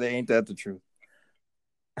good. Ain't that the truth?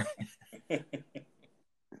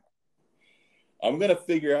 I'm going to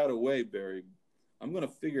figure out a way, Barry. I'm going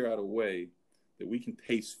to figure out a way that we can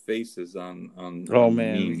paste faces on Oh,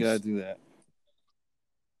 man, memes. we got to do that.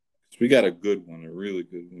 We got a good one, a really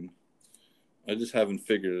good one. I just haven't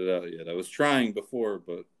figured it out yet. I was trying before,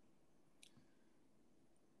 but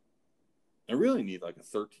I really need like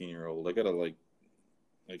a 13-year-old. I got to like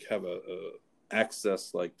have a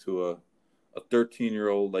access like to a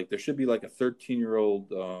 13-year-old. Like there should be like a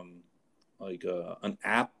 13-year-old an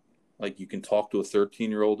app, like you can talk to a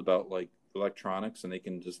 13-year-old about like electronics, and they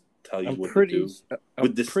can just tell you what to do.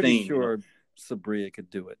 I'm pretty sure Sabria could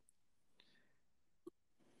do it.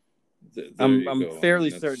 I'm fairly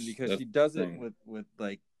certain because she does it with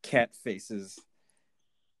like cat faces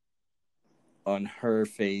on her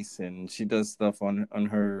face, and she does stuff on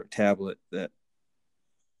her tablet that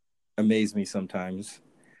amaze me sometimes.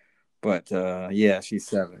 But yeah, she's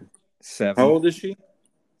 7. How old is she?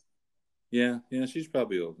 Yeah, she's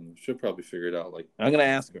probably old enough. She'll probably figure it out. Like I'm gonna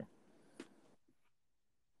ask her.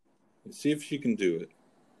 See if she can do it.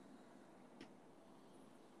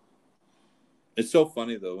 It's so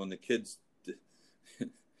funny though when the kids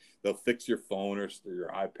they'll fix your phone or your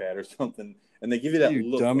iPad or something, and they give you that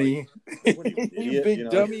look, dummy. Like, what are you, idiot? You big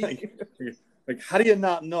dummy. Like, how do you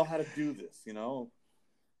not know how to do this?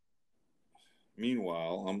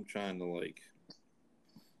 Meanwhile, I'm trying to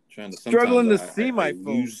struggling to see my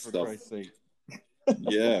phone, for Christ's sake.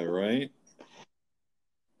 Yeah, right.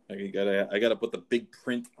 I gotta put the big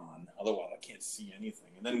print on, otherwise I can't see anything.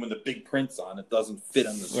 And then when the big print's on, it doesn't fit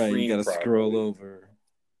on the screen. Right, you gotta scroll over.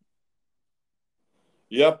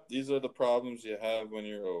 Yep, these are the problems you have when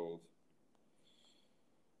you're old.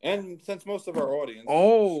 And since most of our audience,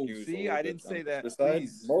 see, I didn't say that.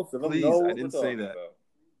 Please, most of them please, know I didn't say that. About.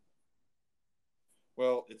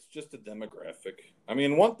 Well, it's just a demographic. I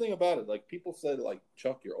mean, one thing about it, like people said, like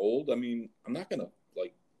Chuck, you're old. I mean, I'm not gonna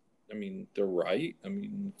like. I mean, they're right. I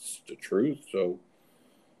mean, it's the truth. So,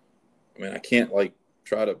 I mean, I can't like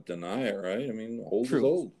try to deny it, right? I mean, old is True.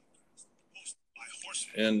 old,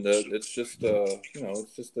 and it's just you know,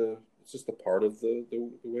 it's just a part of the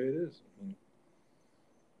way it is. I mean,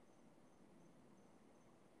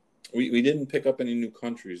 we didn't pick up any new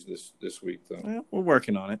countries this week though. Well, we're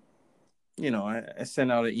working on it. I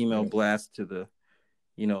sent out an email Yeah. blast to the,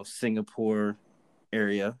 Singapore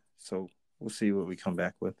area. So we'll see what we come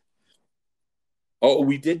back with. Oh,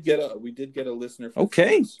 we did get a listener from Okay.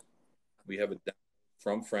 France. We have it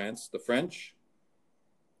from France. The French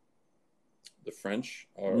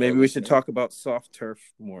are Maybe our we should listener. talk about soft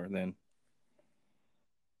turf more then.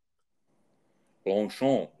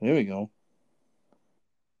 Blanchon. There we go.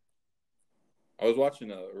 I was watching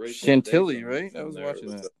a race. Chantilly, right? I was watching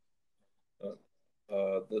that.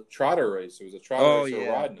 The trotter race. It was a trotter Oh race. yeah,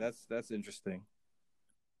 riding. that's interesting.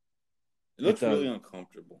 It looks really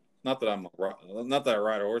uncomfortable. Not that I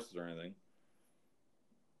ride horses or anything,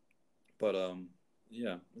 but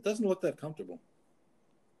yeah, it doesn't look that comfortable.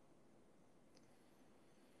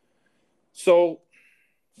 So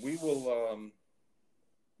we will.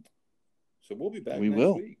 So we'll be back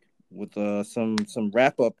next week with some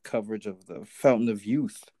wrap up coverage of the Fountain of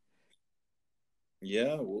Youth.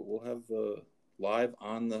 Yeah, we'll have live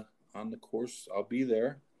on the course. I'll be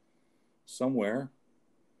there somewhere.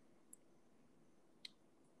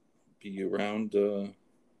 Be around. And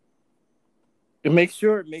make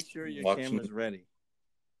sure your camera's ready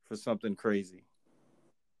for something crazy.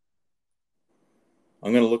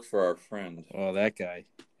 I'm gonna look for our friend. Oh, that guy.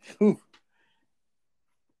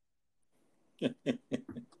 The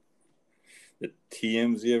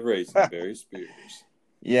TMZ of racing, Barry Spears.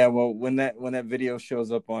 Yeah, well, when that video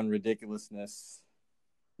shows up on Ridiculousness,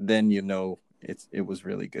 then you know it was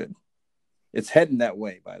really good. It's heading that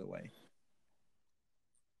way, by the way.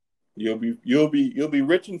 You'll be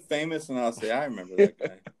rich and famous, and I'll say I remember that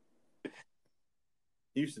guy.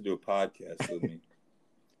 He used to do a podcast with me.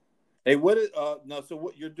 Hey, so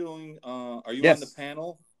what you're doing? Are you on the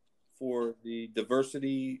panel for the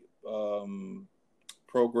diversity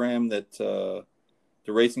program that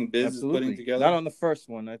the Racing Biz is putting together? Not on the first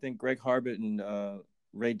one. I think Greg Harbert and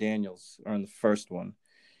Ray Daniels are on the first one.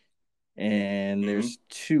 And there's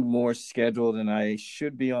 2 more scheduled, and I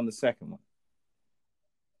should be on the second one.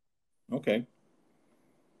 Okay.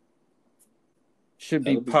 Should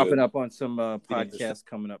be popping up on some podcasts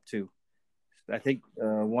coming up, too. I think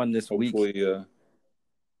one this week.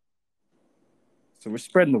 So we're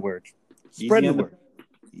spreading the word.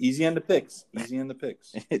 Easy on the picks.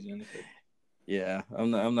 Yeah,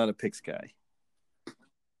 I'm not a picks guy.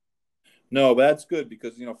 No, but that's good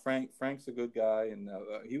because Frank's a good guy, and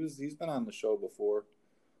he's been on the show before,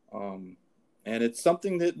 and it's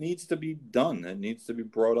something that needs to be done. It needs to be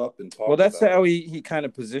brought up and talked about. Well, that's how he kind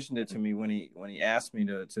of positioned it to me when he asked me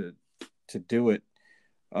to do it.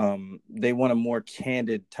 They want a more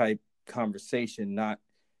candid type conversation, not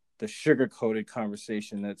the sugar-coated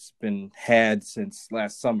conversation that's been had since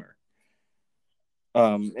last summer.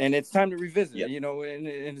 And it's time to revisit it,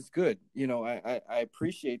 and it's good. I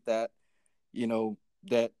appreciate that,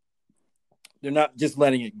 that they're not just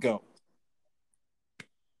letting it go.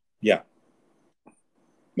 Yeah.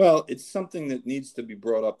 Well, it's something that needs to be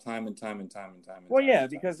brought up time and time. Well, yeah,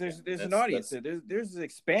 because there's an audience. There's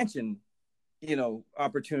expansion,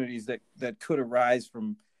 opportunities that could arise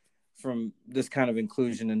from this kind of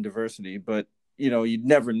inclusion and diversity, but you'd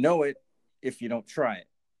never know it if you don't try it.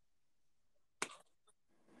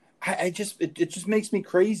 It just makes me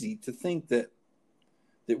crazy to think that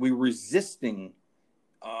we're resisting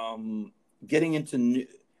getting into new.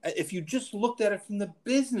 If you just looked at it from the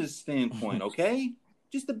business standpoint, okay,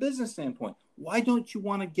 just the business standpoint, why don't you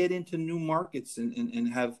want to get into new markets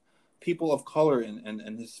and have people of color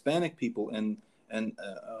and Hispanic people and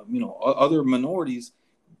other minorities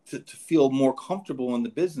to feel more comfortable in the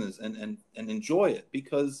business and enjoy it,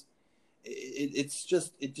 because it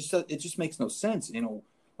just makes no sense.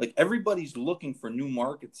 Like everybody's looking for new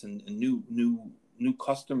markets and new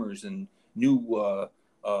customers and new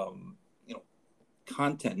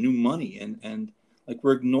content, new money, and like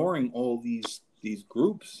we're ignoring all these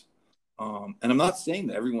groups. And I'm not saying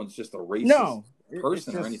that everyone's just a racist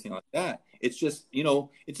person or anything like that. It's just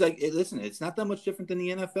it's like listen, it's not that much different than the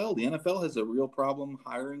NFL. The NFL has a real problem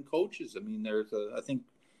hiring coaches. I mean, there's I think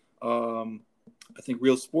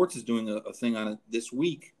Real Sports is doing a thing on it this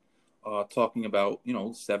week. Talking about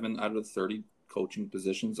 7 out of the 30 coaching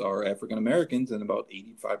positions are African Americans, and about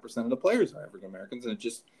 85% of the players are African Americans, and it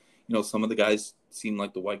just some of the guys seem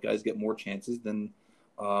like the white guys get more chances than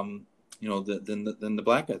than the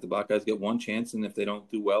black guys. The black guys get one chance, and if they don't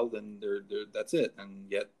do well, then they're that's it. And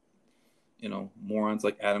yet, morons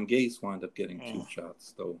like Adam Gase wind up getting two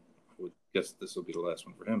shots. So I would guess this will be the last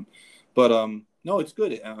one for him. But no, it's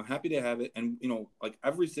good. I'm happy to have it. And like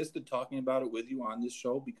I've resisted talking about it with you on this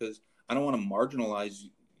show because I don't want to marginalize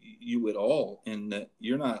you at all. And that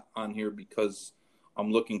you're not on here because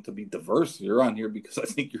I'm looking to be diverse. You're on here because I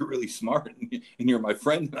think you're really smart and you're my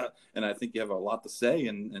friend, and I think you have a lot to say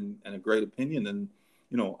and a great opinion. And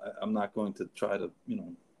I'm not going to try to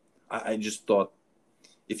I just thought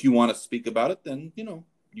if you want to speak about it, then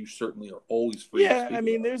you certainly are always free. Yeah, to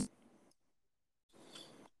speak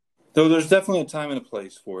there's definitely a time and a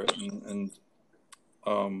place for it, and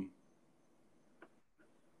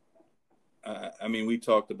we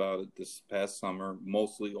talked about it this past summer,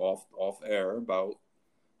 mostly off air, about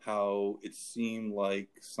how it seemed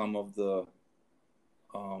like some of the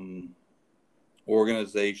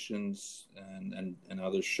organizations and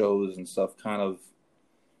other shows and stuff kind of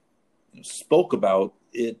spoke about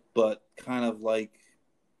it, but kind of like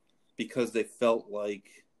because they felt like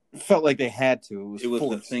they had to. It was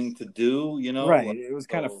the thing to do, Right. Like, it was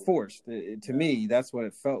kind of forced. To me, that's what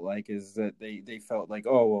it felt like, is that they felt like,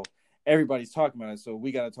 oh, well, everybody's talking about it, so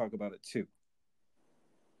we got to talk about it too.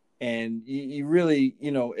 And you really,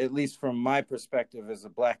 at least from my perspective as a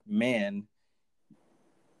black man,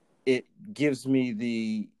 it gives me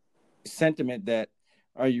the sentiment that,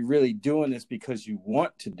 are you really doing this because you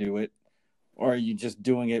want to do it? Or are you just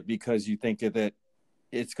doing it because you think that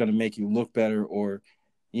it's going to make you look better or,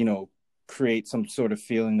 create some sort of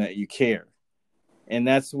feeling that you care? And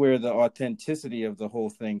that's where the authenticity of the whole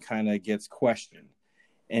thing kind of gets questioned.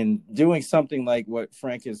 And doing something like what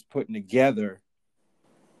Frank is putting together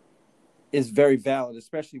is very valid,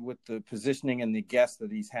 especially with the positioning and the guests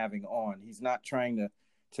that he's having on. He's not trying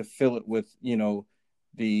to fill it with, the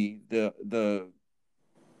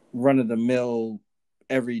run-of-the-mill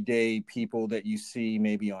everyday people that you see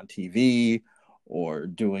maybe on TV or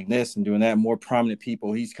doing this and doing that, more prominent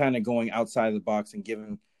people. He's kind of going outside of the box and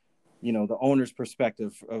giving, the owner's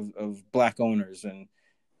perspective of black owners, and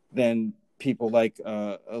then people like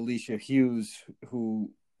Alicia Hughes, who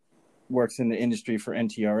works in the industry for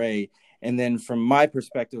NTRA. And then from my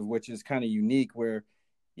perspective, which is kind of unique, where,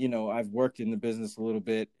 I've worked in the business a little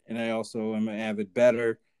bit, and I also am an avid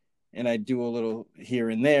bettor, and I do a little here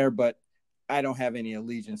and there, but I don't have any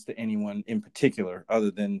allegiance to anyone in particular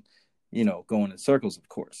other than, going in circles, of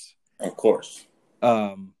course. Of course.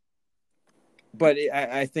 But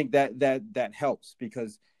I think that helps,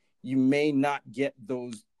 because you may not get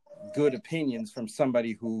those good opinions from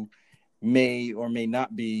somebody who may or may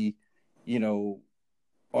not be,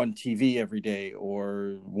 on TV every day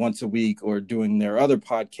or once a week, or doing their other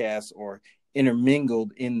podcasts, or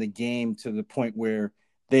intermingled in the game to the point where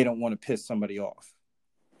they don't want to piss somebody off.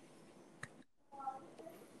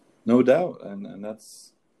 No doubt. And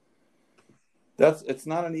that's it's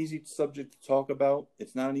not an easy subject to talk about.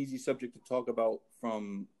 It's not an easy subject to talk about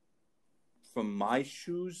from my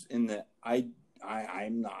shoes, in that I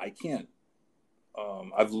can't.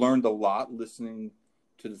 I've learned a lot listening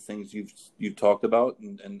to the things you've talked about,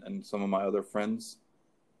 and some of my other friends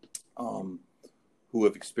who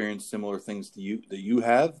have experienced similar things to you that you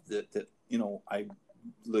have, that I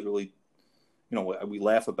literally, we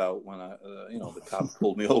laugh about when the cop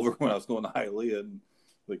pulled me over when I was going to Hialeah, and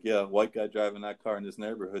like, yeah, white guy driving that car in this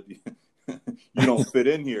neighborhood, you don't fit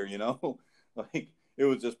in here, like it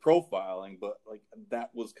was just profiling, but like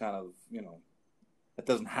that was kind of, that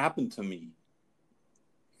doesn't happen to me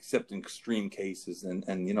except in extreme cases,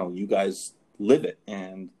 and you guys live it,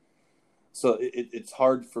 and so it's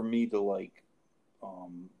hard for me to like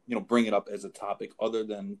bring it up as a topic other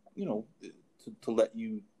than to let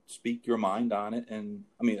you speak your mind on it. And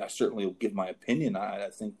I certainly will give my opinion. I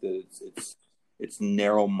think that it's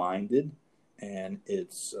narrow-minded, and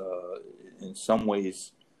it's in some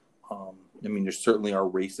ways there certainly are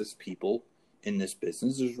racist people in this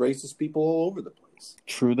business. There's racist people all over the place.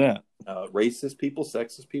 True that. Racist people,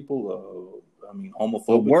 sexist people,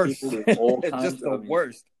 homophobic people. There's all kinds just the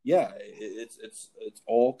worst. Yeah, it's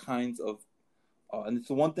all kinds of, and it's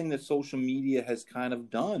the one thing that social media has kind of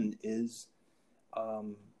done is,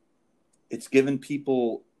 it's given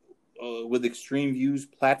people with extreme views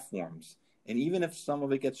platforms, and even if some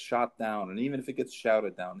of it gets shot down, and even if it gets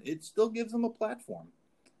shouted down, it still gives them a platform.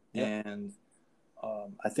 Yeah. And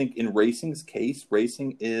I think in racing's case,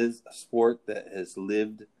 racing is a sport that has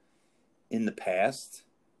lived in the past,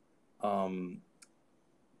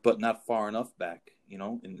 but not far enough back,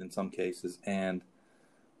 in some cases. And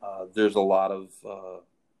there's a lot of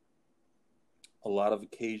a lot of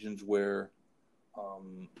occasions where,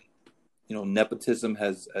 um, nepotism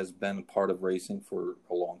has been a part of racing for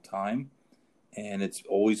a long time, and it's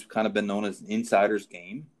always kind of been known as an insider's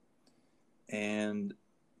game. And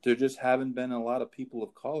there just haven't been a lot of people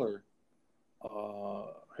of color,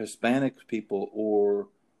 Hispanic people, or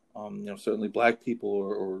certainly Black people,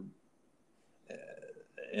 or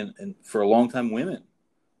and for a long time, women.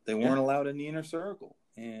 They weren't allowed in the inner circle,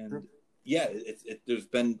 and yeah, there's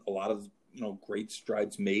been a lot of great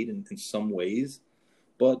strides made in some ways,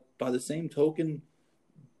 but by the same token,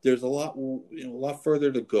 there's a lot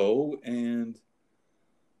further to go. And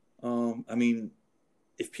I mean,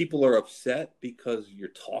 if people are upset because you're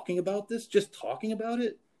talking about this, just talking about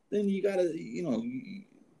it, then you gotta,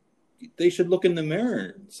 they should look in the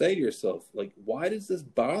mirror and say to yourself, like, why does this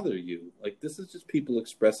bother you? Like, this is just people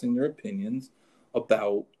expressing their opinions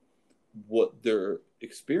about what their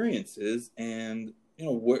experience is, and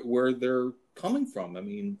where they're coming from. I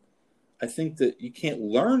mean, I think that you can't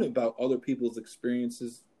learn about other people's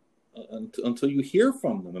experiences until you hear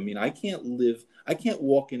from them. I mean, I can't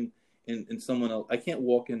walk in someone else. I can't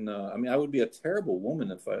walk in. I mean, I would be a terrible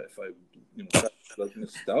woman if I like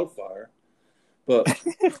Miss Doubtfire. But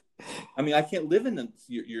I mean, I can't live in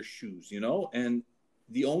your shoes, And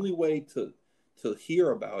the only way to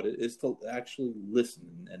hear about it is to actually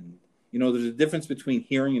listen. And there's a difference between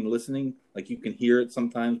hearing and listening. Like, you can hear it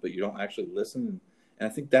sometimes, but you don't actually listen. And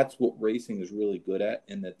I think that's what racing is really good at,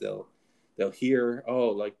 in that they'll hear, oh,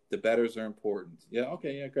 like, the betters are important. Yeah,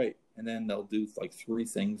 okay, yeah, great. And then they'll do like 3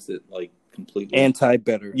 things that, like, completely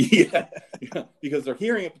anti-better. Yeah, because they're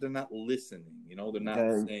hearing it, but they're not listening. They're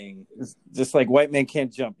not saying. It's just like white men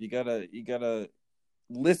can't jump. You gotta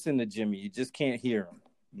listen to Jimmy. You just can't hear him.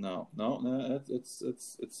 No, it's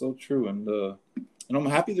so true, and I'm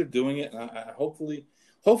happy they're doing it. And I hopefully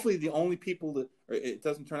the only people that, or it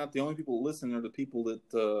doesn't turn out the only people that listen are the people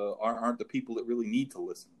that aren't the people that really need to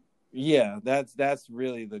listen. Yeah, that's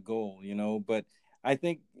really the goal, But I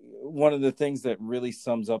think one of the things that really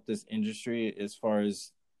sums up this industry, as far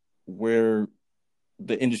as where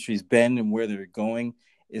the industry's been and where they're going,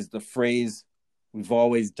 is the phrase, "We've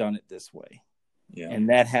always done it this way." Yeah, and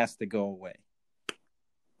that has to go away.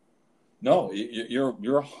 No, you're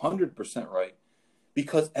 100% right,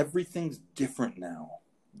 because everything's different now.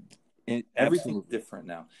 Everything's different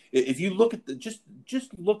now. If you look at just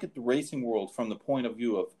look at the racing world from the point of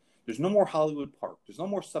view of, there's no more Hollywood Park, there's no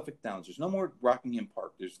more Suffolk Downs, there's no more Rockingham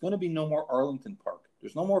Park, there's going to be no more Arlington Park,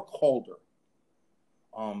 there's no more Calder,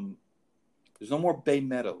 there's no more Bay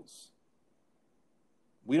Meadows.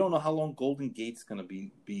 We don't know how long Golden Gate's going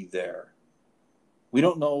to be there. We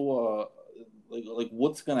don't know like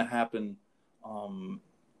what's going to happen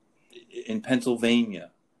in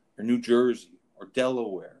Pennsylvania or New Jersey or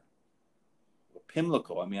Delaware or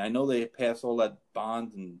Pimlico. I mean, I know they passed all that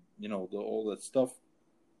bond and all that stuff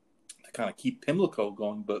to kind of keep Pimlico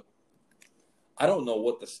going, but I don't know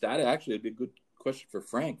what the status. Actually, it'd be a good question for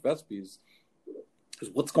Frank Vespi, is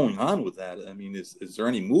what's going on with that? I mean, is there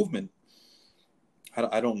any movement?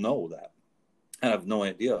 I don't know that. I have no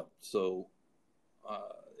idea. So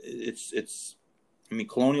it's. I mean,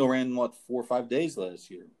 Colonial ran 4 or 5 days last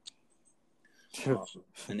year,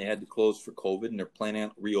 and they had to close for COVID, and they're planning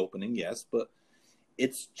on reopening. Yes, but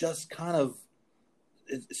it's just kind of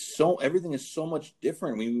everything is so much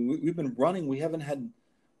different. I mean, we've been running. We haven't had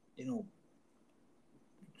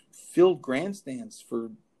filled grandstands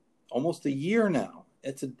for almost a year now.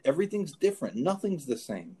 Everything's different. Nothing's the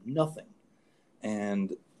same. Nothing.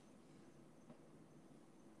 And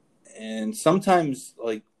sometimes,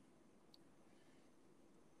 like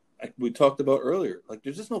we talked about earlier, like,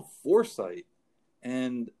 there's just no foresight,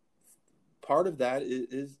 and part of that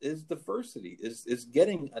is diversity, is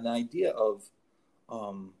getting an idea of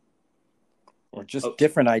or just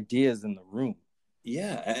different ideas in the room.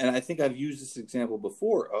 Yeah, and I think I've used this example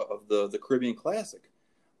before of the Caribbean Classic.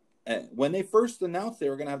 And when they first announced they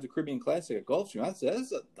were going to have the Caribbean Classic at Gulfstream, I said,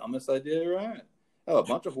 that's the dumbest idea ever had. I have a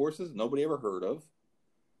bunch of horses nobody ever heard of.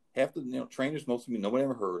 Half the trainers, most of them, nobody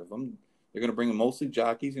ever heard of them. They're going to bring in mostly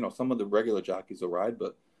jockeys. Some of the regular jockeys will ride,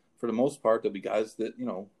 but for the most part, there'll be guys that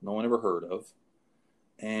no one ever heard of.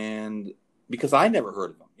 And because I never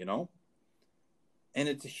heard of them, and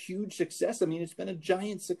it's a huge success. I mean, it's been a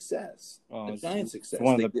giant success. Success. It's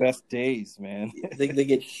one of the best days, man. they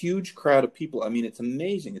get huge crowd of people. I mean, it's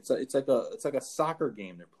amazing. It's like a soccer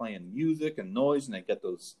game. They're playing music and noise, and they get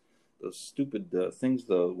those stupid things.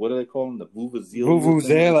 What do they call them? The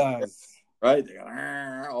vuvuzelas. Right? They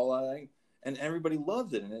got all that, and everybody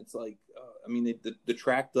loves it. And it's like, I mean, the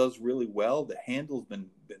track does really well. The handle's been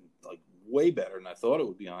like way better than I thought it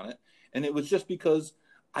would be on it, and it was just because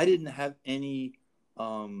I didn't have any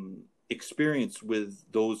experience with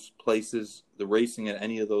those places, the racing at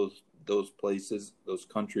any of those places, those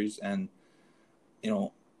countries, and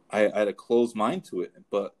I had a closed mind to it.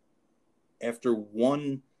 But after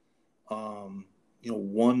um,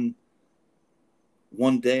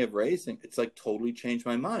 one day of racing, it's like totally changed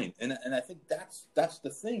my mind. And I think that's the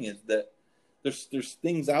thing, is that there's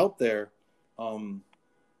things out there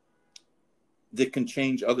that can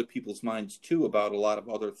change other people's minds too about a lot of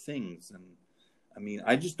other things. And I mean,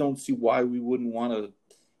 I just don't see why we wouldn't want to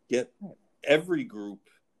get every group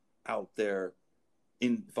out there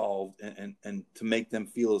involved and to make them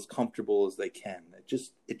feel as comfortable as they can.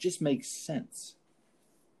 It just makes sense.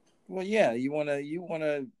 Well, yeah, you want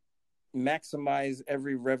to maximize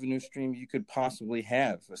every revenue stream you could possibly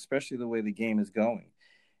have, especially the way the game is going.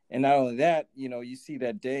 And not only that, you see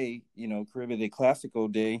that day, Caribbean Day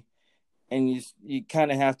Classico day, and you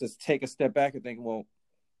kind of have to take a step back and think, well,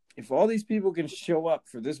 if all these people can show up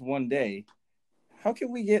for this one day, how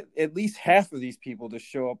can we get at least half of these people to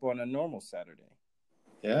show up on a normal Saturday?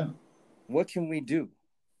 Yeah. What can we do?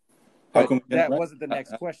 How come that wasn't the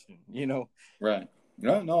next question, Right.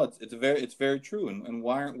 No, it's very true. And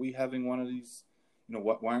why aren't we having one of these?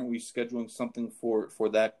 Why aren't we scheduling something for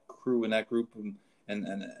that crew and that group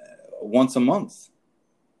and once a month?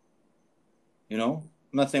 I'm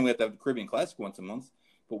not saying we have to have the Caribbean Classic once a month,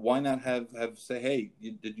 but why not have say, hey,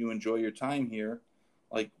 did you enjoy your time here?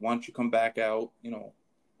 Like, why don't you come back out?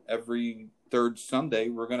 Every third Sunday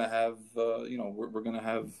we're gonna have we're gonna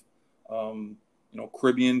have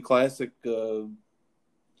Caribbean Classic.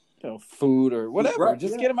 Food or whatever. Right,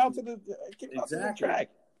 just yeah. Get them out to the track.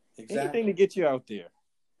 Exactly. Anything to get you out there.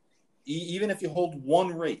 Even if you hold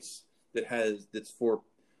one race that's for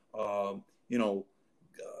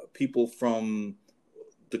people from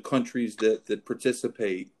the countries that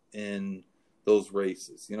participate in those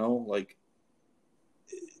races,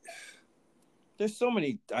 there's so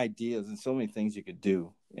many ideas and so many things you could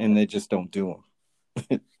do, and they just don't do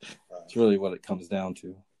them. It's really what it comes down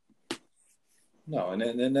to. No,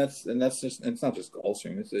 and that's just, it's not just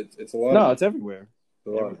Gulfstream. It's a lot. No, it's everywhere. A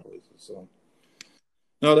lot of places. So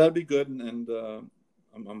no, that'd be good, and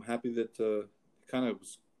I'm happy that kind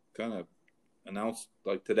of announced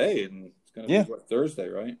like today, and it's gonna be Thursday,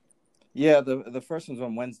 right? Yeah, the first one's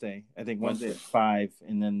on Wednesday. I think Wednesday at 5,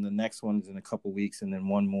 and then the next one's in a couple weeks, and then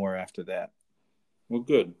one more after that. Well,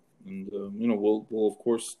 good, and we'll of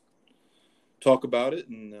course talk about it,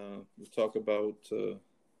 and we'll talk about.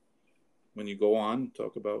 When you go on,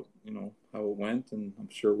 talk about how it went, and I'm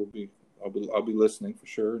sure I'll be listening for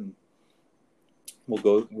sure, and we'll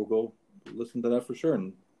go listen to that for sure.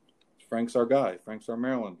 And Frank's our guy. Frank's our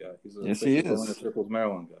Maryland guy. He's a yes, he is. Going to Circles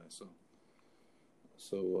Maryland guy.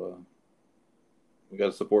 So we got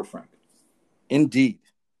to support Frank. Indeed.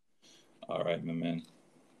 All right, my man.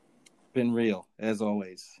 Been real as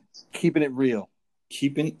always. Keeping it real.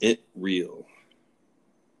 Keeping it real.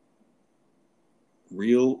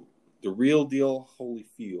 Real. The real deal,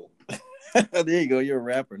 Holyfield. There you go. You're a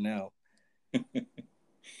rapper now.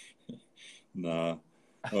 Nah,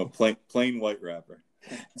 plain white rapper.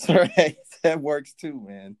 That's right. That works too,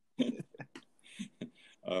 man.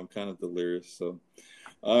 I'm kind of delirious. So,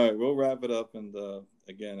 all right, we'll wrap it up. And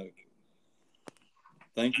again,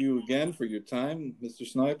 thank you again for your time, Mr.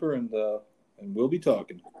 Sniper, and we'll be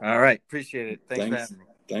talking. All right, appreciate it. Thanks for having me.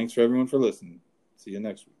 Thanks for everyone for listening. See you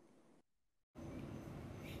next week.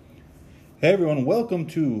 Hey everyone, welcome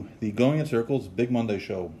to the Going in Circles Big Monday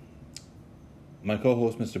Show. My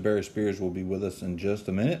co-host, Mr. Barry Spears, will be with us in just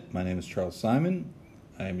a minute. My name is Charles Simon.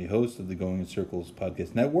 I am the host of the Going in Circles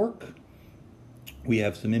podcast network. We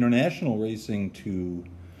have some international racing to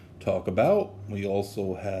talk about. We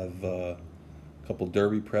also have a couple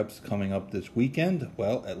Derby preps coming up this weekend.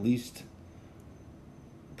 Well, at least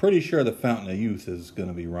pretty sure the Fountain of Youth is going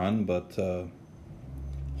to be run, but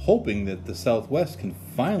hoping that the Southwest can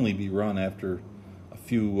finally be run after a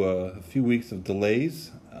few weeks of delays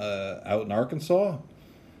out in Arkansas.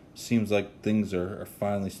 Seems like things are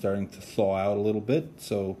finally starting to thaw out a little bit.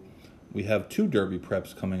 So we have 2 Derby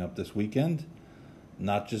preps coming up this weekend,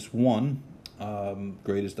 not just one.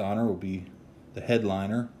 Greatest Honor will be the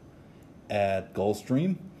headliner at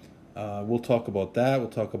Gulfstream. We'll talk about that. We'll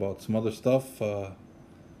talk about some other stuff.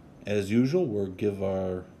 As usual, we'll give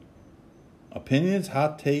our opinions,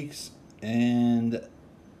 hot takes, and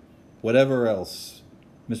whatever else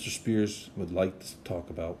Mr. Spears would like to talk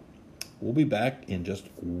about. We'll be back in just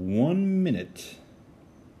 1 minute.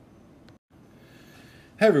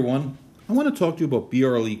 Hey everyone, I want to talk to you about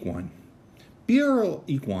BRL Equine. BRL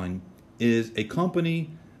Equine is a company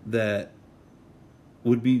that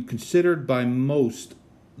would be considered by most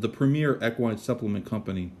the premier equine supplement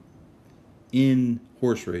company in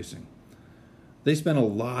horse racing. They spend a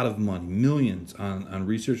lot of money, millions, on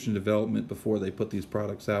research and development before they put these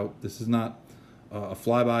products out. This is not a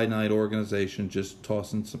fly-by-night organization just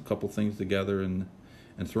tossing some couple things together and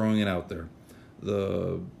throwing it out there.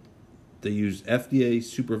 They use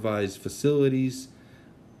FDA-supervised facilities.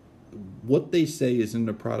 What they say is in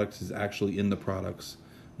the products is actually in the products.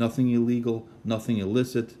 Nothing illegal, nothing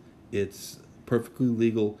illicit. It's perfectly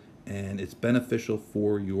legal, and it's beneficial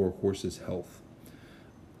for your horse's health.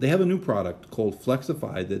 They have a new product called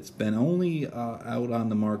Flexify that's been only out on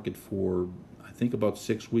the market for, I think, about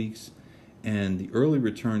 6 weeks, and the early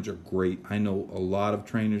returns are great. I know a lot of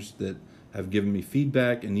trainers that have given me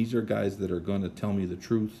feedback, and these are guys that are going to tell me the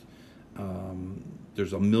truth.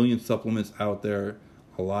 There's a million supplements out there,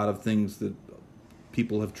 a lot of things that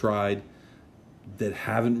people have tried that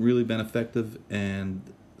haven't really been effective, and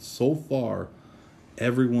so far,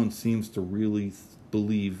 everyone seems to really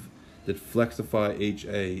believe that Flexify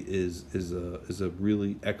HA is a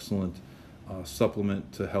really excellent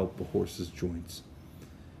supplement to help a horse's joints.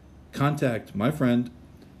 Contact my friend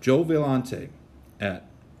Joe Vellante at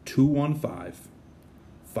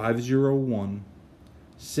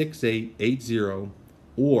 215-501-6880,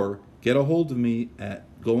 or get a hold of me at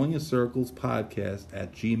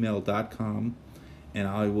goingacirclespodcast@gmail.com, and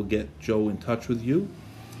I will get Joe in touch with you.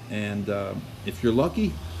 And if you're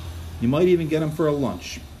lucky, you might even get him for a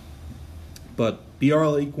lunch. But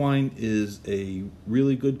BRL Equine is a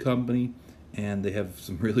really good company, and they have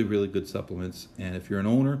some really, really good supplements. And if you're an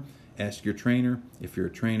owner, ask your trainer. If you're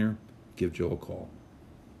a trainer, give Joe a call.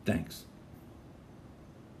 Thanks.